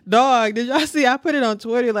 like, dog. Did y'all see? I put it on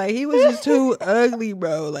Twitter. Like he was just too ugly,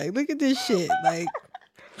 bro. Like look at this shit. Like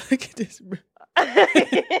look at this, bro.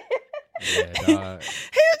 Yeah, dog.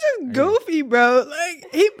 He was just goofy, bro. Like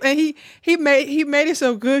he made it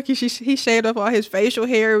so good because he shaved off all his facial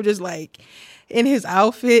hair, just like in his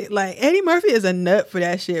outfit. Like Eddie Murphy is a nut for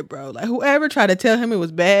that shit, bro. Like whoever tried to tell him it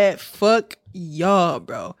was bad, fuck y'all,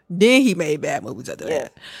 bro. Then he made bad movies after Yes.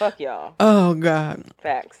 that. Fuck y'all. Oh God.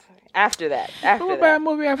 Facts. After that. What bad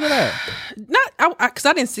movie after that? Not because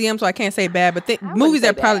I didn't see him, so I can't say bad. But movies say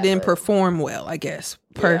that probably bad, didn't but- perform well, I guess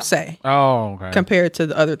per se, Oh, okay. compared to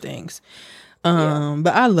the other things. But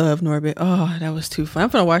I love Norbit. Oh, that was too fun. I'm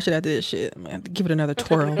gonna watch it after this shit. I'm gonna have to give it another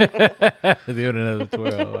twirl. Give it another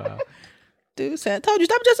twirl. Wow. Dude said, I told you,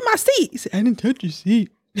 stop adjusting my seat. He said, I didn't touch your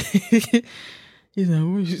seat. He's like,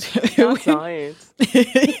 what you Not science.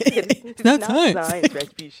 It's not science.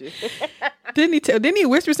 Respucia. Didn't he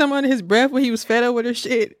whisper something under his breath when he was fed up with her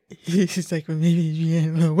shit? He's like, well, maybe you had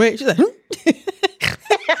a little weight. She's like,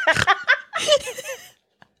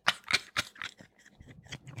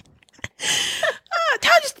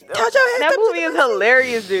 That movie is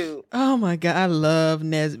hilarious, dude. Oh my God, I love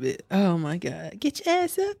Nesbitt. Oh my God, get your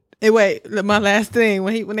ass up. Hey, wait, my last thing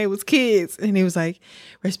when they was kids, and he was like,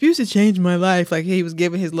 Rasputin changed my life. Like he was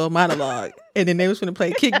giving his little monologue, and then they was gonna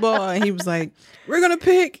play kickball, and he was like, we're gonna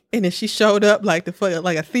pick, and then she showed up like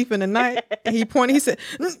like a thief in the night, and he pointed, he said,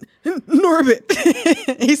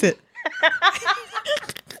 Norbit. He said,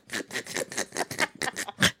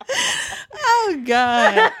 oh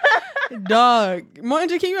God, dog,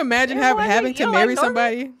 Mondra, can you imagine having to marry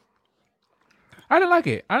somebody? I didn't like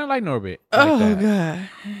it. I didn't like Norbit. Oh like that.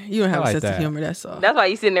 God, you don't have I a like sense that. of humor. That's all. That's why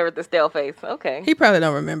you sitting there with the stale face. Okay. He probably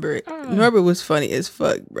don't remember it. Norbert was funny as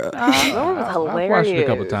fuck, bro. Norbert was I watched it a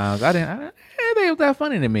couple hilarious. times. I didn't think it was that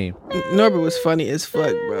funny to me. Norbert was funny as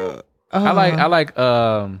fuck, bro. I like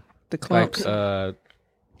the clumps. no,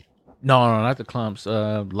 not the clumps.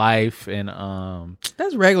 Life and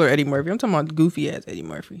That's regular Eddie Murphy. I'm talking about goofy ass Eddie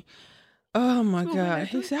Murphy. Oh my God.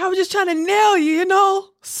 He said, I was just trying to nail you,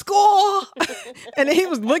 score. And then he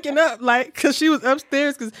was looking up like, cause she was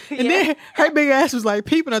upstairs and then her big ass was like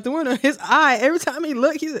peeping out the window. His eye, every time he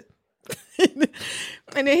looked, he said,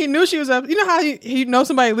 and then he knew she was up. You know how you know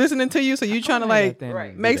somebody listening to you, so you trying to like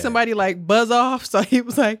make somebody like buzz off. So he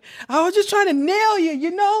was like, I was just trying to nail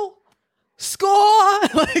you, score.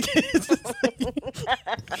 Like, it's just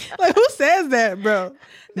like who says that, bro?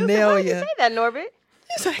 Nail Why did you you. say that, Norbit?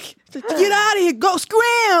 He's like, get out of here, go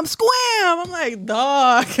scram. I'm like,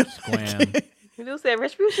 dog. Squam. You said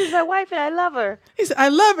Respucia's my wife and I love her. He said, I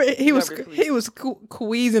love her. He was Norbert, please. he was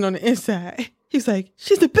queasing on the inside. He's like,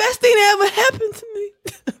 she's the best thing that ever happened to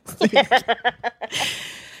me.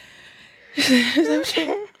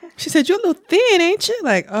 She said, you're a little thin, ain't you?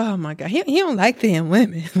 Like, oh my God, he don't like thin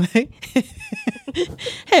women. Like,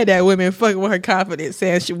 had that woman fucking with her confidence,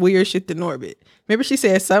 saying she weird shit to Norbit. Remember, she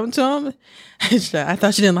said something to him. I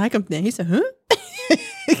thought she didn't like him then. He said, huh?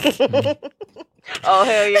 Oh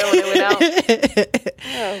hell yeah, when it went out.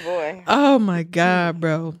 Oh boy. Oh my God,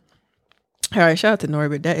 bro. All right, shout out to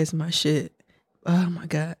Norbit. That is my shit. Oh my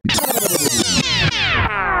God.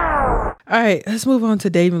 All right, let's move on to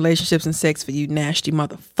dating, relationships, and sex for you nasty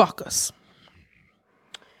motherfuckers.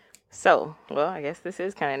 So, well, I guess this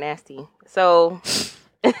is kind of nasty. So,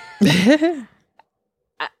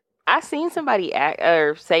 I seen somebody act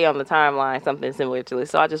or say on the timeline something similar to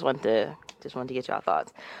this. So I just wanted to get y'all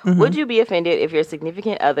thoughts. Mm-hmm. Would you be offended if your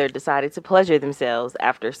significant other decided to pleasure themselves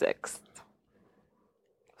after sex?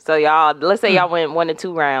 So y'all, let's say y'all went 1 to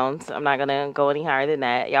 2 rounds. I'm not gonna go any higher than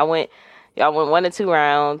that. Y'all went 1 to 2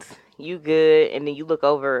 rounds. You good, and then you look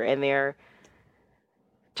over and they're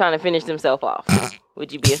trying to finish themselves off.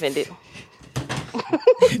 Would you be offended?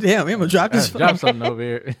 Damn, I'm gonna drop this Drop something over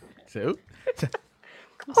here. So,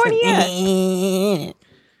 Horny ass.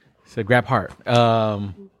 so grab heart. No.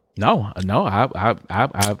 I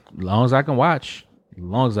as long as I can watch. As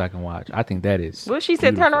long as I can watch. I think that is. Well, she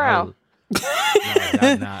said turn beautiful. around.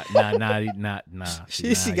 Nah.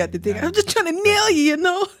 She got the thing. I'm just trying to nail you,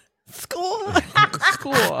 Score.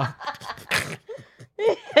 Score.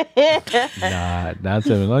 Nah, as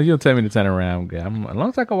long as you don't tell me to turn around, I'm good. As long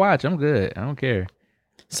as I can watch, I'm good. I don't care.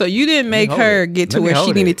 So you didn't make hold her it. get to Let me where she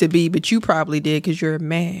hold needed it. to be, but you probably did because you're a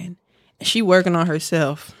man. And she working on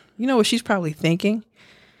herself. You know what she's probably thinking?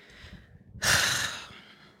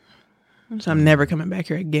 So I'm never coming back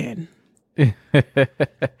here again.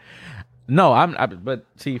 No, but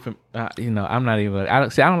see, from I'm not even. I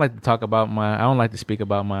don't like to talk about my. I don't like to speak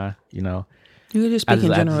about my. You can just I speak in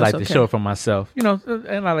just general. like it's to okay. show it for myself. And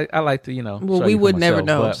I like to. Well, show we you for would never myself,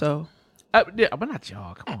 know. but- So Yeah, but not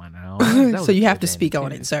y'all. Come on now. That was so you a have to good speak thing.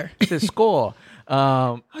 on it, sir. The score.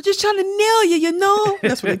 I'm just trying to nail you, you know?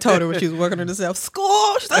 That's what they told her when she was working on herself.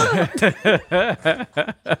 Score!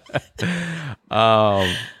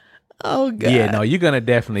 Oh, God. Yeah, no, you're gonna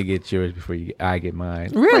definitely get yours before I get mine.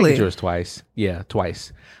 Probably Really? get yours twice. Yeah,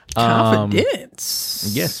 twice.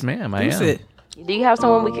 Confidence. Yes, ma'am. I Who's am. it? Do you have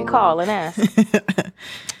someone we can call and ask? A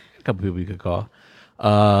couple people you could call.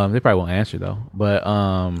 They probably won't answer though. But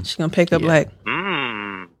She's going to pick up Yeah. like,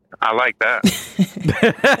 I like that.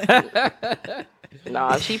 No,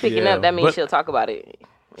 if she picking Yeah, up, that means but- she'll talk about it.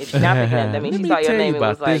 If she's not picking up, that means Let she me saw your tell name you and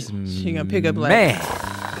was about like, this she going to pick up like, man.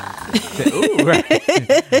 Ooh,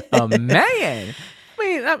 right. A man. I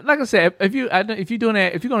mean, like I said, if you're doing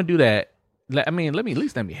that, if you're gonna do that, let me at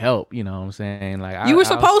least let me help. You know what I'm saying? Like you were I was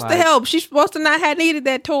supposed to like- help. She's supposed to not have needed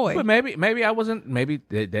that toy. But maybe I wasn't. Maybe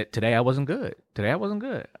that today I wasn't good. Today I wasn't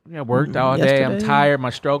good. I worked all day. I'm yesterday. tired. My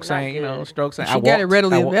strokes Not ain't. good. Strokes ain't. She I got it walked.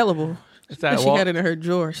 readily I walked. available. It's that I She walked. had it in her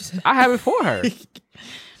drawer. She said, I have it for her.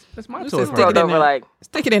 That's my This toy. is for stick her. it in over there. like,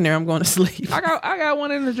 Stick it in there. I'm going to sleep. I got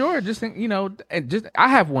one in the drawer. Just think, and just I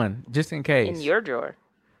have one just in case. in your drawer.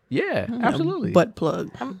 Yeah, absolutely. Butt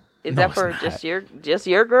plug. Is No, that it's for not. just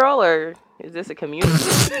your girl, or is this a community?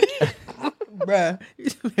 Bruh,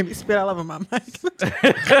 you made me spit all over my mic.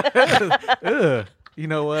 Ugh. You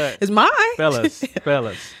know what, It's mine. fellas. It's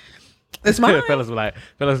mine. fellas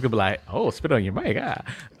could be like, oh, spit on your mic.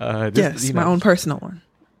 Yes, my own personal one.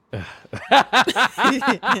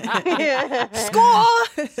 Score!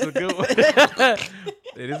 It's a good one.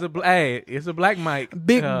 It is it's a black mic.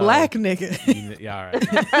 Big black nigga. Yeah, all right.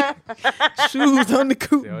 Shoes on the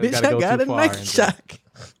coupe, See, you bitch. gotta I go got too a far Nike into it. shock.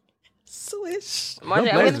 Swish. Margie,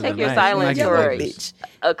 I'm blazers gonna take are your nice. silence Like for bitch.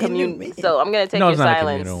 a community. man. So I'm gonna take No, your it's not a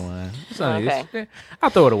silence. communal one. It's not, Okay. I'll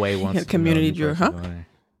throw it away once. a community you know, drawer, new person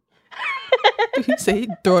He said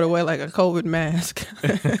he'd throw it away like a COVID mask.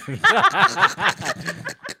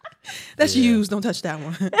 That's used. Don't touch that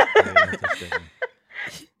one. going in.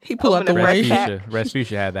 He pull out the Open one. the red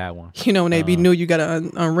Resfusia had that one. You know when they be new, you gotta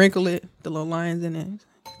unwrinkle it. The little lines in it.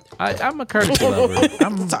 I'm a courtesy lover.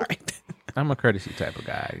 Sorry. I'm a courtesy type of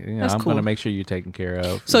guy. That's I'm cool. gonna make sure you're taken care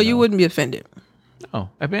of. So you wouldn't be offended. Oh,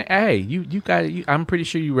 I mean, hey, you got. I'm pretty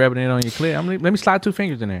sure you rubbing it on your clit. Let me slide 2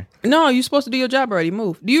 fingers in there. No, you're supposed to do your job already.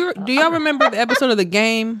 Move. Do y'all remember the episode of the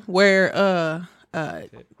game where the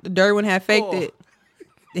dirty one had faked it?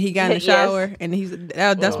 He got in the Yes. shower and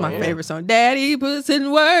that's my favorite song. Daddy puts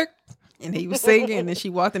in work, and he was singing, and then she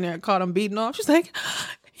walked in there and caught him beating off. She's like,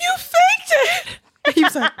 "You faked it." And he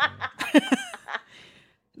was like,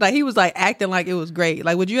 like he was like acting like it was great.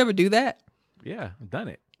 Like, would you ever do that? Yeah, I've done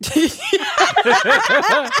it.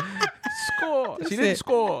 Score. She didn't it.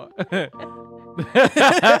 score. But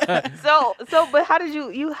how did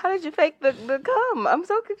you fake the cum? I'm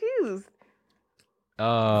so confused.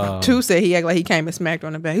 Two said he acted like he came and smacked her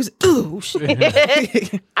on the back. He was like, "Ooh, shit."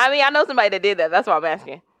 I mean, I know somebody that did that. That's why I'm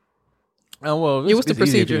asking. Oh well, Yeah, what's the it's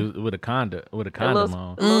easy if procedure? you- with a condom A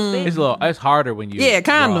on. little spin. It's harder when you Yeah, raw.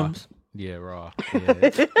 condoms. Yeah, raw. Yeah.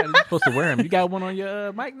 You're supposed to wear them. You got one on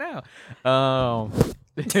your mic now.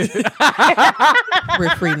 We're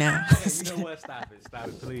free now. You know what? Stop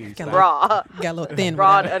it, please. Got Stop. Raw, a little thin.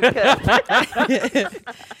 raw whatever. and uncut.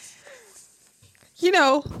 You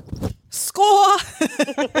know, score.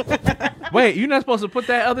 Wait, you're not supposed to put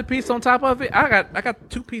that other piece on top of it? I got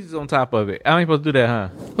 2 pieces on top of it. I ain't supposed to do that, huh?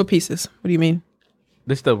 What pieces? What do you mean?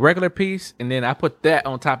 This the regular piece, and then I put that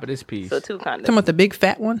on top of this piece. So 2 condoms. Talking about the big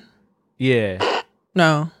fat one? Yeah.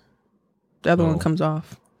 No, the other Oh. one comes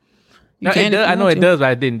off. You No, can it if does, you I know want it to. does, but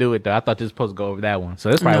I didn't do it though. I thought you were supposed to go over that one. So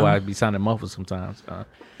that's probably No. why I'd be sounding muffled sometimes.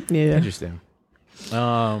 Yeah. Interesting.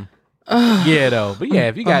 Yeah, though. But yeah,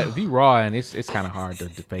 if you raw and it's kind of hard to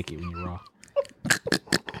fake it when you're raw.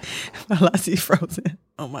 I see frozen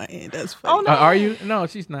on my end. That's funny. Oh, no. Are you? No,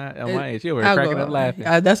 she's not on my end. She over here I'll cracking go. up laughing.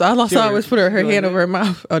 That's all I saw She was put her doing hand it? over her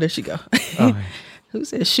mouth. Oh, there she go. Oh, Who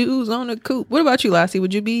said shoes on the coupe? What about you, Lassie?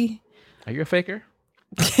 Would you be? are you a faker?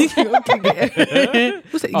 Who said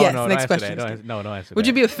yes? no, Next don't question. answer that. Don't answer Would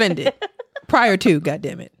you that. be offended prior to? God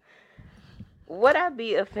damn it. Would I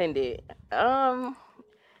be offended?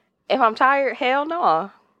 If I'm tired, hell no.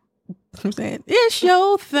 I'm saying it's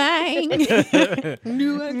your thing.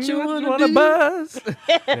 Do what you want to do. buzz?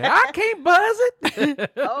 I can't buzz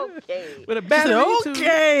it. Okay. With a battery too.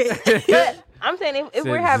 Okay. But I'm saying if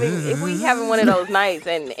we having one of those nights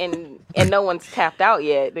and no one's tapped out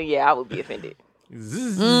yet, then yeah, I would be offended.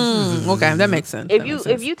 Okay, that makes sense.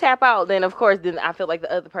 If you tap out, then of course, then I feel like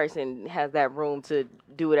the other person has that room to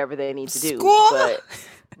do whatever they need to do. Score!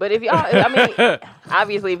 But if y'all, I mean,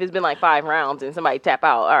 obviously, if it's been like 5 rounds and somebody tap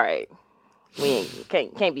out, all right, we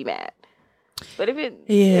can't be mad. But if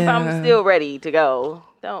I'm still ready to go,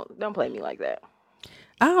 don't play me like that.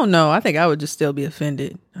 I don't know. I think I would just still be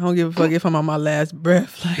offended. I don't give a fuck if I'm on my last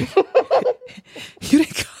breath. Like, you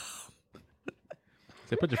didn't come.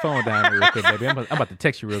 So put your phone down real quick, baby. I'm about to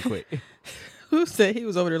text you real quick. Who said he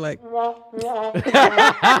was over there like? I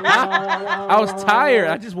was tired.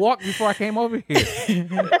 I just walked before I came over here.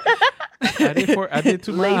 I did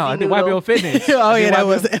 2 miles. I did YBO Fitness. Oh yeah, that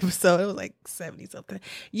was the episode. It was like 70 something.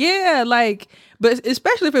 Yeah, like, but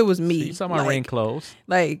especially if it was me. You saw my rain clothes.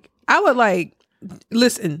 Like, I would like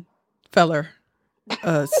listen, feller,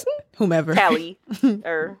 whomever. Tally.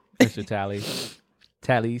 Mr.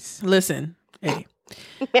 Tallies. Listen, hey,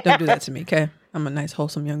 don't do that to me, okay? I'm a nice,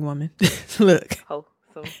 wholesome young woman. Look.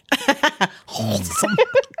 Wholesome.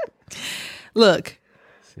 Look.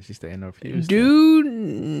 So she's staying over here.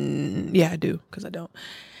 Yeah, I do, because I don't.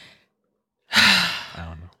 I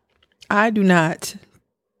don't know. I do not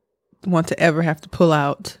want to ever have to pull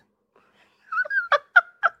out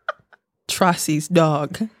Trossie's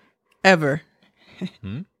dog. Ever.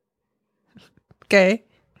 Okay?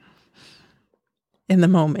 In the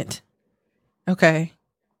moment. Okay?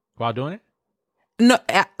 While doing it? No,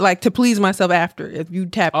 like to please myself after. If you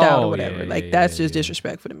tapped out or whatever. Yeah, like, that's just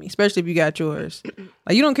disrespectful to me. Especially if you got yours.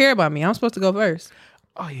 Like, you don't care about me. I'm supposed to go first.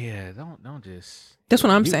 Oh, yeah. Don't just... That's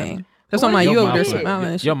what I'm saying. That's what I'm like, you over there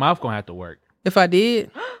smiling. Your mouth gonna have to work. If I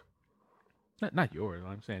did... Not yours,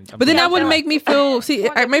 I'm saying. But then that wouldn't make me feel... See,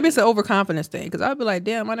 maybe it's an overconfidence thing. Because I'd be like,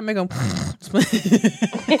 damn, I didn't make him...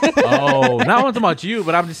 Oh, not talking about you,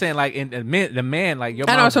 but I'm just saying, like, in the man, like, your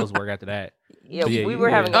mouth supposed to work after that. Yeah, we were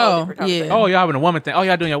having a different conversation. Oh, y'all having a woman thing. Oh,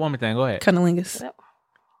 y'all doing your woman thing. Go ahead. Cunnilingus. Yep.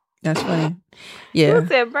 That's funny. Yeah. Who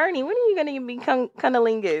said, Bernie, when are you going to be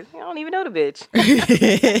cunnilingus? I don't even know the bitch.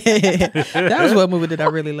 That was one movie that I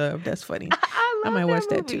really loved. That's funny. I might watch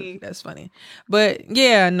that too. That's funny. But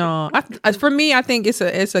yeah, no. For me, I think it's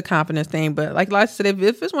a confidence thing. But like I said,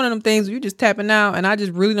 if it's one of them things where you just tapping out and I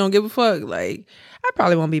just really don't give a fuck, like I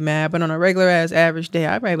probably won't be mad. But on a regular ass average day,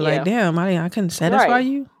 I'd probably be like, damn, I couldn't satisfy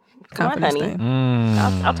you. Confidence thing.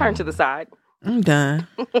 I'll turn to the side. I'm done.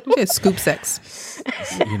 You said scoop sex.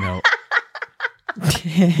 You know.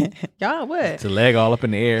 Y'all what? It's a leg all up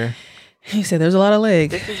in the air. He said there's a lot of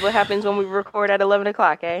legs. This is what happens when we record at 11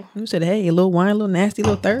 o'clock, eh? You said, hey, a little wine, a little nasty,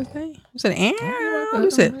 little Thursday. You said,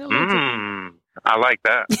 you said, I like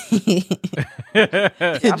that. I'm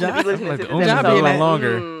going to be listening to this John episode.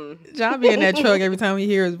 Longer. John be in that truck every time we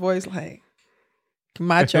hear his voice, like,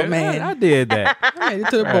 macho man. I did that. I made it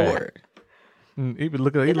to the board. He would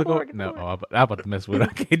look. He look over. No, I'm about to mess with it.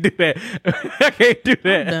 I can't do that. I can't do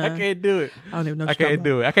that. I can't do it. I don't even know. I can't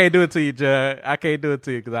do it. I can't do it to you, Judge. I can't do it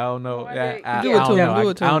to you because I don't know. I do it to him. Do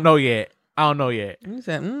it to him. I don't know yet. I don't know yet. He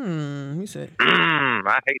said, He said,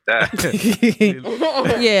 I hate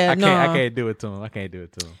that. yeah, I can't do it to him. I can't do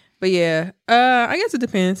it to him. But yeah, I guess it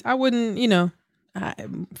depends. I wouldn't,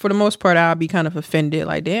 for the most part, I'd be kind of offended.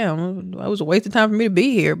 Like, damn, it was a waste of time for me to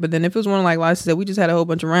be here. But then if it was one like I said, we just had a whole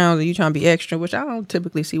bunch of rounds and you trying to be extra, which I don't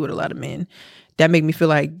typically see with a lot of men, that make me feel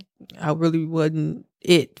like I really wasn't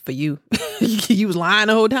it for you. You was lying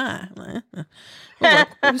the whole time.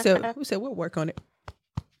 Who said we'll work on it?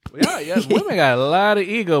 Yeah, women got a lot of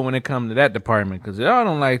ego when it comes to that department because y'all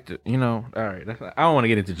don't like to, all right. I don't want to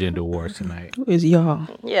get into gender wars tonight. Who is y'all?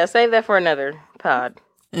 Yeah, save that for another pod.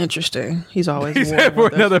 Interesting. He's always he said for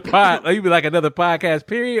another pod. You be like another podcast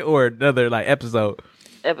period or another like episode.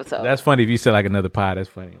 That's funny if you said like another pod. That's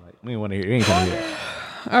funny. Like we want to hear. You ain't gonna hear it.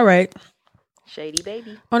 All right. Shady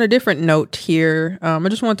baby. On a different note here, I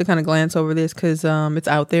just wanted to kind of glance over this because it's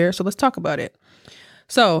out there. So let's talk about it.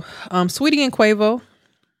 So, Sweetie and Quavo.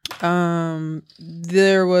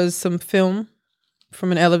 There was some film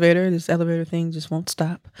from an elevator. This elevator thing just won't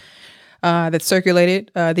stop. That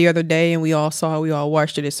circulated the other day, and we all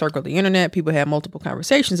watched it. It circled the internet. People had multiple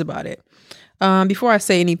conversations about it. Before I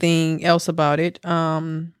say anything else about it,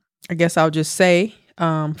 I guess I'll just say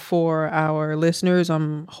for our listeners,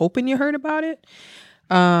 I'm hoping you heard about it.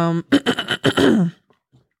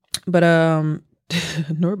 But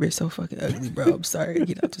Norbit's so fucking ugly, bro. I'm sorry to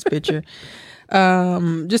get out this picture.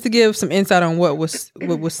 Just to give some insight on what was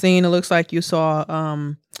seen, it looks like you saw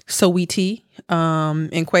Saweetie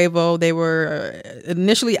and Quavo. They were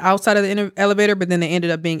initially outside of the elevator, but then they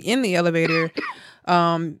ended up being in the elevator.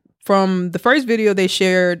 From the first video they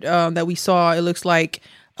shared that we saw, it looks like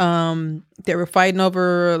they were fighting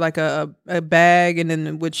over like a bag, and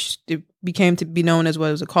then which it became to be known as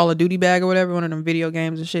what was a Call of Duty bag or whatever, one of them video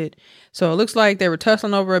games and shit. So it looks like they were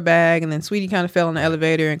tussling over a bag, and then Sweetie kind of fell in the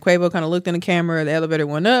elevator, and Quavo kind of looked in the camera. The elevator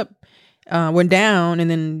went down,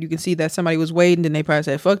 and then you can see that somebody was waiting. Then they probably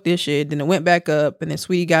said, "Fuck this shit." Then it went back up, and then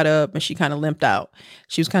Sweetie got up, and she kind of limped out.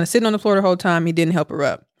 She was kind of sitting on the floor the whole time. He didn't help her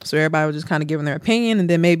up. So everybody was just kind of giving their opinion. And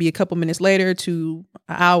then maybe a couple minutes later to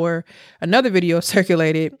an hour, another video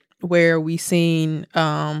circulated where we seen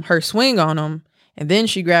her swing on him. And then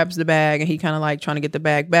she grabs the bag, and he kind of like trying to get the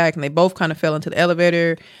bag back. And they both kind of fell into the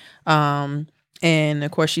elevator. And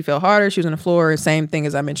of course, she fell harder. She was on the floor. Same thing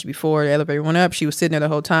as I mentioned before. The elevator went up. She was sitting there the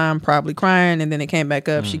whole time, probably crying. And then it came back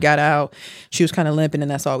up. She got out. She was kind of limping,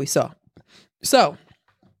 and that's all we saw. So,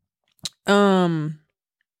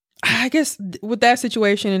 I guess with that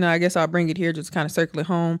situation, and I guess I'll bring it here, just kind of circle it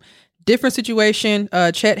home. Different situation.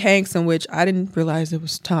 Chet Hanks, in which I didn't realize it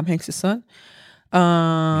was Tom Hanks' son.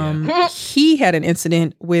 He had an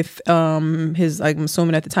incident with his, like, I'm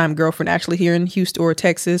assuming at the time, girlfriend, actually here in Houston or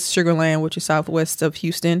Texas, Sugar Land, which is southwest of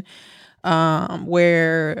Houston,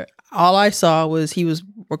 where all I saw was he was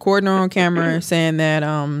recording her on camera saying that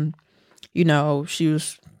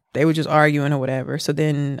they were just arguing or whatever. So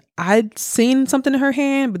then I'd seen something in her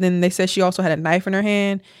hand, but then they said she also had a knife in her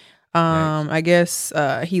hand. I guess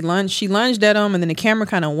she lunged at him, and then the camera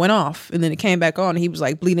kind of went off, and then it came back on, and he was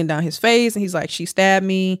like bleeding down his face, and he's like, "She stabbed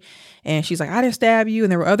me," and she's like, "I didn't stab you,"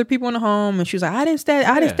 and there were other people in the home, and she was like, I didn't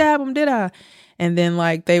stab him, did I?" And then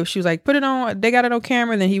like she was like, "Put it on," they got it on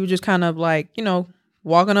camera, and then he was just kind of like,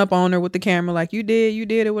 walking up on her with the camera like, you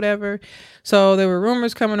did or whatever. So there were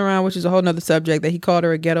rumors coming around, which is a whole nother subject, that he called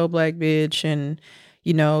her a ghetto black bitch. And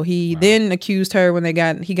he then accused her when he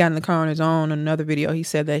got in the car on his own. In another video, he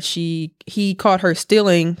said that he caught her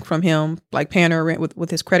stealing from him, like paying her rent with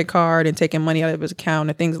his credit card and taking money out of his account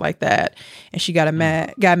and things like that. And she got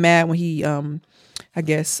mad when he I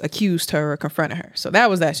guess accused her or confronted her. So that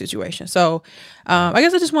was that situation. So I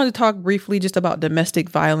guess I just wanted to talk briefly just about domestic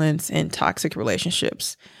violence and toxic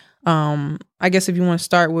relationships. I guess if you want to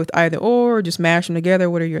start with either or just mash them together,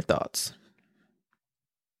 what are your thoughts?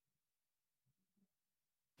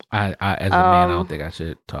 I as a man, I don't think I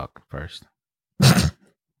should talk first.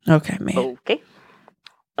 Okay, man. Okay.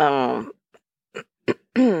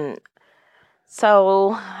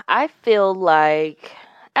 So I feel like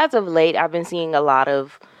as of late, I've been seeing a lot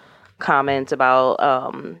of comments about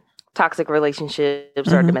toxic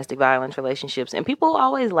relationships or domestic violence relationships, and people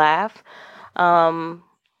always laugh. And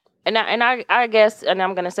I guess, and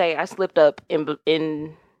I'm gonna say, I slipped up in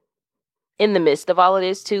the midst of all of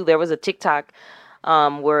this too. There was a TikTok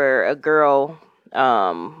where a girl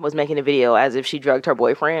was making a video as if she drugged her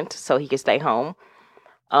boyfriend so he could stay home,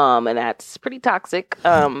 and that's pretty toxic.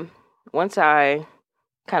 Once I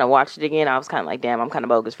kind of watched it again, I was kind of like, damn, I'm kind of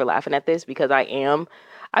bogus for laughing at this, because I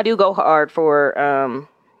do go hard for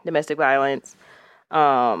domestic violence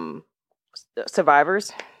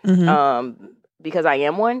survivors, because I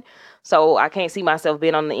am one. So I can't see myself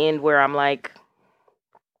being on the end where I'm like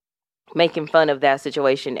making fun of that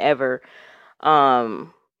situation ever. All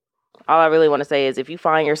I really want to say is, if you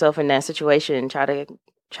find yourself in that situation, try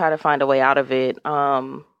to find a way out of it.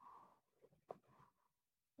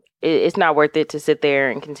 It's not worth it to sit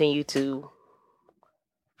there and continue to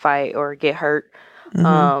fight or get hurt.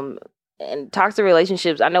 And toxic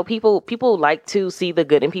relationships, I know people like to see the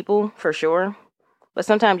good in people, for sure, but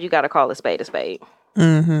sometimes you got to call a spade a spade.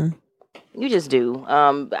 You just do.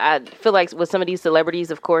 I feel like with some of these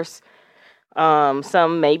celebrities, of course,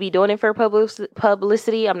 some may be doing it for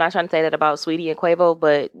publicity. I'm not trying to say that about Sweetie and Quavo,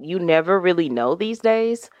 but you never really know these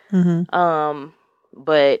days.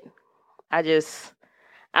 But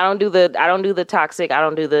I don't do the toxic. I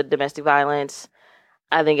don't do the domestic violence.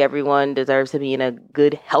 I think everyone deserves to be in a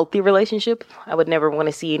good, healthy relationship. I would never want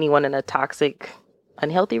to see anyone in a toxic,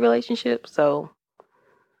 unhealthy relationship. So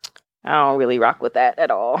I don't really rock with that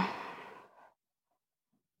at all.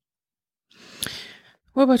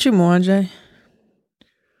 What about you, Mwanje?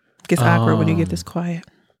 Gets awkward when you get this quiet.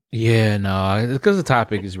 Yeah, no, because the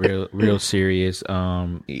topic is real serious.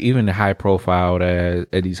 Even the high profile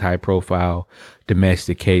at these high profile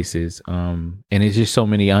domestic cases. And it's just so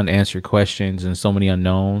many unanswered questions and so many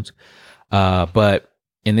unknowns. But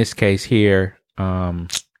in this case here,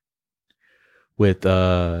 with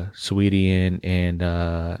Sweetie and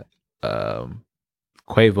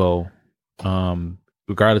Quavo,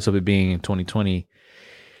 regardless of it being in 2020,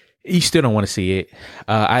 you still don't want to see it.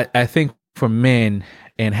 I think for men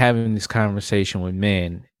and having this conversation with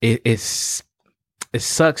men, it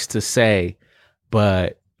sucks to say,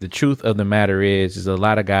 but the truth of the matter is a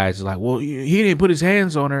lot of guys are like, well, he didn't put his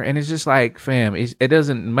hands on her. And it's just like, fam, it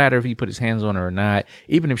doesn't matter if he put his hands on her or not.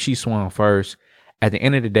 Even if she swung first, at the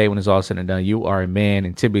end of the day, when it's all said and done, you are a man,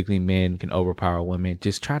 and typically men can overpower women.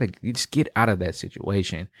 Just get out of that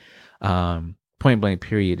situation. Point blank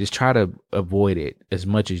period. Just try to avoid it as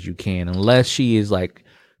much as you can, unless she is like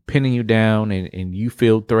pinning you down and you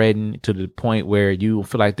feel threatened to the point where you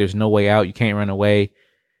feel like there's no way out. You can't run away.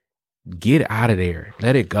 Get out of there.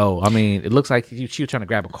 Let it go. I mean, it looks like she was trying to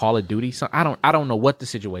grab a Call of Duty. So I don't know what the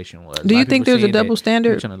situation was. Do you think there's a double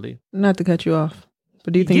standard? Not to cut you off,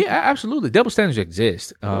 but do you think? Yeah, absolutely. Double standards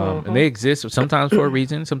exist, and they exist sometimes for a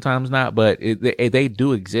reason, sometimes not. But they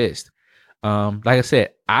do exist. Like I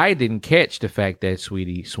said, I didn't catch the fact that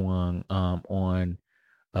Sweetie swung on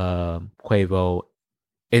Quavo,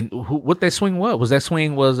 and what that swing was. Was that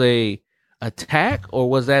swing a attack or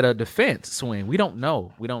was that a defense swing? We don't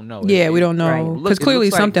know. Yeah, we don't know because clearly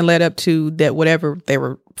something led up to that, whatever they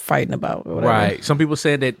were fighting about. Or whatever. Right. Some people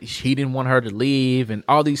said that he didn't want her to leave, and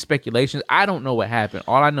all these speculations. I don't know what happened.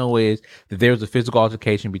 All I know is that there was a physical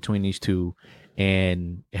altercation between these two,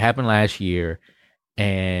 and it happened last year,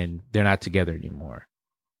 and they're not together anymore.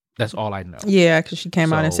 That's all I know. Yeah, because she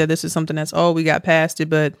came out and said this is something that's we got past it,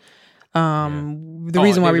 but the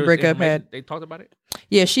reason why we break up they talked about it.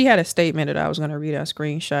 Yeah, she had a statement that I was going to read. I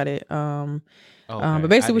screenshot it. But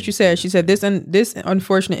basically what she said this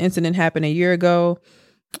unfortunate incident happened a year ago.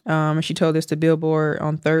 And she told this to Billboard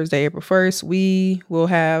on Thursday, April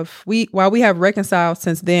 1st. While we have reconciled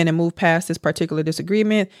since then and moved past this particular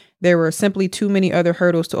disagreement, there were simply too many other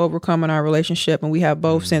hurdles to overcome in our relationship, and we have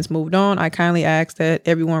both since moved on. I kindly ask that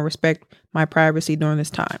everyone respect my privacy during this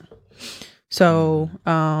time. So,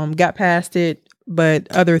 got past it, but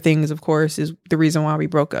other things, of course, is the reason why we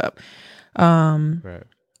broke up. Right.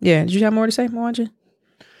 Yeah. Did you have more to say, Mwanja?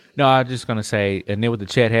 No, I was just gonna say, and then with the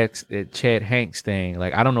Chet Hanks thing,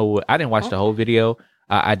 like I don't know, I didn't watch the whole video.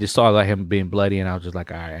 I just saw like him being bloody, and I was just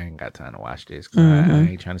like, all right, I ain't got time to watch this. I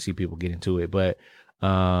ain't trying to see people get into it, but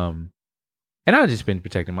and I've just been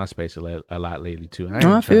protecting my space a lot lately too. I ain't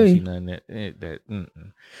trying to see nothing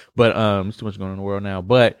but there's too much going on in the world now,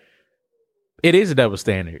 but. It is a double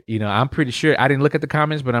standard. You know, I'm pretty sure, I didn't look at the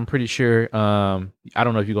comments, but I'm pretty sure, I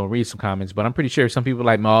don't know if you're going to read some comments, but I'm pretty sure some people are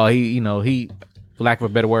like, oh, he, for lack of a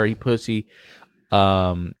better word, he pussy. He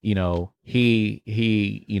let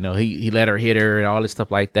her hit her and all this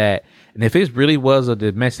stuff like that. And if it really was a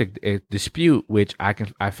domestic dispute, which I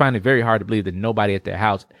find it very hard to believe that nobody at their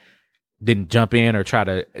house didn't jump in or try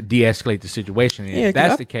to de-escalate the situation. And if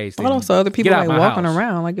that's the case, then also other people like walking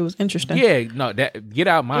around, like it was interesting. Yeah, no, get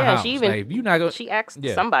out my house. She She asked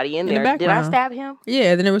somebody in there, did I stab him?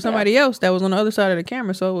 Yeah, then there was somebody else that was on the other side of the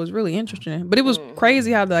camera, so it was really interesting. But it was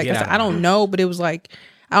crazy how I don't know, but it was like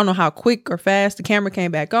I don't know how quick or fast the camera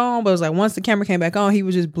came back on, but it was like once the camera came back on, he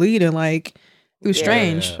was just bleeding. Like it was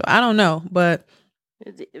strange. I don't know, but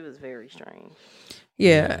it was very strange.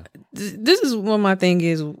 Yeah. This is what my thing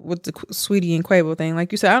is with the Sweetie and Quavo thing.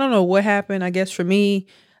 Like you said, I don't know what happened. I guess for me,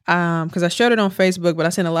 because I shared it on Facebook, but I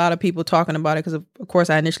seen a lot of people talking about it because, of course,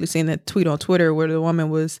 I initially seen that tweet on Twitter where the woman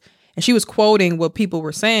was, and she was quoting what people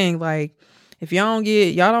were saying, like, if y'all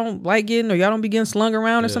don't like getting, or y'all don't be getting slung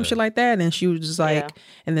around or some shit like that. And she was just like,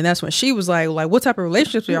 and then that's when she was like, what type of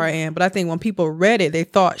relationships we are in? But I think when people read it, they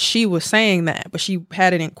thought she was saying that, but she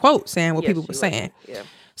had it in quotes saying what people were saying. Yeah.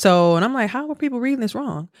 So, and I'm like, how are people reading this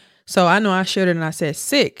wrong? So I know I shared it and I said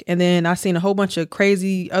sick. And then I seen a whole bunch of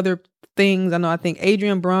crazy other things. I think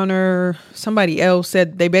Adrian Bronner, somebody else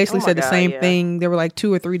said, they basically said the same thing. There were like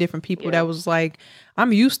 2 or 3 different people that was like,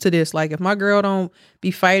 I'm used to this. Like if my girl don't be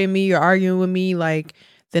fighting me or arguing with me, like,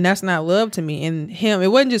 then that's not love to me. And him, it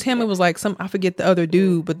wasn't just him. It was like I forget the other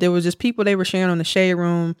dude, but there was just people they were sharing on the Shade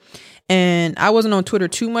Room. And I wasn't on Twitter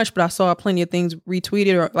too much, but I saw plenty of things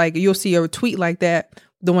retweeted, or like you'll see a tweet like that,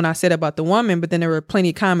 the one I said about the woman, but then there were plenty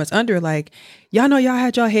of comments under like, y'all know y'all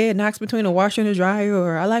had your head knocked between the washer and the dryer,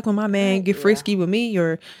 or I like when my man get frisky with me,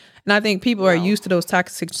 and I think people are used to those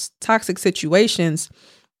toxic situations.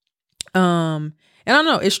 And I don't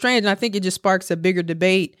know, it's strange, and I think it just sparks a bigger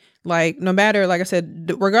debate. Like no matter, like I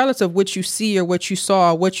said, regardless of what you see or what you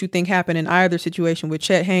saw, what you think happened in either situation with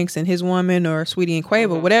Chet Hanks and his woman, or Sweetie and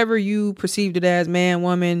Quavo, whatever you perceived it as, man,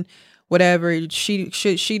 woman, whatever, she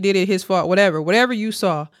did it, his fault, whatever you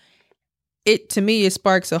saw, it to me, it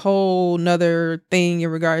sparks a whole nother thing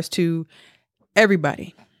in regards to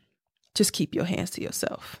everybody, just keep your hands to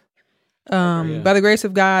yourself. By the grace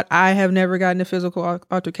of God, I have never gotten a physical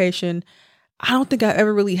altercation. I don't think I've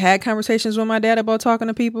ever really had conversations with my dad about talking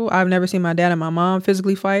to people. I've never seen my dad and my mom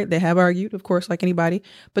physically fight. They have argued, of course, like anybody,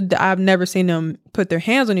 but I've never seen them put their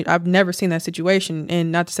hands on you. I've never seen that situation.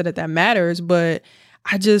 And not to say that that matters, but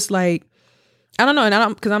I just like, I don't know. And I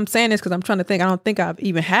don't, cause I'm saying this cause I'm trying to think, I don't think I've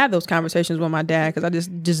even had those conversations with my dad. Cause I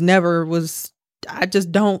just never was, I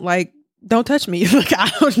just don't like, don't touch me. Like,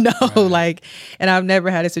 I don't know. Right. Like, and I've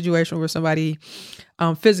never had a situation where somebody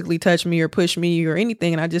physically touched me or pushed me or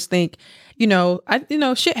anything. And I just think,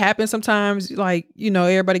 shit happens sometimes. Like,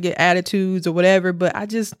 everybody get attitudes or whatever. But I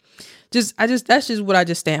just that's just what I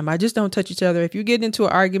just stand by. Just don't touch each other. If you get into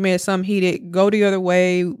an argument, something heated, go the other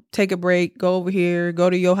way, take a break, go over here,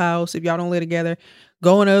 go to your house. If y'all don't live together,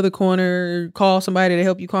 go in the other corner, call somebody to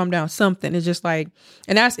help you calm down. Something. It's just like,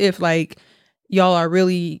 and that's if like, y'all are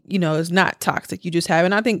really, it's not toxic. You just have,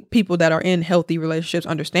 and I think people that are in healthy relationships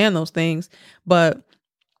understand those things, but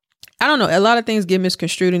I don't know. A lot of things get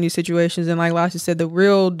misconstrued in these situations. And like Lassie said, the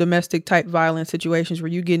real domestic type violence situations where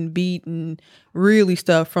you getting beat and really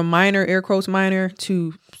stuff from minor, air quotes minor,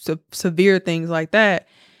 to severe things like that.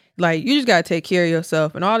 Like, you just got to take care of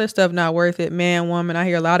yourself, and all this stuff not worth it. Man, woman, I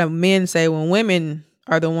hear a lot of men say when women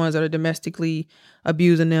are the ones that are domestically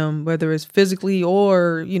abusing them, whether it's physically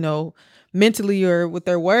or, mentally or with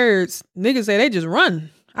their words, niggas say they just run.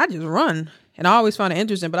 I just run. And I always find it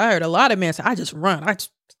interesting, but I heard a lot of men say, I just run.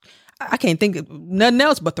 I can't think of nothing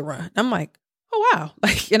else but to run. I'm like, oh wow.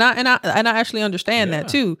 Like, and I actually understand that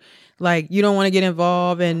too. Like, you don't want to get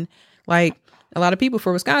involved, and like a lot of people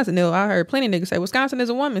for Wisconsin, I heard plenty of niggas say Wisconsin is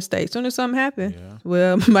a woman's state. As soon as something happened,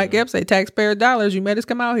 well, Mike Epps say taxpayer dollars, you made us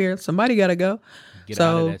come out here. Somebody gotta go. Get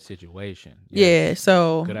out of that situation. Yeah,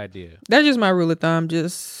 so good idea. That's just my rule of thumb.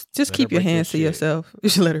 Just keep your hands to yourself. You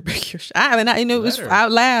should let her break your shit. I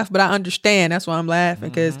laugh, but I understand. That's why I'm laughing,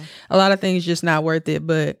 because a lot of things just not worth it.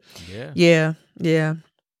 But yeah.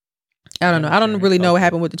 I don't know. I don't really know what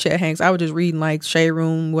happened with the Chet Hanks. I was just reading like Shade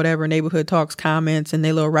Room, whatever, Neighborhood Talks comments and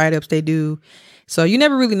they little write-ups they do. So you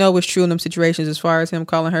never really know what's true in them situations, as far as him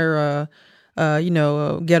calling her a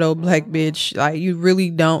ghetto black bitch. Like, you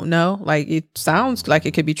really don't know. Like, it sounds like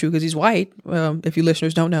it could be true because he's white. If you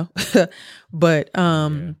listeners don't know, but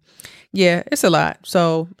yeah, it's a lot.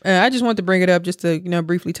 So I just want to bring it up just to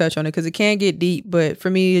briefly touch on it, because it can get deep. But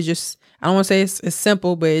for me, it's just, I don't want to say it's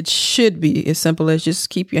simple, but it should be as simple as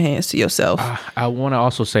just keep your hands to yourself. I want to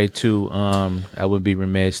also say too, I would be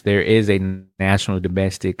remiss, there is a national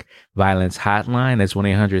domestic violence hotline. That's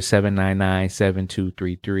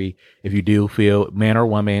 1-800-799-7233. If you do feel, man or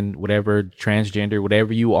woman, whatever, transgender,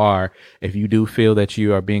 whatever you are, if you do feel that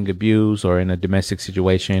you are being abused or in a domestic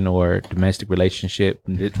situation or domestic relationship,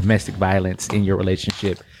 domestic violence in your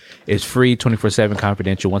relationship, it's free, 24/7,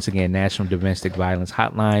 confidential. Once again, National Domestic Violence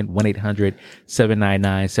Hotline,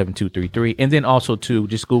 1-800-799-7233. And then also too,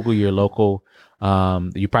 just Google your local.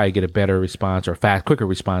 You probably get a better response, or quicker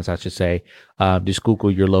response, I should say. Just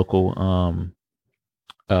Google your local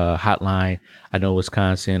hotline. I know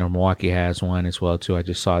Wisconsin or Milwaukee has one as well too. I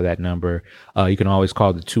just saw that number. You can always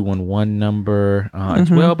call the 211 number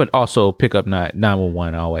as well, but also pick up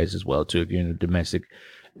 911 always as well too. If you're in a domestic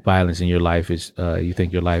violence in your life, is you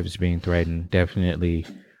think your life is being threatened, definitely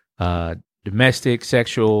domestic,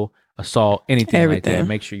 sexual assault, anything like that,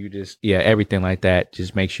 make sure you just everything like that,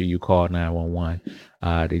 just make sure you call 911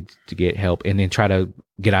 to get help, and then try to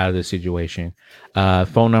get out of the situation.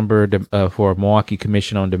 Phone number for Milwaukee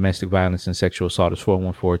Commission on Domestic Violence and Sexual Assault is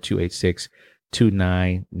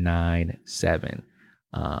 414-286-2997.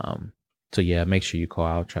 So yeah, make sure you call.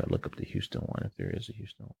 I'll try to look up the Houston one if there is a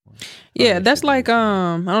Houston one. Yeah, that's like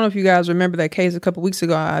I don't know if you guys remember that case a couple weeks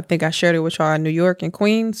ago. I think I shared it with y'all in New York and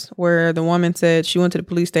Queens, where the woman said she went to the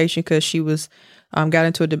police station because she was got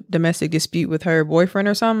into a domestic dispute with her boyfriend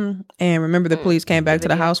or something. And remember, the police came back to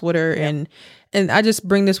the house with her. And I just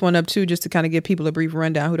bring this one up too, just to kind of give people a brief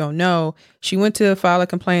rundown who don't know. She went to file a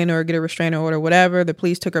complaint or get a restraining order, whatever. The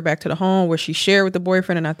police took her back to the home where she shared with the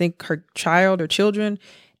boyfriend and I think her child or children.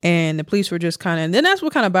 And the police were just and then that's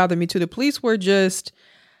what kind of bothered me too. The police were just,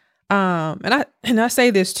 and I say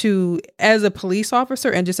this too, as a police officer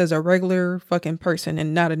and just as a regular fucking person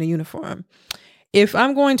and not in a uniform. If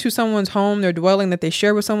I'm going to someone's home, their dwelling that they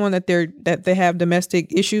share with someone that they have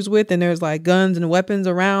domestic issues with, and there's like guns and weapons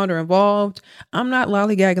around or involved, I'm not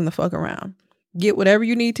lollygagging the fuck around. Get whatever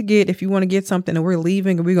you need to get. If you want to get something, and we're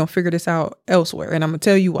leaving, and we're going to figure this out elsewhere. And I'm going to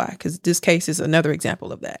tell you why, because this case is another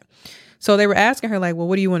example of that. So they were asking her like, well,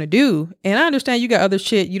 what do you want to do? And I understand you got other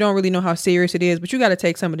shit. You don't really know how serious it is, but you got to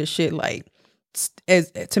take some of this shit like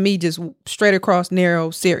as to me, just straight across,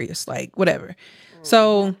 narrow, serious, like whatever.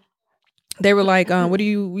 So they were like, what do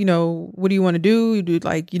you want to do? You do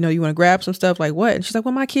like, you want to grab some stuff, like what? And she's like,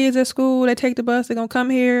 well, my kids at school, they take the bus, they're going to come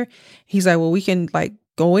here. He's like, well, we can like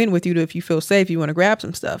go in with you if you feel safe, you want to grab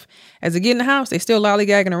some stuff. As they get in the house, they still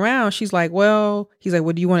lollygagging around. She's like, he's like,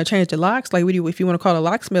 well, do you want to change the locks? Like, if you want to call a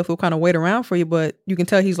locksmith, we'll kind of wait around for you. But you can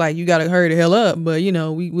tell he's like, you got to hurry the hell up. But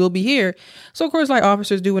we'll be here. So of course, like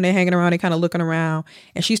officers do when they're hanging around, they kind of looking around,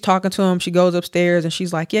 and she's talking to him. She goes upstairs and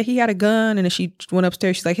she's like, yeah, he had a gun. And then she went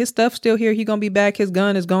upstairs. She's like, his stuff's still here. He gonna be back. His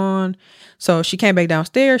gun is gone. So she came back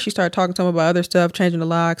downstairs. She started talking to him about other stuff, changing the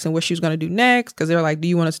locks and what she was going to do next. Cause they're like, do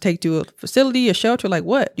you want us to take you to a facility, a shelter? Like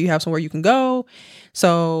what? Do you have somewhere you can go?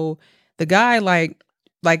 So the guy like,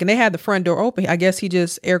 and they had the front door open. I guess he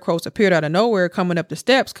just air quotes appeared out of nowhere, coming up the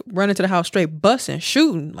steps, running to the house straight, busting,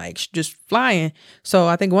 shooting, like just flying. So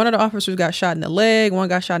I think one of the officers got shot in the leg, one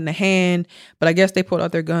got shot in the hand, but I guess they pulled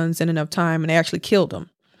out their guns in enough time and they actually killed him.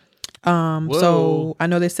 So I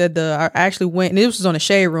know they said I actually went, and this was on the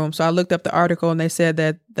Shade Room. So I looked up the article and they said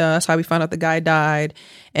that that's how we found out the guy died.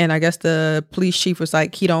 And I guess the police chief was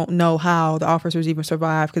like, he don't know how the officers even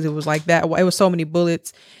survived because it was like that. It was so many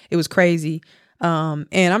bullets. It was crazy. And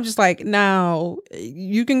I'm just like, now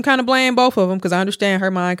you can kind of blame both of them because I understand her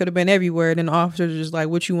mind could have been everywhere. Then the officers are just like,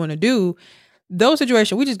 what you want to do? Those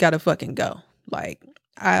situations, we just got to fucking go. Like,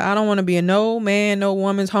 I don't want to be in no man, no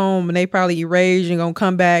woman's home and they probably erase and gonna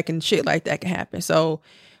come back and shit like that can happen. So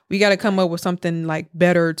we got to come up with something like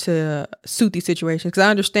better to suit these situations. Because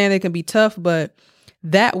I understand they can be tough, but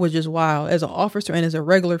that was just wild as an officer and as a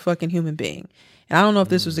regular fucking human being. And I don't know if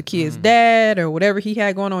this was the kid's dad or whatever he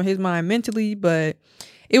had going on in his mind mentally, but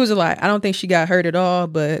it was a lot. I don't think she got hurt at all,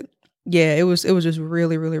 but yeah, it was just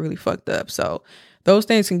really, really, really fucked up. So those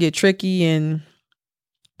things can get tricky, and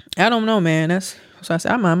I don't know, man. That's so I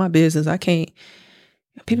said, I mind my business. I can't.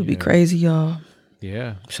 People be crazy, y'all.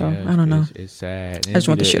 Yeah. So I don't know. It's sad. I just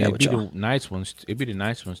want to share that with y'all. The nice ones. It'd be the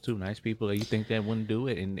nice ones too. Nice people that you think that wouldn't do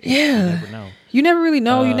it, and yeah, you never know. You never really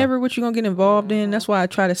know. You never what you're gonna get involved in. That's why I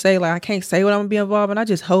try to say like I can't say what I'm gonna be involved in. I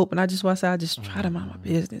just hope, and I just want to say I just try to mind my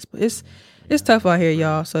business. But it's tough out here,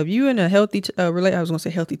 y'all. So if you in a healthy I was gonna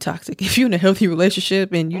say healthy toxic. If you're in a healthy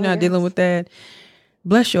relationship and you're not dealing with that,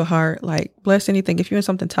 bless your heart. Like bless anything. If you're in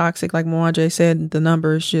something toxic, like Mwanje said, the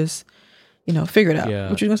numbers just. Figure it out. Yeah.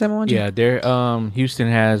 What you gonna say, Mwanje? Yeah, there. Houston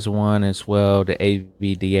has one as well. The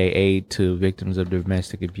AVDA aid to victims of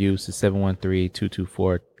domestic abuse is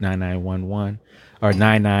 713-224-9911 or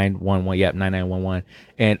 9911. Yep, 9911.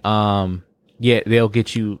 And they'll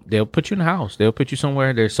get you. They'll put you in the house. They'll put you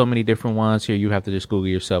somewhere. There's so many different ones here. You have to just Google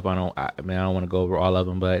yourself. I don't want to go over all of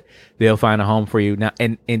them, but they'll find a home for you now.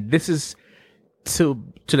 And this is to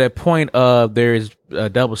that point of there is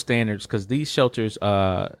double standards because these shelters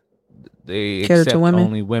they cater accept to women?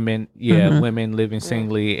 only women, women living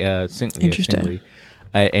singly, Interesting.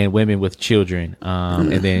 and women with children.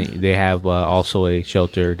 And then they have also a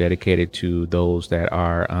shelter dedicated to those that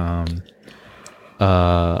are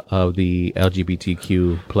of the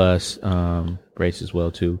LGBTQ plus race as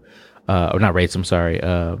well too, or not race. I'm sorry.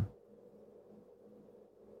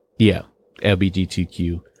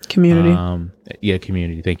 LGBTQ. Community.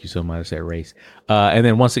 Community. Thank you so much. I said race. And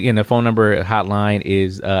then once again, the phone number hotline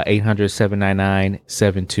is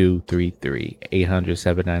 800-799-7233.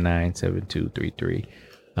 800-799-7233.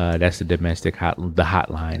 That's the domestic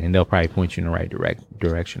hotline, and they'll probably point you in the right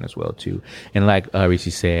direction as well too. And like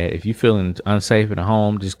Reese said, if you're feeling unsafe in a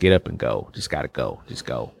home, just get up and go. Just gotta go. Just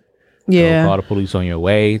go. Yeah. Don't call the police on your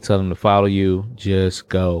way. Tell them to follow you. Just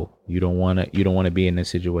go. You don't want to be in this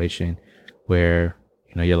situation where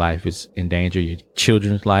your life is in danger, your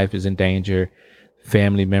children's life is in danger,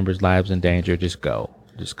 family members' lives in danger. Just go.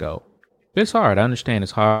 It's hard. I understand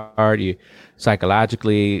it's hard. You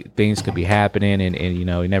psychologically things could be happening, and you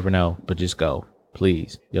never know. But just go,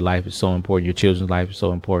 please. Your life is so important. Your children's life is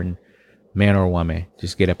so important. Man or woman,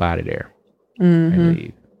 just get up out of there and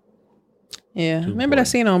leave. Yeah, remember that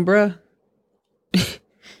scene on Bruh?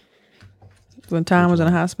 When Tom was in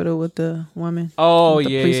the hospital with the woman. Oh, with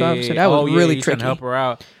the police officer. That was really tricky. Help her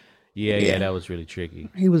out. Yeah, that was really tricky.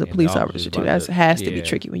 He was a police officer too. That has to be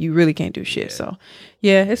tricky when you really can't do shit. So,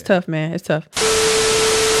 yeah, it's tough, man. It's tough.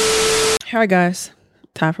 All right, guys.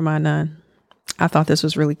 Time for my none. I thought this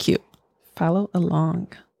was really cute. Follow along.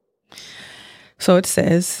 So it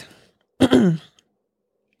says,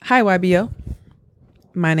 Hi, YBO.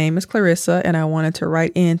 My name is Clarissa, and I wanted to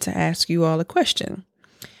write in to ask you all a question.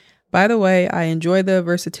 By the way, I enjoy the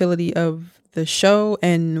versatility of the show,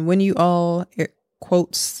 and when you all,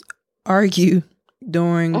 quotes, argue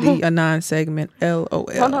during the Anon segment, LOL.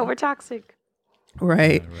 Oh no, we're toxic.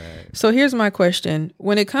 Right. So here's my question.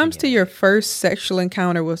 When it comes to your first sexual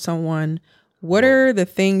encounter with someone, what are the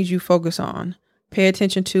things you focus on, pay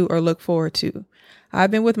attention to, or look forward to?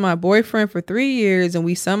 I've been with my boyfriend for 3 years and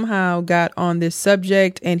we somehow got on this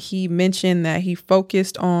subject and he mentioned that he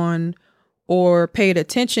focused on or paid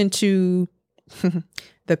attention to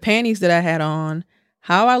the panties that I had on,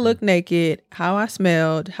 how I looked naked, how I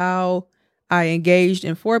smelled, how I engaged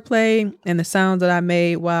in foreplay, and the sounds that I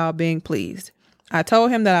made while being pleased. I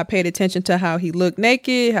told him that I paid attention to how he looked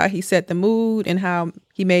naked, how he set the mood, and how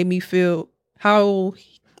he made me feel how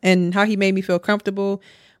he made me feel comfortable,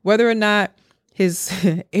 whether or not his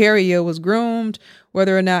area was groomed,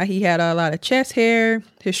 whether or not he had a lot of chest hair,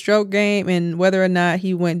 his stroke game, and whether or not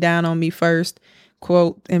he went down on me first.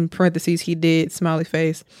 Quote, in parentheses, he did, smiley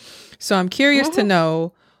face. So I'm curious to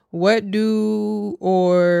know, what do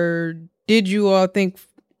or did you all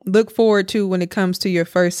look forward to when it comes to your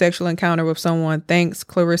first sexual encounter with someone? Thanks,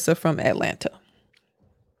 Clarissa from Atlanta.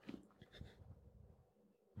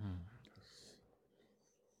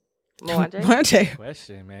 Mwanje.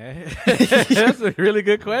 Question, man. That's a really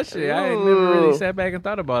good question. I ain't never really sat back and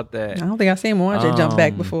thought about that. I don't think I've seen Mwanje jump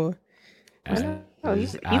back before.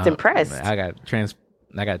 He's impressed. I got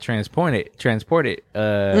transported to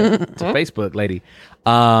Facebook, lady.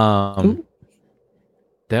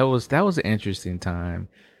 That was an interesting time.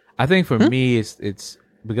 I think for me, it's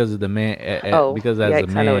because of the man. Because as a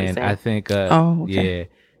man, I think. Yeah.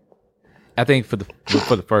 I think for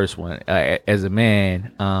the first one, as a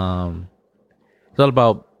man, it's all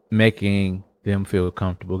about making them feel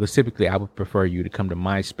comfortable. Because typically, I would prefer you to come to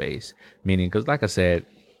my space. Meaning, because like I said,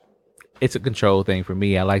 it's a control thing for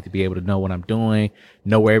me. I like to be able to know what I'm doing,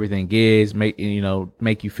 know where everything is, make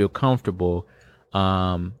you feel comfortable.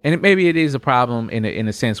 And maybe it is a problem in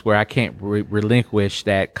a sense where I can't relinquish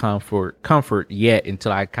that comfort yet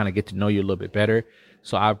until I kind of get to know you a little bit better.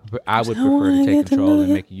 So I would prefer to take control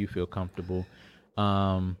and make you feel comfortable.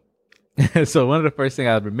 So one of the first things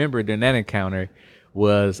I remember during that encounter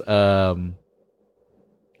was should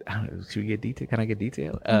we get detail? Can I get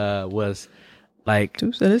detail? Was like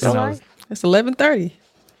it's 11:30.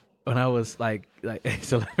 When I was like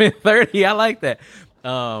it's 11:30. I like that.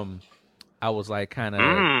 I was like kind of.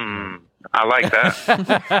 I like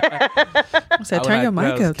that. I said, turn your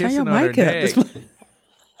mic up. Turn your mic up.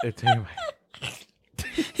 Turn your mic.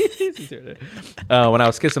 When I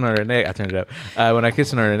was kissing on her neck, I turned it up. When I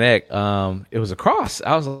kissed on her neck, it was a cross.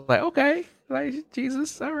 I was like, okay, like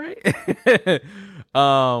Jesus, all right.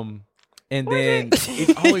 And then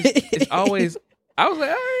it's always. I was like,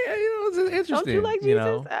 all right, it's interesting. Don't you like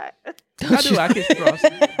Jesus? I do. I kiss cross.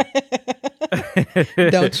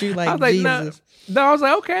 Don't you like Jesus? No, I was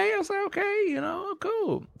like, okay.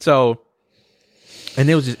 Cool. So, and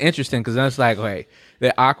it was just interesting because I was like, okay,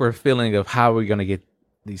 the awkward feeling of how we're gonna get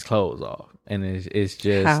these clothes off, and it's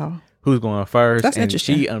just who's going first. That's and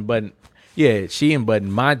interesting. She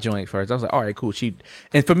unbuttoned my joint first. I was like, all right, cool.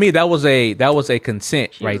 And for me, that was a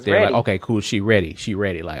consent right there. Ready. Like, okay, cool. She ready.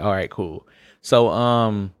 Like, all right, cool. So,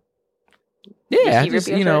 yeah, I just,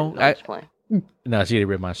 no, she didn't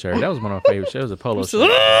rip my shirt. That was one of my favorite shirts. It was a polo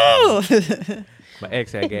shirt. My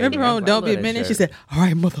ex had gave me. Remember on Don't Be a Minute? She said, all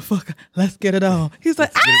right, motherfucker, let's get it on. He's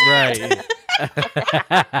like, right.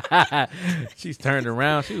 She's turned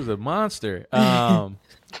around. She was a monster. And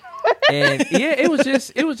yeah, it was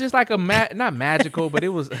just like not magical, but it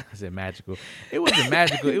was. I said magical. It wasn't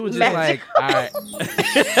magical. It was just like, all right.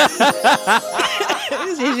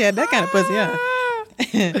 She had that kind of pussy, huh?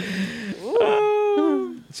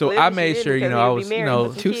 So I made sure, I was,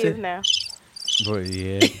 two kids now. But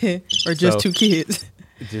yeah, or just two kids.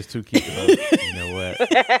 Just two kids. You know what?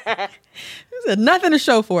 There's nothing to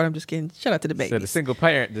show for it. I'm just kidding. Shout out to the babies. So the single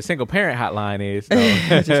parent hotline is.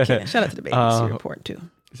 Just kidding. Shout out to the babies. You're important too.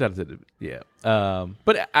 Shout out to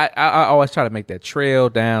but I always try to make that trail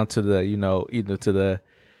down to the either to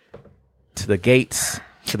the gates.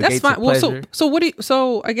 That's fine. Well, so what do you?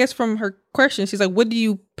 So I guess from her question, she's like, "What do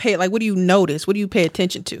you pay? Like, what do you notice? What do you pay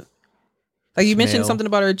attention to?" Like you mentioned something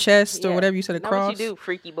about her chest or whatever you said. Across. What you do,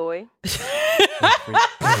 freaky boy? He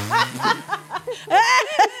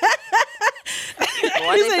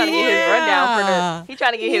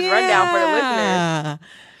trying to get his rundown for the listeners.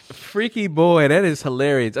 Freaky boy, that is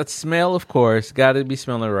hilarious. That smell, of course, got to be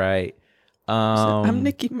smelling right. I'm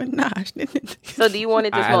Nicki Minaj. So do you want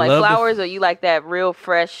it to smell like flowers, or you like that real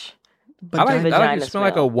fresh? I like it to smell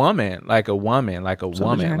like a woman, like how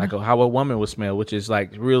a woman would smell, which is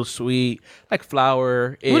like real sweet, like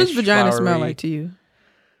flower. What does vagina smell like to you?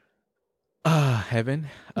 Heaven.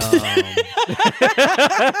 I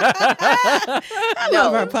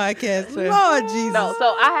love our podcast. Lord Jesus. No,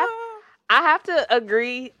 so I I have to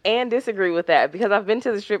agree and disagree with that because I've been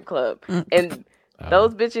to the strip club and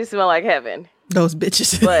those bitches smell like heaven. Those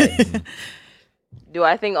bitches. But do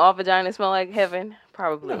I think all vaginas smell like heaven?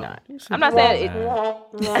 Probably not. I'm not saying it.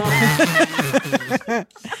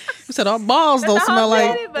 You said all balls don't smell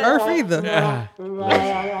like earth either.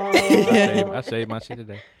 I saved my shit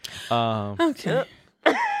today. Okay.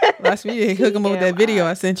 Last week you hook him up with that video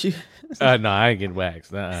I sent you. No, I ain't getting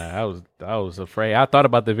waxed. I was afraid. I thought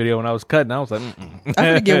about the video when I was cutting. I was like, I'm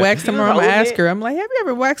gonna get waxed tomorrow. I'm gonna ask her. I'm like, have you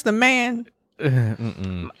ever waxed a man?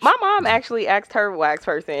 My mom actually asked her wax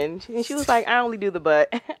person, and she was like, "I only do the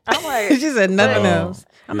butt." I'm like, She said nothing else.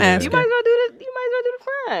 I'm asking. You might as well do the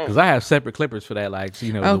front. because I have separate clippers for that. Like,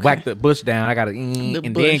 you know, to whack the bush down. I got to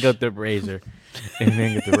and then go through the razor, and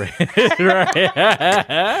then get the razor.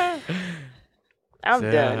 Right. I'm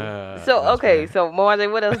done. So okay, so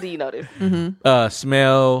Moaje, what else do you notice?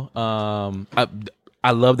 Smell.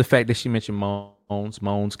 I love the fact that she mentioned moans.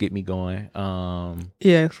 Moans get me going.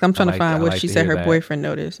 Yeah, I'm trying to like find that. I what like she to said hear her that. boyfriend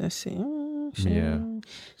noticed. Let's see. Yeah.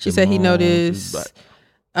 She said he moans, noticed.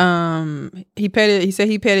 He said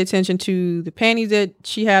he paid attention to the panties that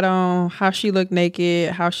she had on, how she looked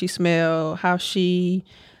naked, how she smelled, how she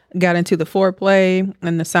got into the foreplay,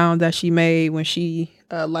 and the sound that she made when she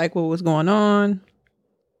liked what was going on.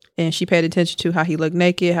 And she paid attention to how he looked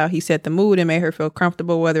naked, how he set the mood and made her feel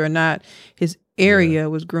comfortable, whether or not his area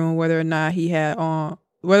was groomed, whether or not he had a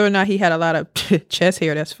lot of chest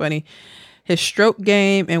hair. That's funny. His stroke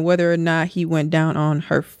game, and whether or not he went down on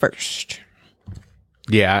her first.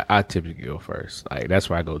 Yeah, I typically go first. Like, that's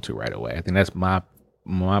where I go to right away. I think that's my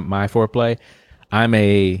foreplay. I'm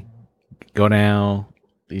a go down.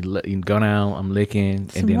 You go down. I'm licking,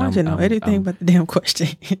 and then I'm know everything but the damn question.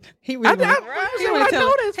 He really tell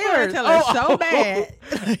her so bad.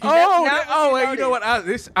 You know what?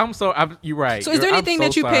 You're right. So, is there anything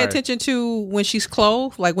that you pay attention to when she's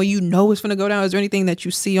clothed? Like when you know it's gonna go down? Is there anything that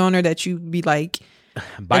you see on her that you be like?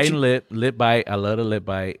 Biting lip bite. I love the lip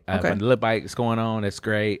bite. When the lip bite is going on, that's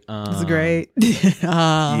great. It's great.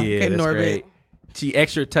 Yeah, that's great. She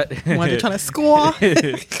extra touch. Why you trying to squaw?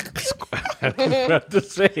 About to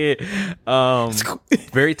say it.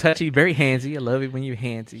 Very touchy, very handsy. I love it when you're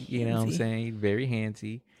handsy. You know what I'm saying? Very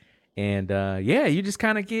handsy. And yeah, you just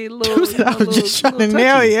kind of get a little. I was just trying to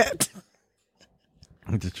nail you.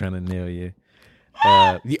 I'm just trying to nail you.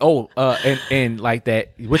 And like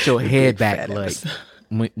that. What's your head back like?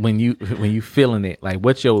 When you feeling it, like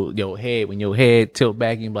what's your head when your head tilt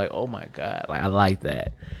back and you be like, oh my god, like I like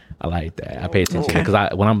that. I pay attention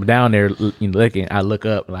because when I'm down there looking, I look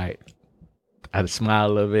up like I smile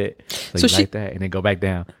a little bit. So you like that, and then go back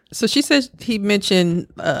down. So she said he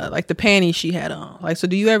mentioned like the panties she had on. Like, so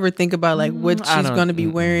do you ever think about like what she's going to be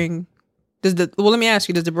wearing? Let me ask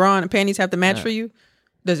you: does the bra and the panties have to match for you?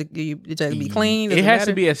 Does it be clean? It has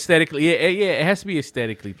to be aesthetically. Yeah, it has to be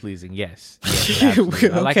aesthetically pleasing. Yes, I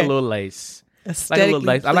like a little lace. Like a little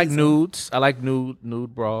lace. I like nudes. I like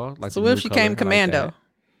nude bra. Like, so what if she came commando?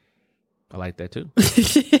 I like that too.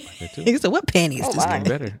 He said, "What panties?" It's even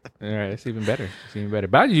better. All right, it's even better.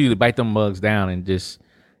 But I usually bite them mugs down and just,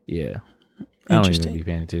 I don't even be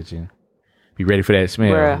paying attention. Be ready for that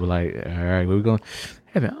smell. We're like, all right, where we going?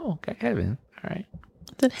 Heaven. Oh, okay, heaven. All right.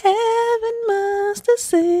 That heaven must have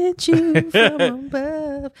sent you from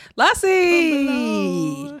above.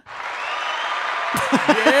 Lassie.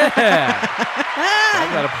 Yeah. I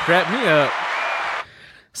gotta prep me up.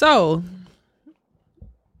 So,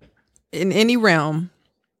 in any realm,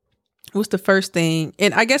 what's the first thing?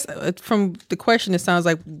 And I guess from the question, it sounds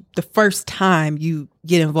like the first time you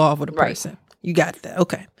get involved with a person, you got that.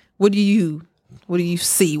 Okay. What do you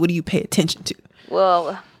see? What do you pay attention to?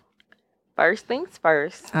 Well, first things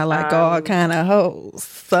first. I like all kind of hoes.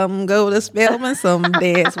 Some go to Spelman, some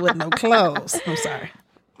dance with no clothes. I'm sorry.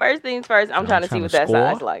 First things first, I'm trying to see what that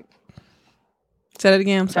size like. Say that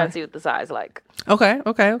again. I'm trying to see what the size like. Okay.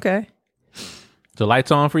 The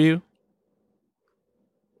lights on for you?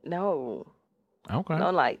 No. Okay. No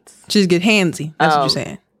lights. Just get handsy. That's what you're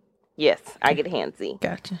saying. Yes, I get handsy.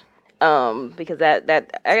 Gotcha. Because that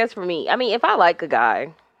I guess for me, I mean, if I like a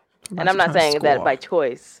guy, and I'm not saying that by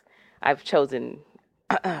choice, I've chosen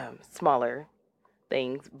smaller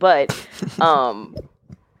things, but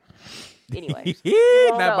anyway.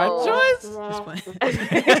 Not by choice.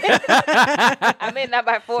 I mean, not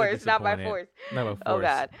by force. Not by force. Oh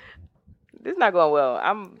God, this is not going well.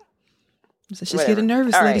 She's getting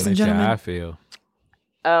nervous, ladies and gentlemen. I feel.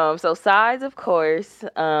 So size, of course.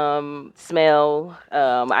 Smell.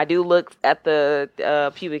 I do look at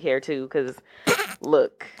the pubic hair too, because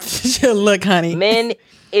look, look, honey. Men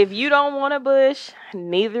If you don't want a bush,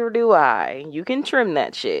 neither do I. You can trim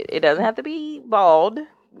that shit. It doesn't have to be bald,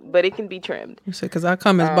 but it can be trimmed. You said, because I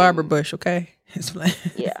come as Barbara Bush, okay? It's like,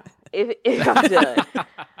 Yeah. If I'm done.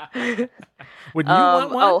 Would you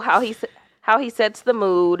want one? Oh, how he sets the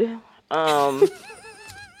mood.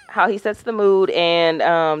 How he sets the mood, and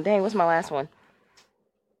dang, what's my last one?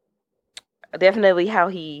 Definitely how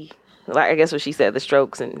he, like I guess what she said, the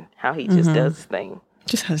strokes and how he just does his thing.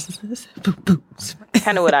 just has this. Boop, boop.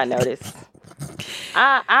 Kind of what I noticed.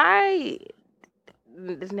 I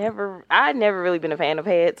never really been a fan of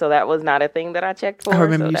head, so that was not a thing that I checked for. I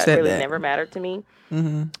remember so you that said really that. never mattered to me.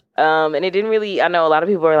 Mm-hmm. And it didn't really. I know a lot of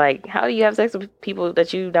people are like, "How do you have sex with people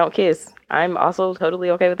that you don't kiss?" I'm also totally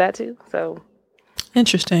okay with that too. So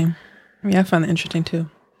Interesting. Yeah, I find that interesting too.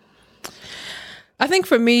 I think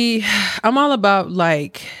for me, I'm all about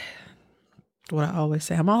like what I always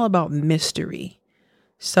say. I'm all about mystery.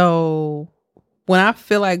 So when I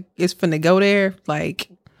feel like it's finna go there, like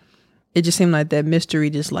it just seemed like that mystery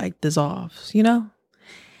just like dissolves, you know?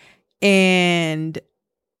 And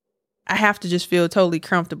I have to just feel totally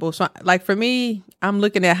comfortable. So like for me, I'm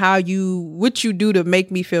looking at what you do to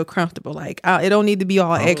make me feel comfortable. Like it don't need to be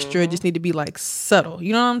all extra. It just need to be like subtle.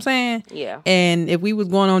 You know what I'm saying? yeah, And if we was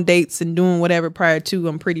going on dates and doing whatever prior to,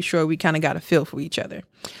 I'm pretty sure we kind of got a feel for each other.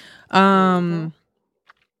 I'm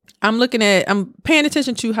paying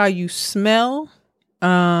attention to how you smell.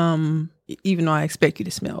 Even though I expect you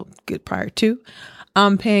to smell good prior to.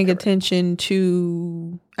 I'm paying attention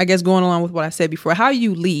to, I guess, going along with what I said before, how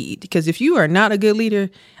you lead. Because if you are not a good leader,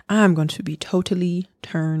 I'm going to be totally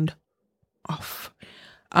turned off.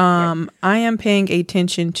 I am paying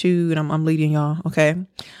attention to, and I'm leading y'all, okay?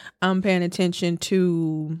 I'm paying attention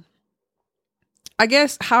to, I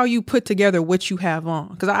guess, how you put together what you have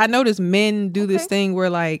on. Because I notice men do this thing where,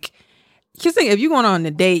 like, just think, if you're going on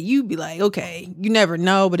a date, you be like, okay, you never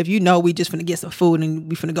know, but if you know we just finna get some food and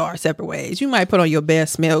we finna go our separate ways, you might put on your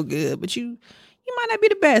best, smell good, but you might not be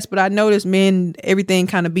the best. But I notice men, everything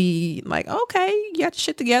kind of be like, okay, you got your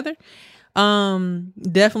shit together.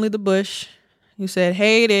 Definitely the bush. You said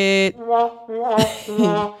hate it.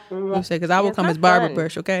 You said, because I will come as Barbara fun.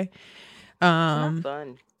 Bush, okay? not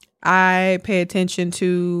fun. I pay attention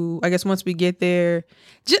to, I guess once we get there,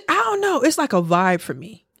 I don't know, it's like a vibe for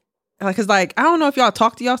me. Like, cause like, I don't know if y'all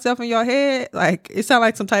talk to yourself in your head. Like, it sounded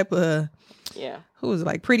like some type of, who was it,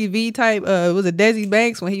 like Pretty V type? It was a Desi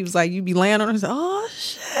Banks when he was like, you be laying on her and say, oh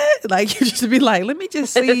shit. Like, you just be like, let me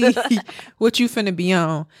just see what you finna be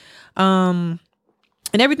on. And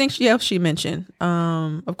everything else she mentioned.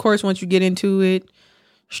 Of course, once you get into it,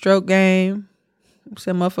 stroke game,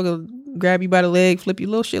 some motherfucker grab you by the leg, flip you,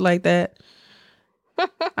 little shit like that.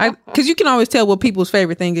 Cause you can always tell what people's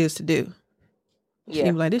favorite thing is to do. Yeah,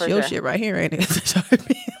 you be like, this for your sure. shit right here, ain't it?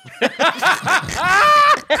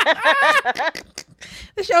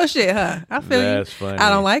 It's your shit, huh? I feel That's you. funny. I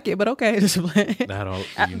don't like it, but okay. Just playing. I don't.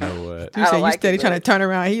 You know what? You I say don't you like steady it, trying to but- turn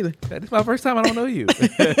around either. That's my first time. I don't know you.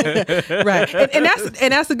 Right. And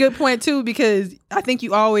that's a good point too, because I think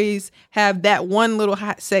you always have that one little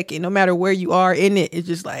hot second, no matter where you are in it. It's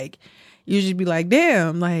just like, you just be like,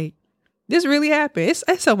 damn, like, this really happened.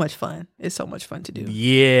 It's so much fun. It's so much fun to do.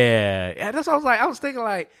 Yeah. That's what I was like. I was thinking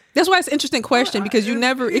like, That's why it's an interesting question, because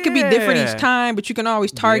it can be different each time, but you can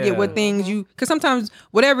always target what things because sometimes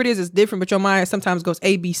whatever it is different, but your mind sometimes goes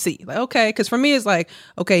A, B, C. Like, okay, because for me, it's like,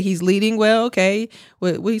 okay, he's leading well. Okay.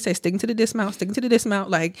 What do you say? Sticking to the dismount.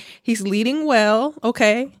 Like, he's leading well.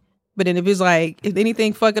 Okay. But then if it's like, if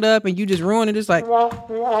anything fuck it up and you just ruin it, it's like,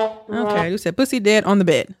 okay, you said pussy dead on the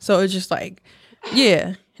bed. So it's just like,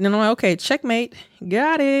 yeah. And then I'm like, okay, checkmate.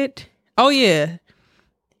 Got it. Oh, yeah.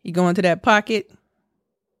 You go into that pocket.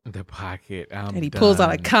 the pocket. And he pulls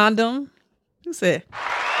out a condom. Who said?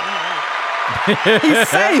 He's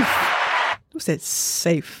safe. Who said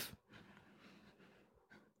safe?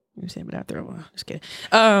 You said, but after a while. Just kidding.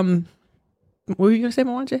 What were you gonna say,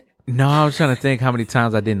 Mwanje? No, I was trying to think how many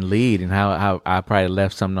times I didn't lead and how I probably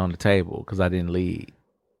left something on the table because I didn't lead.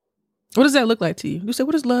 What does that look like to you? You said,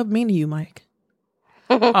 what does love mean to you, Mike?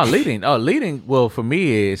 Leading. Well, for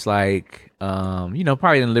me, it's like, probably in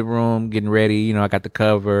the living room, getting ready. I got the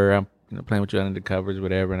cover. I'm playing with you under the covers,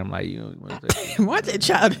 whatever. And I'm like, Why's that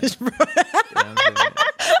childish, bro?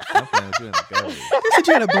 I'm playing with you in the covers. You said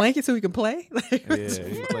you had a blanket so we can play? Yeah, you play with you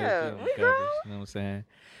in the covers. You know what I'm saying?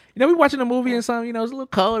 We watching a movie and something. It's a little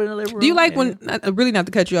cold in the living room. Do you like when, really not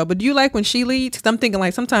to cut you off, but do you like when she leads? Because I'm thinking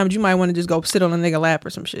like sometimes you might want to just go sit on a nigga lap or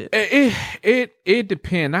some shit. It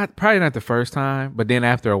depends. Probably not the first time, but then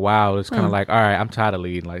after a while, it's kind of like, all right, I'm tired of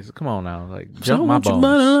leading. Like, come on now, like jump my bones.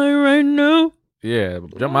 Right now. Yeah,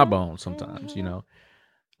 jump my bones sometimes.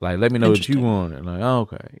 Like, let me know what you want. And like,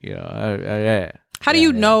 okay, yeah. How do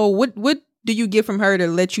you know what do you get from her to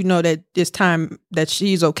let you know that it's time that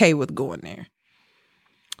she's okay with going there?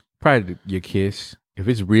 Probably your kiss. If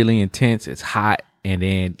it's really intense, it's hot, and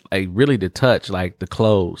then like really the touch, like the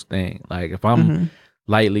clothes thing. Like if I'm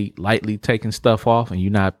lightly taking stuff off, and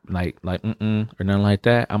you're not like or nothing like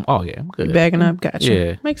that, I'm good. You bagging up, gotcha.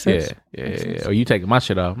 Yeah, makes sense. Yeah. Or you taking my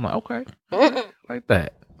shit off? I'm like, okay, like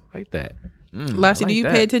that. Lassie, do you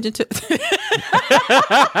pay attention to?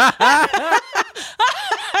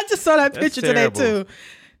 I just saw that picture today too.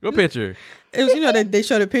 What picture? It was, that they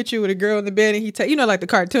showed a picture with a girl in the bed and he like the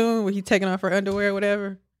cartoon where he taking off her underwear or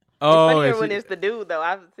whatever. Oh, it's funnier when it's the dude though.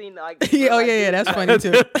 I've seen like. yeah, that's funny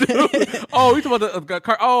too. Oh, you talking about the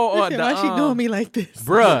car? Why she doing me like this,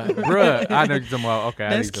 bruh? I know you're talking about. Okay,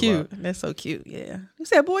 that's cute. That's so cute. Yeah, you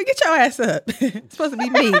said, boy, get your ass up. It's supposed to be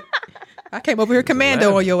me. I came over here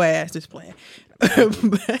commando on your ass. Just playing.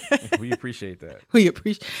 We appreciate that. You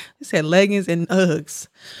said leggings and Uggs.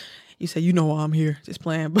 You said, you know why I'm here, just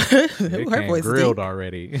playing. But her voice grilled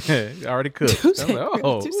already. Already cooked. You said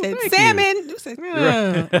salmon. You said,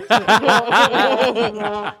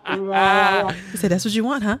 You said, that's what you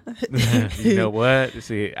want, huh? You know what?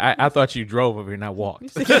 See, I thought you drove over here and I walked. You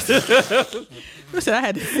said, I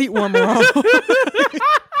had the seat warmer on.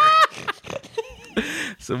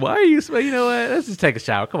 So why are you? You know what? Let's just take a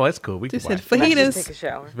shower. Come on, it's cool. We can said fajitas. Take a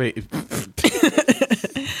shower.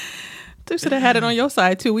 You should have had it on your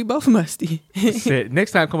side too. We both musty.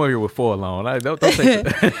 Next time, come over here with foil on. Don't take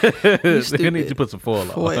that. You need to put some foil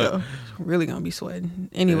on. Really gonna be sweating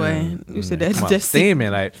anyway. You said that's just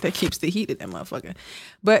steaming, like that keeps the heat in that motherfucker.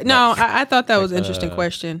 But no, I thought that was an interesting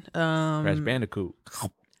question. Crash Bandicoot.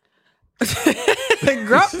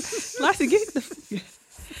 Lassie, get the.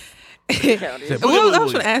 I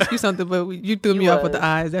was going to ask you something, but you threw me off with the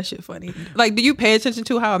eyes. That shit funny. Like, do you pay attention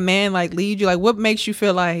to how a man like leads you? Like, what makes you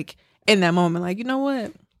feel like in that moment, like, you know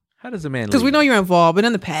what? How does a man? Because we know you're involved, but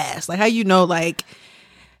in the past, like, how you know, like,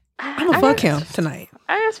 I'm gonna fuck him tonight.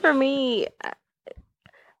 I guess for me,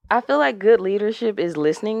 I feel like good leadership is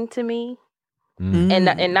listening to me,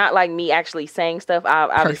 and not like me actually saying stuff. I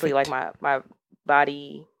obviously like my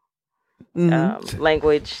body.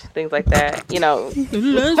 Language, things like that.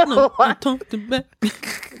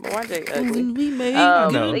 Why they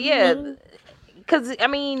ugly? Yeah, because I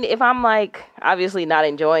mean, if I'm like obviously not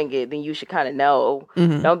enjoying it, then you should kind of know.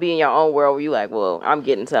 Don't be in your own world where you like, well, I'm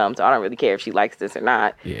getting some, so I don't really care if she likes this or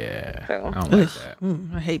not. Yeah, so. I don't like that.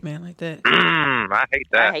 I hate men like that. I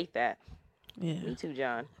hate that. Yeah, me too,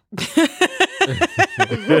 John. You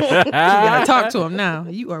gotta talk to him now.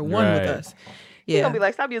 You are one with us. Yeah. He's gonna be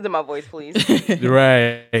like, stop using my voice, please.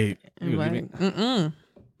 Right. I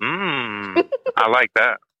like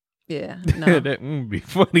that. Yeah. No. That be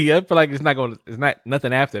funny. I feel like it's not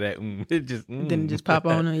nothing after that. It just didn't just pop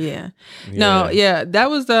on. Yeah. No. Yeah. That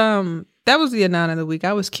was the Anon of the week.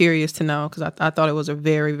 I was curious to know because I thought it was a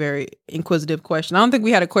very, very inquisitive question. I don't think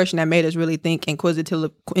we had a question that made us really think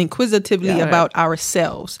inquisitively about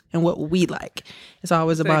ourselves and what we like. It's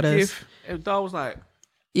always about us. If dog was like.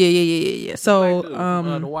 Yeah. So,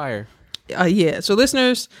 the wire. Yeah. So,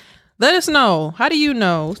 listeners, let us know. How do you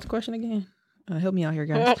know? What's the question again? Help me out here,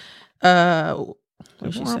 guys. What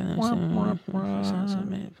she saying?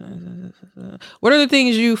 What are the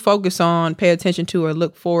things you focus on, pay attention to, or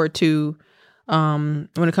look forward to when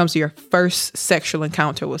it comes to your first sexual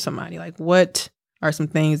encounter with somebody? Like, what are some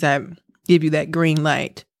things that give you that green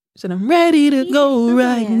light? So I'm ready to go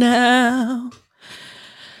right now.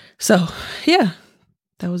 So, yeah.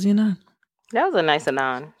 That was the Anon. That was a nice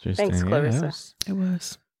Anon. Thanks, Clarissa. It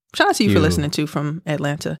was. Shout out to you for listening to from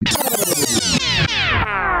Atlanta.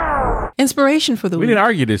 Inspiration for the week. We didn't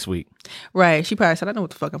argue this week. Right. She probably said, I know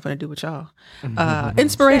what the fuck I'm going to do with y'all.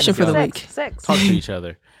 Inspiration for the week. Sex. Talk to each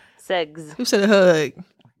other. Sex. Who said a hug?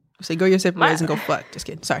 Who said go your separate ways and go fuck? Just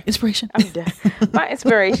kidding. Sorry. Inspiration. I'm done. My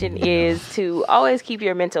inspiration is to always keep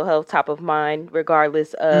your mental health top of mind,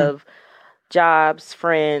 regardless of jobs,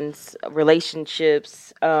 friends,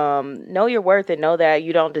 relationships. Know your worth and know that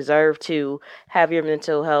you don't deserve to have your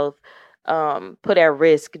mental health put at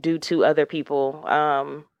risk due to other people.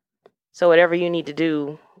 So whatever you need to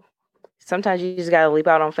do, sometimes you just gotta leap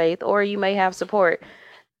out on faith, or you may have support.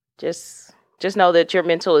 Just know that your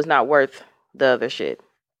mental is not worth the other shit.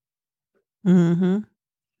 That's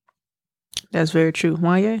very true.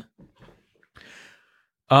 Why?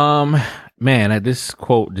 Man, this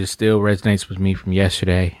quote just still resonates with me from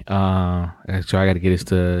yesterday. So I got to get this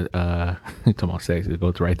to come on, sex. It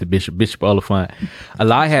goes right to Bishop Oliphant. A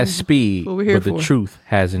lie has speed, but the truth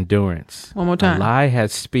has endurance. One more time. A lie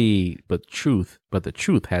has speed, but the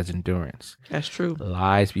truth has endurance. That's true.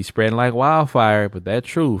 Lies be spreading like wildfire, but that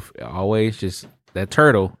truth always that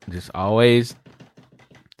turtle always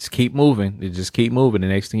keep moving. They just keep moving. The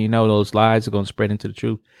next thing you know, those lies are going to spread into the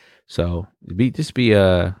truth. So be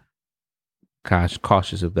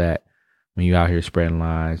cautious of that when you out here spreading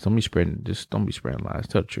lies. Don't be spreading lies.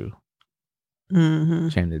 Tell the truth. Mm-hmm.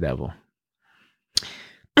 Shame the devil.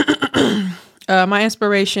 My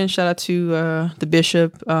inspiration, shout out to the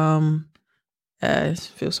bishop. I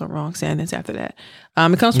feel so wrong saying this after that.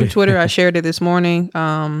 It comes from Twitter. I shared it this morning.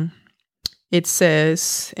 It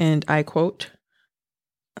says, and I quote,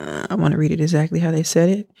 I want to read it exactly how they said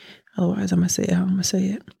it. Otherwise, I'm going to say it how I'm going to say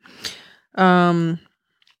it. I'm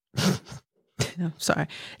sorry.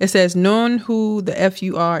 It says, knowing who the F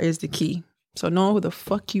you are is the key. So knowing who the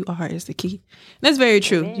fuck you are is the key. And that's very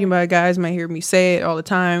true. Amen. You guys might hear me say it all the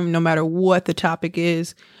time, no matter what the topic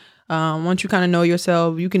is. Once you kind of know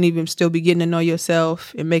yourself, you can even still be getting to know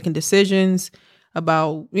yourself and making decisions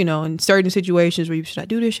about, in certain situations where should I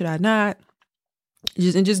do this? Should I not?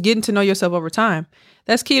 Just getting to know yourself over time.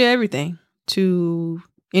 That's key to everything, to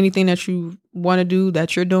anything that you want to do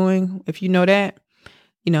that you're doing. If you know that,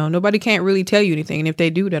 nobody can't really tell you anything. And if they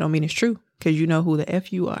do, that don't mean it's true because you know who the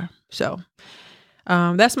F you are. So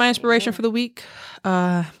that's my inspiration for the week.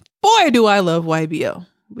 Boy, do I love YBO.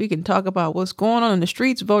 We can talk about what's going on in the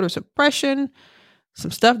streets, voter suppression,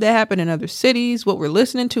 some stuff that happened in other cities, what we're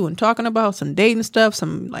listening to and talking about, some dating stuff,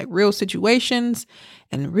 some like real situations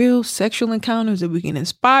and real sexual encounters that we can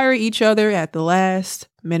inspire each other at the last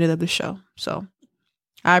minute of the show. So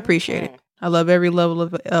I appreciate it. I love every level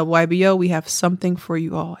of YBO. We have something for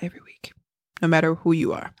you all every week, no matter who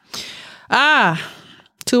you are.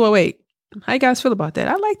 208. How you guys feel about that?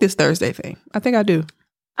 I like this Thursday thing. I think I do.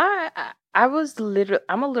 I'm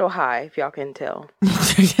a little high, if y'all can tell.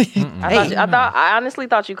 I honestly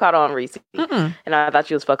thought you caught on, Reese. And I thought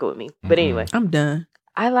you was fucking with me. But anyway. I'm done.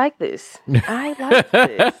 I like this. That's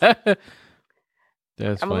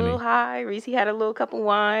I'm funny. A little high. Reese had a little cup of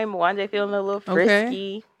wine. Mwanje feeling a little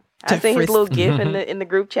frisky. I seen his little gif in the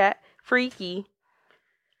group chat. Freaky.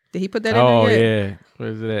 Did he put that in there? Oh, yeah. Where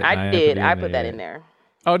is it at? I did. I put that in there.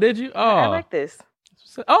 Oh, did you? Oh. I like this.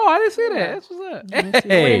 Oh, I didn't see that. That's what's up.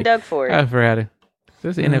 Hey. I went and dug for it. I forgot it.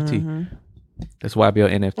 That's NFT. That's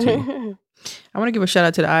YBO NFT. I want to give a shout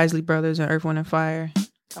out to the Isley Brothers and Earth, Wind & Fire.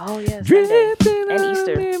 Oh, yeah. Sunday. And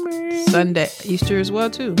Easter. Sunday. Easter as well,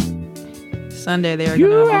 too. Sunday, they are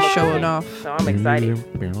going to be showing off. So I'm excited.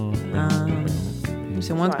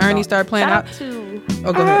 So once Ernie started playing out.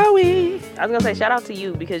 Oh, go ahead. I was going to say, shout out to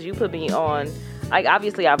you because you put me on. Like,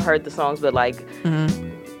 obviously, I've heard the songs, but like,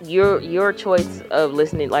 your choice of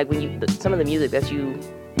listening, like when some of the music that you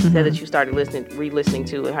said that you started re-listening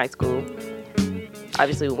to in high school.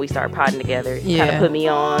 Obviously, when we started podding together, it kind of put me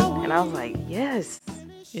on, and I was like, yes.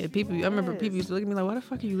 Yeah, I remember people used to look at me like, why the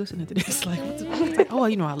fuck are you listening to this? Like, like, oh,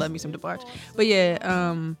 I love me some DeBarge. But yeah,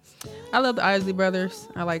 I love the Isley Brothers.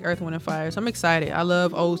 I like Earth, Wind & Fire. So I'm excited. I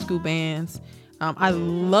love old school bands. I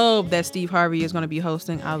love that Steve Harvey is going to be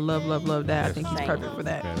hosting. I love that. I think he's perfect for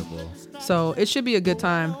that. Incredible. So it should be a good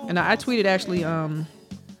time. And I tweeted actually, I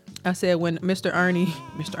said when Mr. Ernie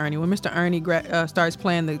starts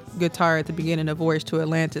playing the guitar at the beginning of Voyage to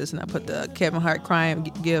Atlantis, and I put the Kevin Hart crying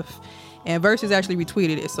gif. And Versus actually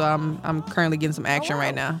retweeted it, so I'm currently getting some action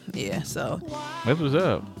right now. Yeah, so that's what's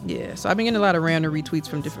up. Yeah, so I've been getting a lot of random retweets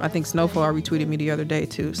from different. I think Snowfall retweeted me the other day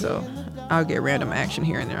too, so I'll get random action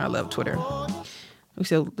here and there. I love Twitter.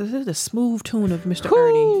 So this is the smooth tune of Mr.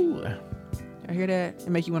 Ernie. I hear that? It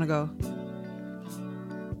make you want to go.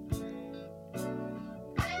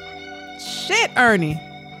 Shit, Ernie.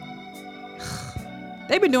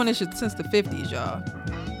 They've been doing this shit since the 50s, y'all.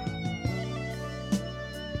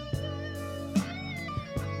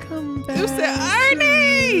 Come back. You said,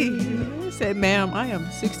 Ernie! He said, ma'am, I am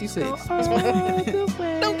 66.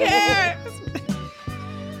 Don't care.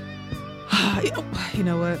 You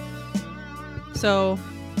know what? So,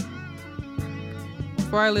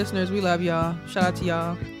 for our listeners, we love y'all. Shout out to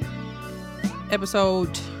y'all.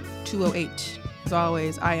 Episode 208. As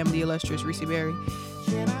always, I am the illustrious Reese Berry.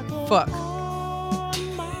 Fuck.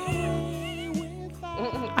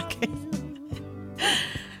 I can't.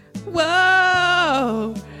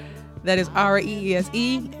 Whoa. That is REESE.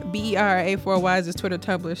 BERA 4 Ys is Twitter,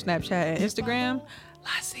 Tumblr, Snapchat, and Instagram.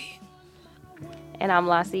 Lassie. And I'm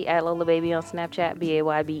Lassie at Lola Baby on Snapchat,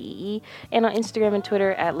 BAYBEE, and on Instagram and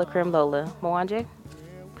Twitter at LaCrimLola. Mwanje?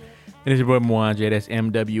 And it's your boy Mwanje. That's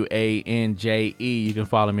MWANJE. You can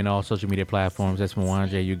follow me on all social media platforms. That's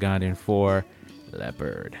Mwanje Ugandan for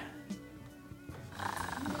Leopard. Ooh,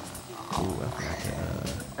 I forgot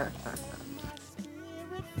to,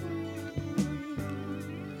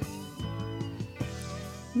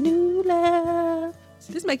 New love.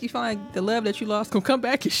 This make you feel like the love that you lost gonna come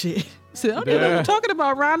back and shit. So I don't know what you're talking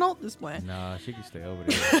about, Ronald. This plan. Nah, she can stay over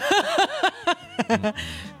there.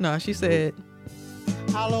 No, she said.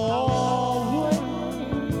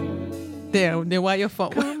 Damn. Then why your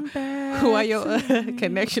phone? Why your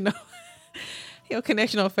connection? Your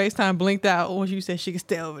connection on FaceTime blinked out when you said she could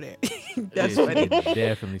stay over there. That's funny.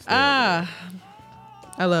 Definitely stay over there.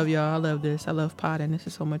 I love y'all. I love this. I love potting. This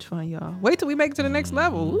is so much fun, y'all. Wait till we make it to the next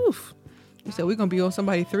level. Oof. We said we're going to be on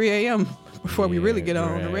somebody 3 a.m. before we really get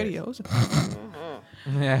on the radios.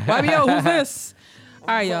 YBO, who's this? All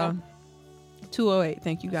right, y'all. 208.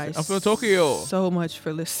 Thank you guys. I'm from Tokyo. So much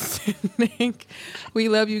for listening. We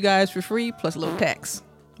love you guys for free plus a little tax.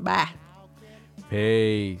 Bye.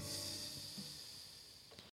 Peace.